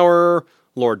Hightower,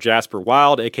 Lord Jasper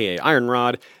Wilde, a.k.a.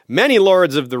 Ironrod, many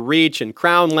lords of the Reach and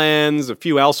Crownlands, a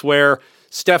few elsewhere,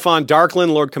 Steffon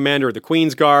Darklyn, Lord Commander of the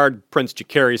Queensguard, Prince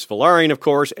Jacaerys Velaryon, of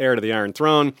course, heir to the Iron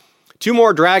Throne. 2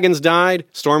 more dragons died,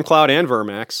 Stormcloud and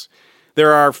Vermax.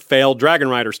 There are failed dragon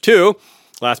riders, too.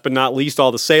 Last but not least,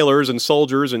 all the sailors and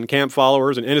soldiers and camp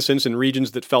followers and innocents in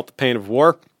regions that felt the pain of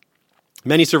war.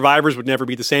 Many survivors would never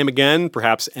be the same again,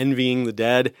 perhaps envying the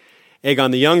dead.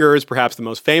 Aegon the Younger is perhaps the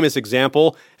most famous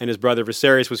example, and his brother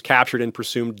Viserys was captured and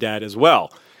presumed dead as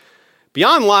well.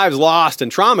 Beyond lives lost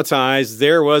and traumatized,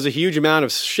 there was a huge amount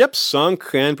of ships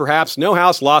sunk, and perhaps no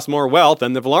house lost more wealth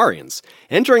than the Velaryons.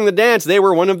 Entering the dance, they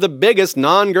were one of the biggest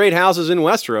non-great houses in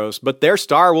Westeros, but their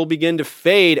star will begin to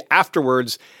fade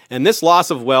afterwards, and this loss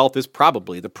of wealth is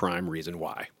probably the prime reason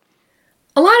why.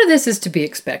 A lot of this is to be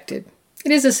expected.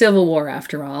 It is a civil war,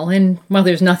 after all, and while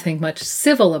there's nothing much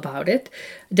civil about it,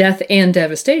 death and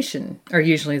devastation are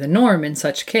usually the norm in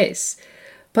such a case.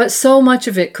 But so much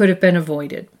of it could have been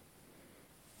avoided.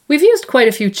 We've used quite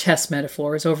a few chess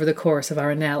metaphors over the course of our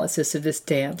analysis of this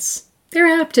dance. They're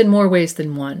apt in more ways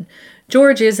than one.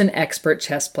 George is an expert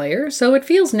chess player, so it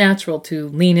feels natural to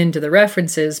lean into the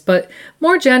references, but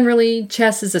more generally,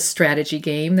 chess is a strategy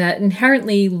game that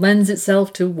inherently lends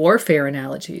itself to warfare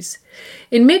analogies.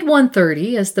 In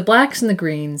mid-130, as the Blacks and the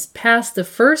Greens pass the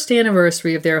first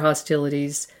anniversary of their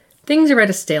hostilities, things are at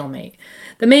a stalemate.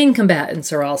 The main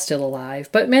combatants are all still alive,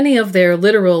 but many of their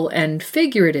literal and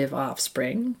figurative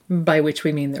offspring, by which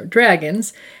we mean their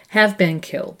dragons, have been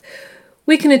killed.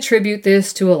 We can attribute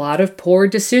this to a lot of poor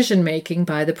decision-making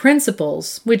by the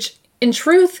principals, which, in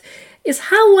truth, is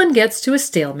how one gets to a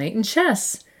stalemate in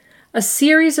chess. A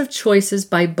series of choices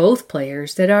by both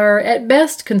players that are at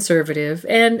best conservative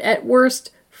and at worst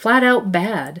flat-out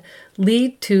bad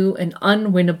lead to an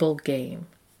unwinnable game.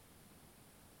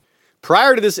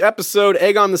 Prior to this episode,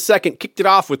 Aegon II kicked it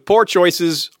off with poor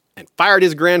choices and fired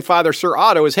his grandfather Sir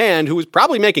Otto his hand, who was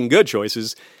probably making good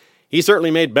choices. He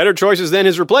certainly made better choices than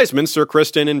his replacements, Sir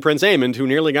Criston and Prince Aemond, who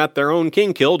nearly got their own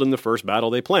king killed in the first battle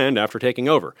they planned after taking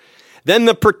over. Then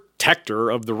the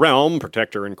protector of the realm,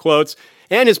 protector in quotes,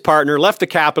 and his partner left the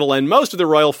capital and most of the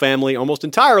royal family almost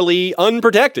entirely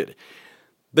unprotected.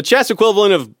 The chess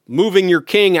equivalent of moving your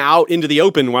king out into the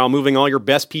open while moving all your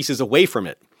best pieces away from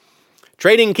it.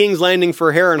 Trading King's Landing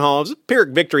for Harrenhal is a Pyrrhic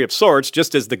victory of sorts,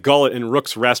 just as the Gullet and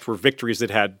Rook's Rest were victories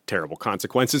that had terrible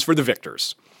consequences for the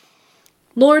victors.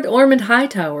 Lord Ormond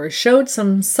Hightower showed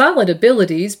some solid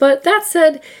abilities, but that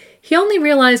said, he only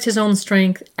realized his own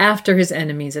strength after his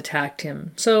enemies attacked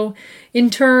him. So,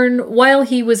 in turn, while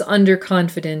he was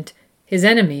underconfident, his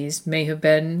enemies may have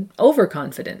been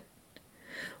overconfident.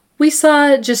 We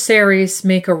saw Jacaerys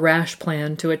make a rash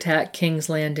plan to attack King's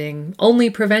Landing, only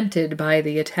prevented by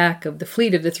the attack of the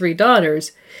fleet of the Three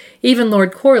Daughters. Even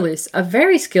Lord Corlys, a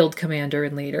very skilled commander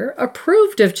and leader,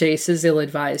 approved of Jace's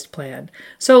ill-advised plan.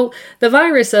 So the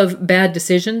virus of bad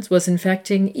decisions was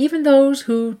infecting even those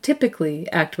who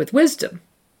typically act with wisdom.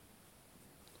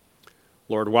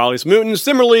 Lord Wallace Mouton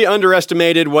similarly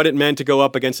underestimated what it meant to go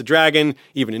up against a dragon,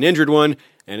 even an injured one,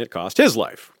 and it cost his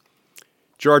life.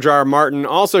 George R. R. Martin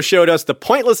also showed us the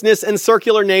pointlessness and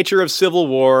circular nature of civil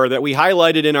war that we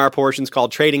highlighted in our portions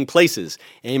called Trading Places.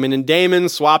 Aemon and Daemon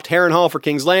swapped Harrenhal for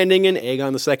King's Landing, and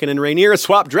Aegon II and Rhaenyra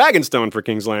swapped Dragonstone for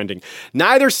King's Landing.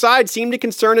 Neither side seemed to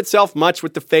concern itself much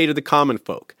with the fate of the common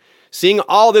folk. Seeing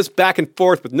all this back and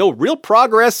forth with no real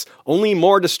progress, only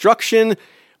more destruction,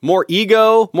 more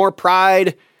ego, more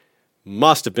pride,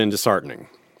 must have been disheartening.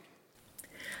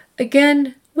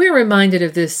 Again, we're reminded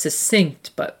of this succinct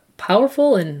but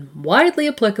powerful and widely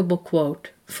applicable quote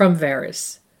from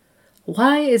Varys.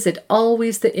 Why is it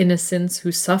always the innocents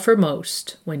who suffer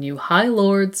most when you high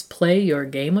lords play your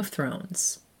Game of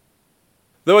Thrones?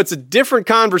 Though it's a different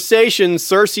conversation,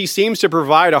 Cersei seems to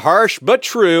provide a harsh but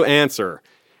true answer.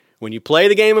 When you play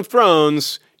the Game of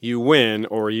Thrones, you win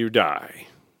or you die.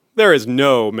 There is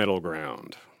no middle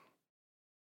ground.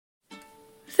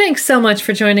 Thanks so much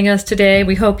for joining us today.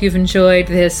 We hope you've enjoyed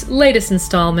this latest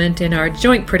installment in our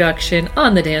joint production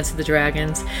on the Dance of the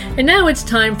Dragons. And now it's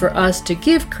time for us to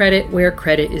give credit where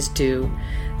credit is due.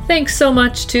 Thanks so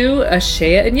much to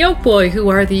Ashea and Yolkboy, who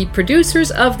are the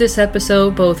producers of this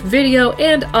episode, both video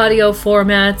and audio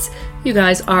formats. You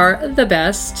guys are the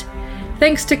best.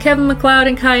 Thanks to Kevin MacLeod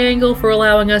and Kai Engel for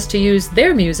allowing us to use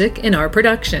their music in our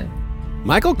production.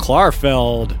 Michael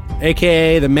Klarfeld,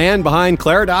 a.k.a. the man behind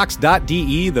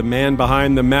Claridox.de, the man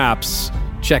behind the maps.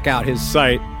 Check out his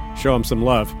site. Show him some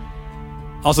love.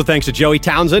 Also thanks to Joey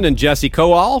Townsend and Jesse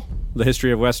Kowal, the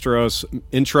History of Westeros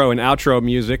intro and outro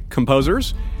music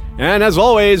composers. And as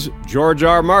always, George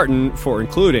R. Martin for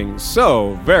including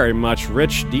so very much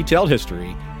rich, detailed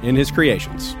history in his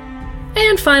creations.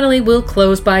 And finally, we'll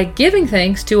close by giving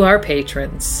thanks to our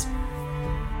patrons.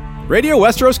 Radio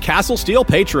Westeros Castle Steel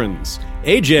patrons: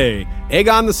 AJ,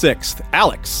 Aegon VI,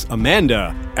 Alex,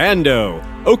 Amanda, Ando,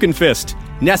 Oakenfist,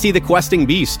 Nessie the Questing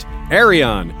Beast,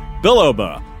 Arion,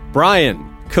 Biloba,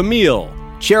 Brian, Camille,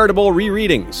 Charitable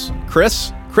Rereadings,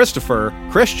 Chris, Christopher,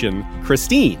 Christian,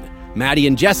 Christine, Maddie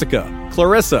and Jessica,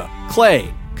 Clarissa,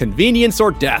 Clay, Convenience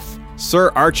or Death,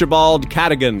 Sir Archibald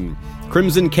Cadigan,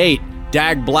 Crimson Kate,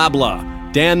 Dag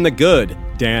Blabla, Dan the Good,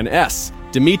 Dan S.,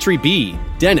 Dimitri B.,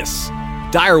 Dennis,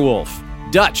 Direwolf,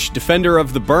 Dutch, Defender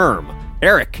of the Berm,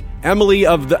 Eric, Emily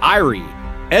of the Eyrie,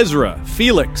 Ezra,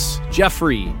 Felix,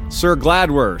 Jeffrey, Sir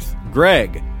Gladworth,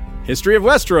 Greg, History of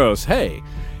Westeros, hey,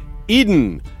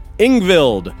 Eden,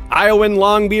 Ingvild, Iowan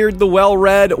Longbeard the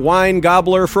Well-Read Wine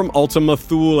Gobbler from Ultima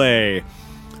Thule,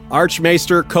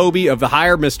 Archmaester Kobe of the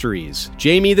Higher Mysteries,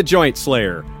 Jamie the Joint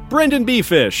Slayer, Brendan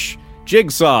Beefish,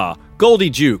 Jigsaw,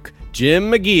 Goldie Juke,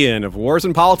 Jim McGeehan of Wars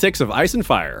and Politics of Ice and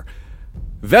Fire,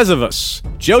 Vesivus,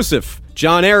 Joseph,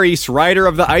 John Ares, Rider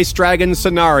of the Ice Dragon,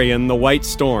 Cenarion, the White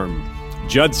Storm,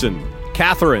 Judson,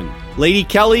 Catherine, Lady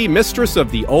Kelly, Mistress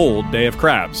of the Old Bay of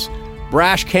Crabs,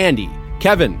 Brash Candy,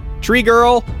 Kevin, Tree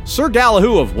Girl, Sir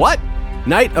Galahoo of what?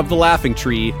 Knight of the Laughing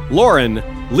Tree, Lauren,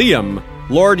 Liam,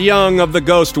 Lord Young of the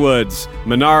Ghostwoods,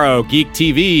 Monaro, Geek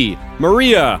TV,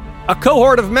 Maria, a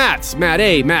cohort of Matts, Matt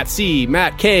A, Matt C,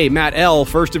 Matt K, Matt L,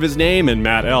 first of his name, and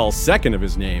Matt L, second of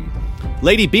his name,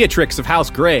 Lady Beatrix of House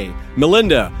Grey,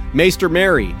 Melinda, Maester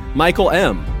Mary, Michael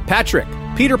M, Patrick,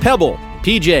 Peter Pebble,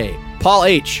 PJ, Paul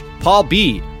H, Paul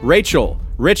B, Rachel,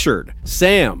 Richard,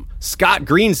 Sam, Scott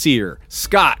Greenseer,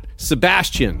 Scott,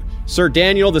 Sebastian, Sir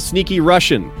Daniel the Sneaky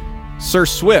Russian, Sir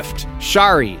Swift,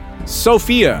 Shari,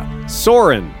 Sophia,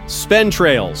 Soren,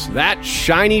 Spentrails, that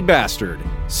shiny bastard,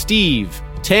 Steve,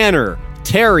 Tanner,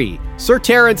 Terry, Sir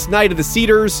Terrence, Knight of the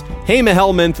Cedars, Hema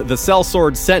Helminth, the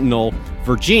Sellsword Sentinel,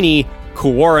 Virginie,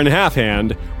 Kuwaran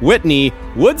Halfhand, Whitney,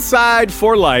 Woodside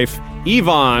for Life,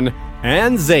 Yvonne,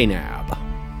 and Zainab.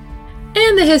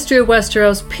 And the History of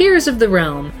Westeros, Peers of the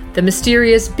Realm, the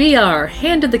mysterious BR,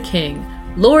 Hand of the King,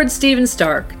 Lord Stephen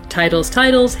Stark, Titles,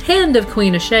 Hand of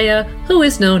Queen Ashea, who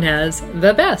is known as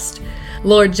the Best,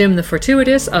 Lord Jim the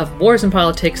Fortuitous of Wars and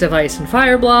Politics of Ice and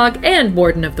Fire blog and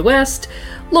Warden of the West,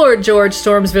 Lord George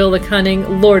Stormsville the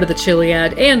Cunning, Lord of the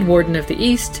Chiliad and Warden of the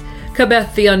East,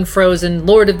 Kabeth the Unfrozen,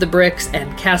 Lord of the Bricks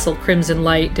and Castle Crimson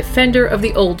Light, Defender of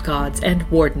the Old Gods and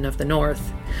Warden of the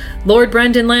North, Lord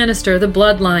Brendan Lannister the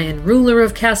Blood Lion, Ruler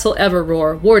of Castle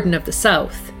Everroar, Warden of the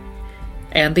South,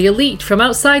 and the elite from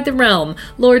outside the realm,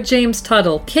 Lord James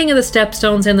Tuttle, King of the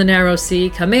Stepstones and the Narrow Sea,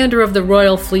 Commander of the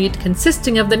Royal Fleet,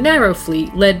 consisting of the Narrow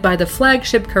Fleet, led by the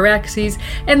flagship Caraxes,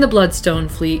 and the Bloodstone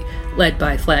Fleet, led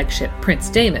by flagship Prince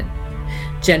Daemon.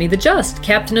 Jenny the Just,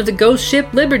 captain of the ghost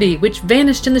ship Liberty, which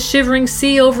vanished in the Shivering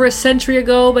Sea over a century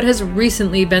ago, but has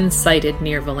recently been sighted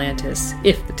near Volantis,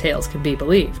 if the tales can be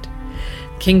believed.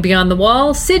 King Beyond the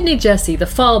Wall, Sidney Jesse, the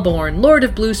Fallborn, Lord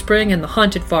of Blue Spring and the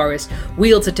Haunted Forest,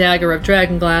 wields a dagger of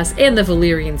dragonglass and the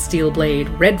Valyrian steel blade,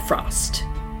 Red Frost.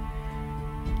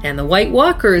 And the White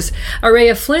Walkers,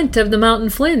 Araya Flint of the Mountain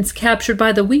Flints, captured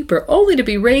by the Weeper, only to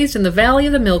be raised in the Valley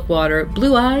of the Milkwater,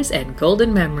 Blue Eyes and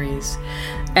Golden Memories.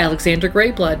 Alexander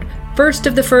Greyblood, first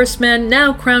of the First Men,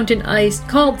 now crowned in ice,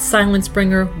 called Silence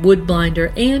Bringer,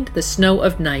 Woodblinder, and the Snow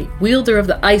of Night, wielder of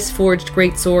the ice-forged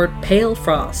greatsword, Pale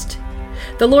Frost.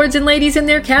 The lords and ladies in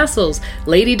their castles,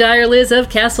 Lady Direliz of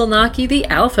Castle Naki, the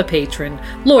Alpha Patron,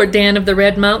 Lord Dan of the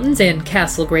Red Mountains and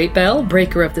Castle Great Bell,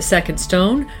 Breaker of the Second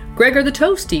Stone, Gregor the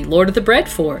Toasty, Lord of the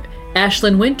Breadfort,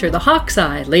 Ashlyn Winter, the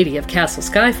Hawk's-Eye, Lady of Castle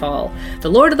Skyfall, the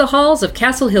Lord of the Halls of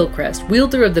Castle Hillcrest,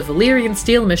 wielder of the Valyrian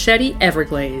steel machete,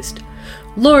 Everglazed,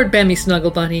 Lord Bemmy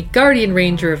Snugglebunny, Guardian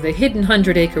Ranger of the Hidden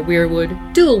 100-Acre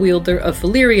Weirwood, dual wielder of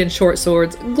Valyrian short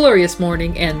swords, Glorious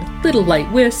Morning and Little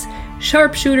Light Whis,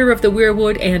 Sharpshooter of the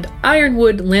Weirwood and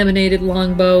Ironwood Laminated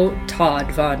Longbow,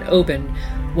 Todd von Oben.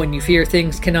 When you fear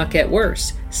things cannot get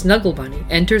worse, Snugglebunny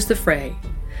enters the fray.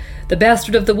 The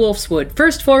Bastard of the Wolfswood,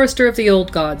 first Forester of the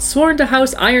Old Gods, sworn to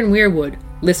House Iron Weirwood,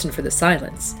 listen for the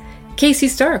silence. Casey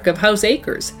Stark of House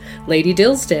Acres, Lady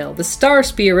Dillsdale, the Star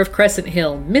Spear of Crescent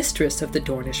Hill, mistress of the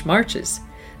Dornish Marches.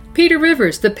 Peter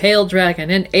Rivers, the Pale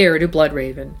Dragon and heir to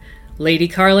Bloodraven. Lady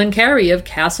Carlin Carey of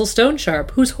Castle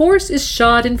Stonesharp, whose horse is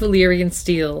shod in Valyrian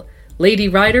steel. Lady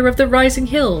Ryder of the Rising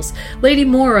Hills. Lady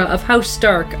Mora of House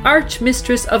Stark,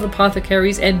 Arch-Mistress of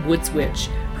Apothecaries and Woods Witch.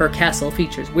 Her castle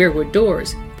features weirwood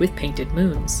doors with painted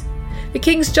moons. The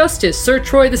King's Justice, Sir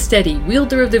Troy the Steady,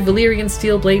 wielder of the Valyrian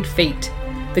steel blade Fate.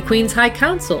 The Queen's High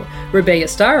Council, Rebea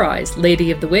Stareyes,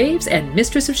 Lady of the Waves and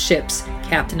Mistress of Ships,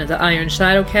 Captain of the Iron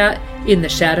Shadowcat. In the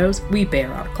shadows we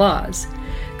bear our claws.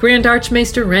 Grand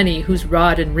Archmaester Rennie, whose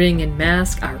rod and ring and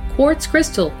mask are quartz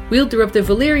crystal, wielder of the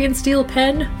Valyrian steel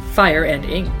pen, Fire and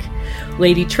Ink.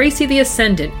 Lady Tracy the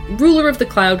Ascendant, ruler of the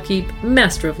Cloudkeep,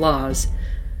 Master of Laws.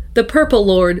 The Purple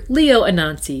Lord, Leo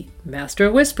Anansi, Master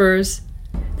of Whispers.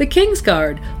 The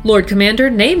Kingsguard, Lord Commander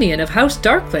Namian of House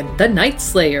Darkland, the Night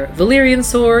Slayer, Valyrian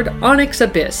Sword, Onyx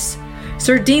Abyss.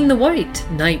 Sir Dean the White,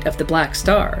 Knight of the Black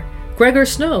Star. Gregor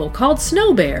Snow, called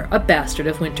Snowbear, a bastard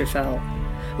of Winterfell.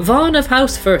 Vaughn of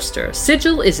House Forster,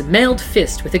 sigil is mailed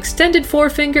fist with extended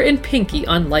forefinger and pinky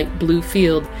on light blue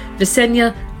field.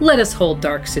 Visenya, let us hold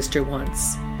dark sister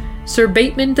once. Sir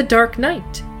Bateman the Dark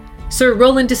Knight. Sir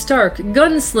Roland de Stark,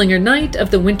 gunslinger knight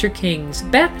of the Winter Kings,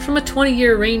 back from a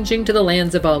 20-year ranging to the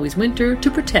lands of always winter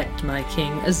to protect my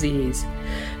king Aziz.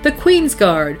 The Queen's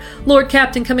Guard, Lord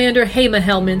Captain Commander Haema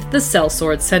Helminth, the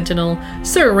Sellsword Sentinel,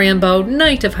 Sir Rambo,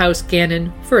 Knight of House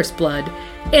Gannon, First Blood,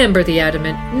 Amber the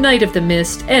Adamant, Knight of the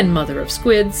Mist and Mother of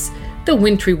Squids, the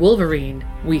Wintry Wolverine,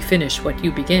 we finish what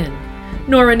you begin,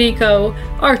 Nora Nico,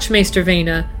 Archmaester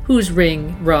Vena, whose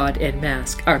ring, rod, and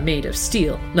mask are made of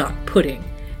steel, not pudding,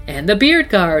 and the Beard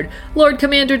Guard, Lord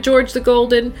Commander George the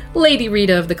Golden, Lady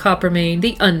Rita of the Coppermane,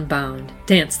 the Unbound,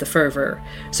 Dance the Fervor,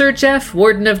 Sir Jeff,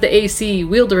 Warden of the AC,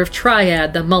 wielder of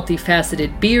Triad, the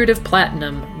multifaceted Beard of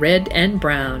Platinum, red and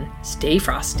brown, stay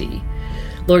frosty.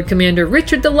 Lord Commander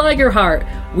Richard the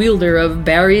Ligerheart, wielder of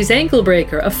Barry's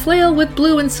Anklebreaker, a flail with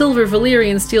blue and silver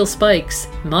Valyrian steel spikes,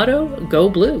 motto, go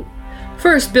blue.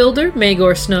 First Builder,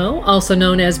 Maegor Snow, also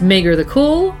known as Maegor the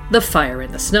Cool, the Fire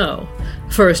in the Snow.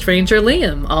 First Ranger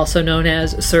Liam, also known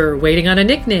as Sir Waiting on a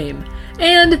Nickname.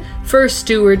 And First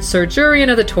Steward Sir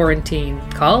Jurian of the Torrentine,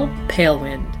 called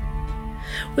Palewind.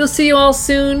 We'll see you all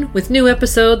soon with new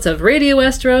episodes of Radio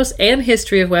Westeros and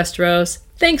History of Westeros.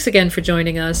 Thanks again for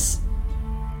joining us.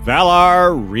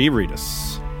 Valar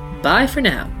Rereadus. Bye for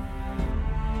now.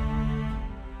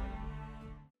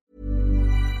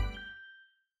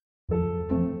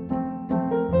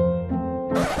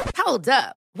 Hold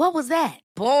up. What was that?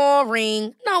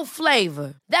 Boring. No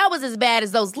flavor. That was as bad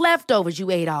as those leftovers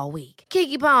you ate all week.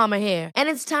 Keke Palmer here, and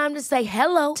it's time to say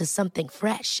hello to something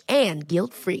fresh and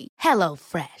guilt-free. Hello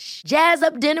Fresh. Jazz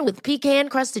up dinner with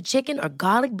pecan-crusted chicken or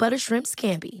garlic butter shrimp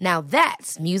scampi. Now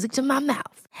that's music to my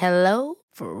mouth. Hello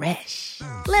Fresh.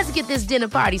 Let's get this dinner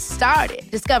party started.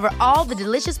 Discover all the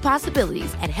delicious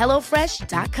possibilities at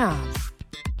HelloFresh.com.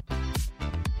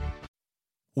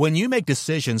 When you make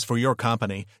decisions for your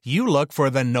company, you look for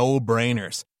the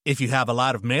no-brainers. If you have a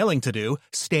lot of mailing to do,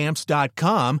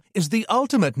 Stamps.com is the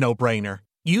ultimate no-brainer.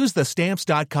 Use the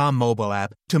Stamps.com mobile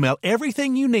app to mail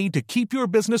everything you need to keep your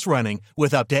business running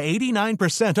with up to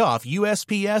 89% off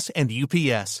USPS and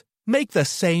UPS. Make the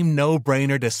same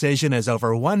no-brainer decision as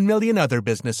over 1 million other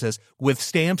businesses with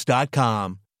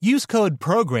Stamps.com. Use code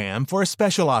PROGRAM for a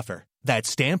special offer. That's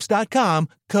Stamps.com,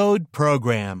 code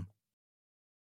PROGRAM.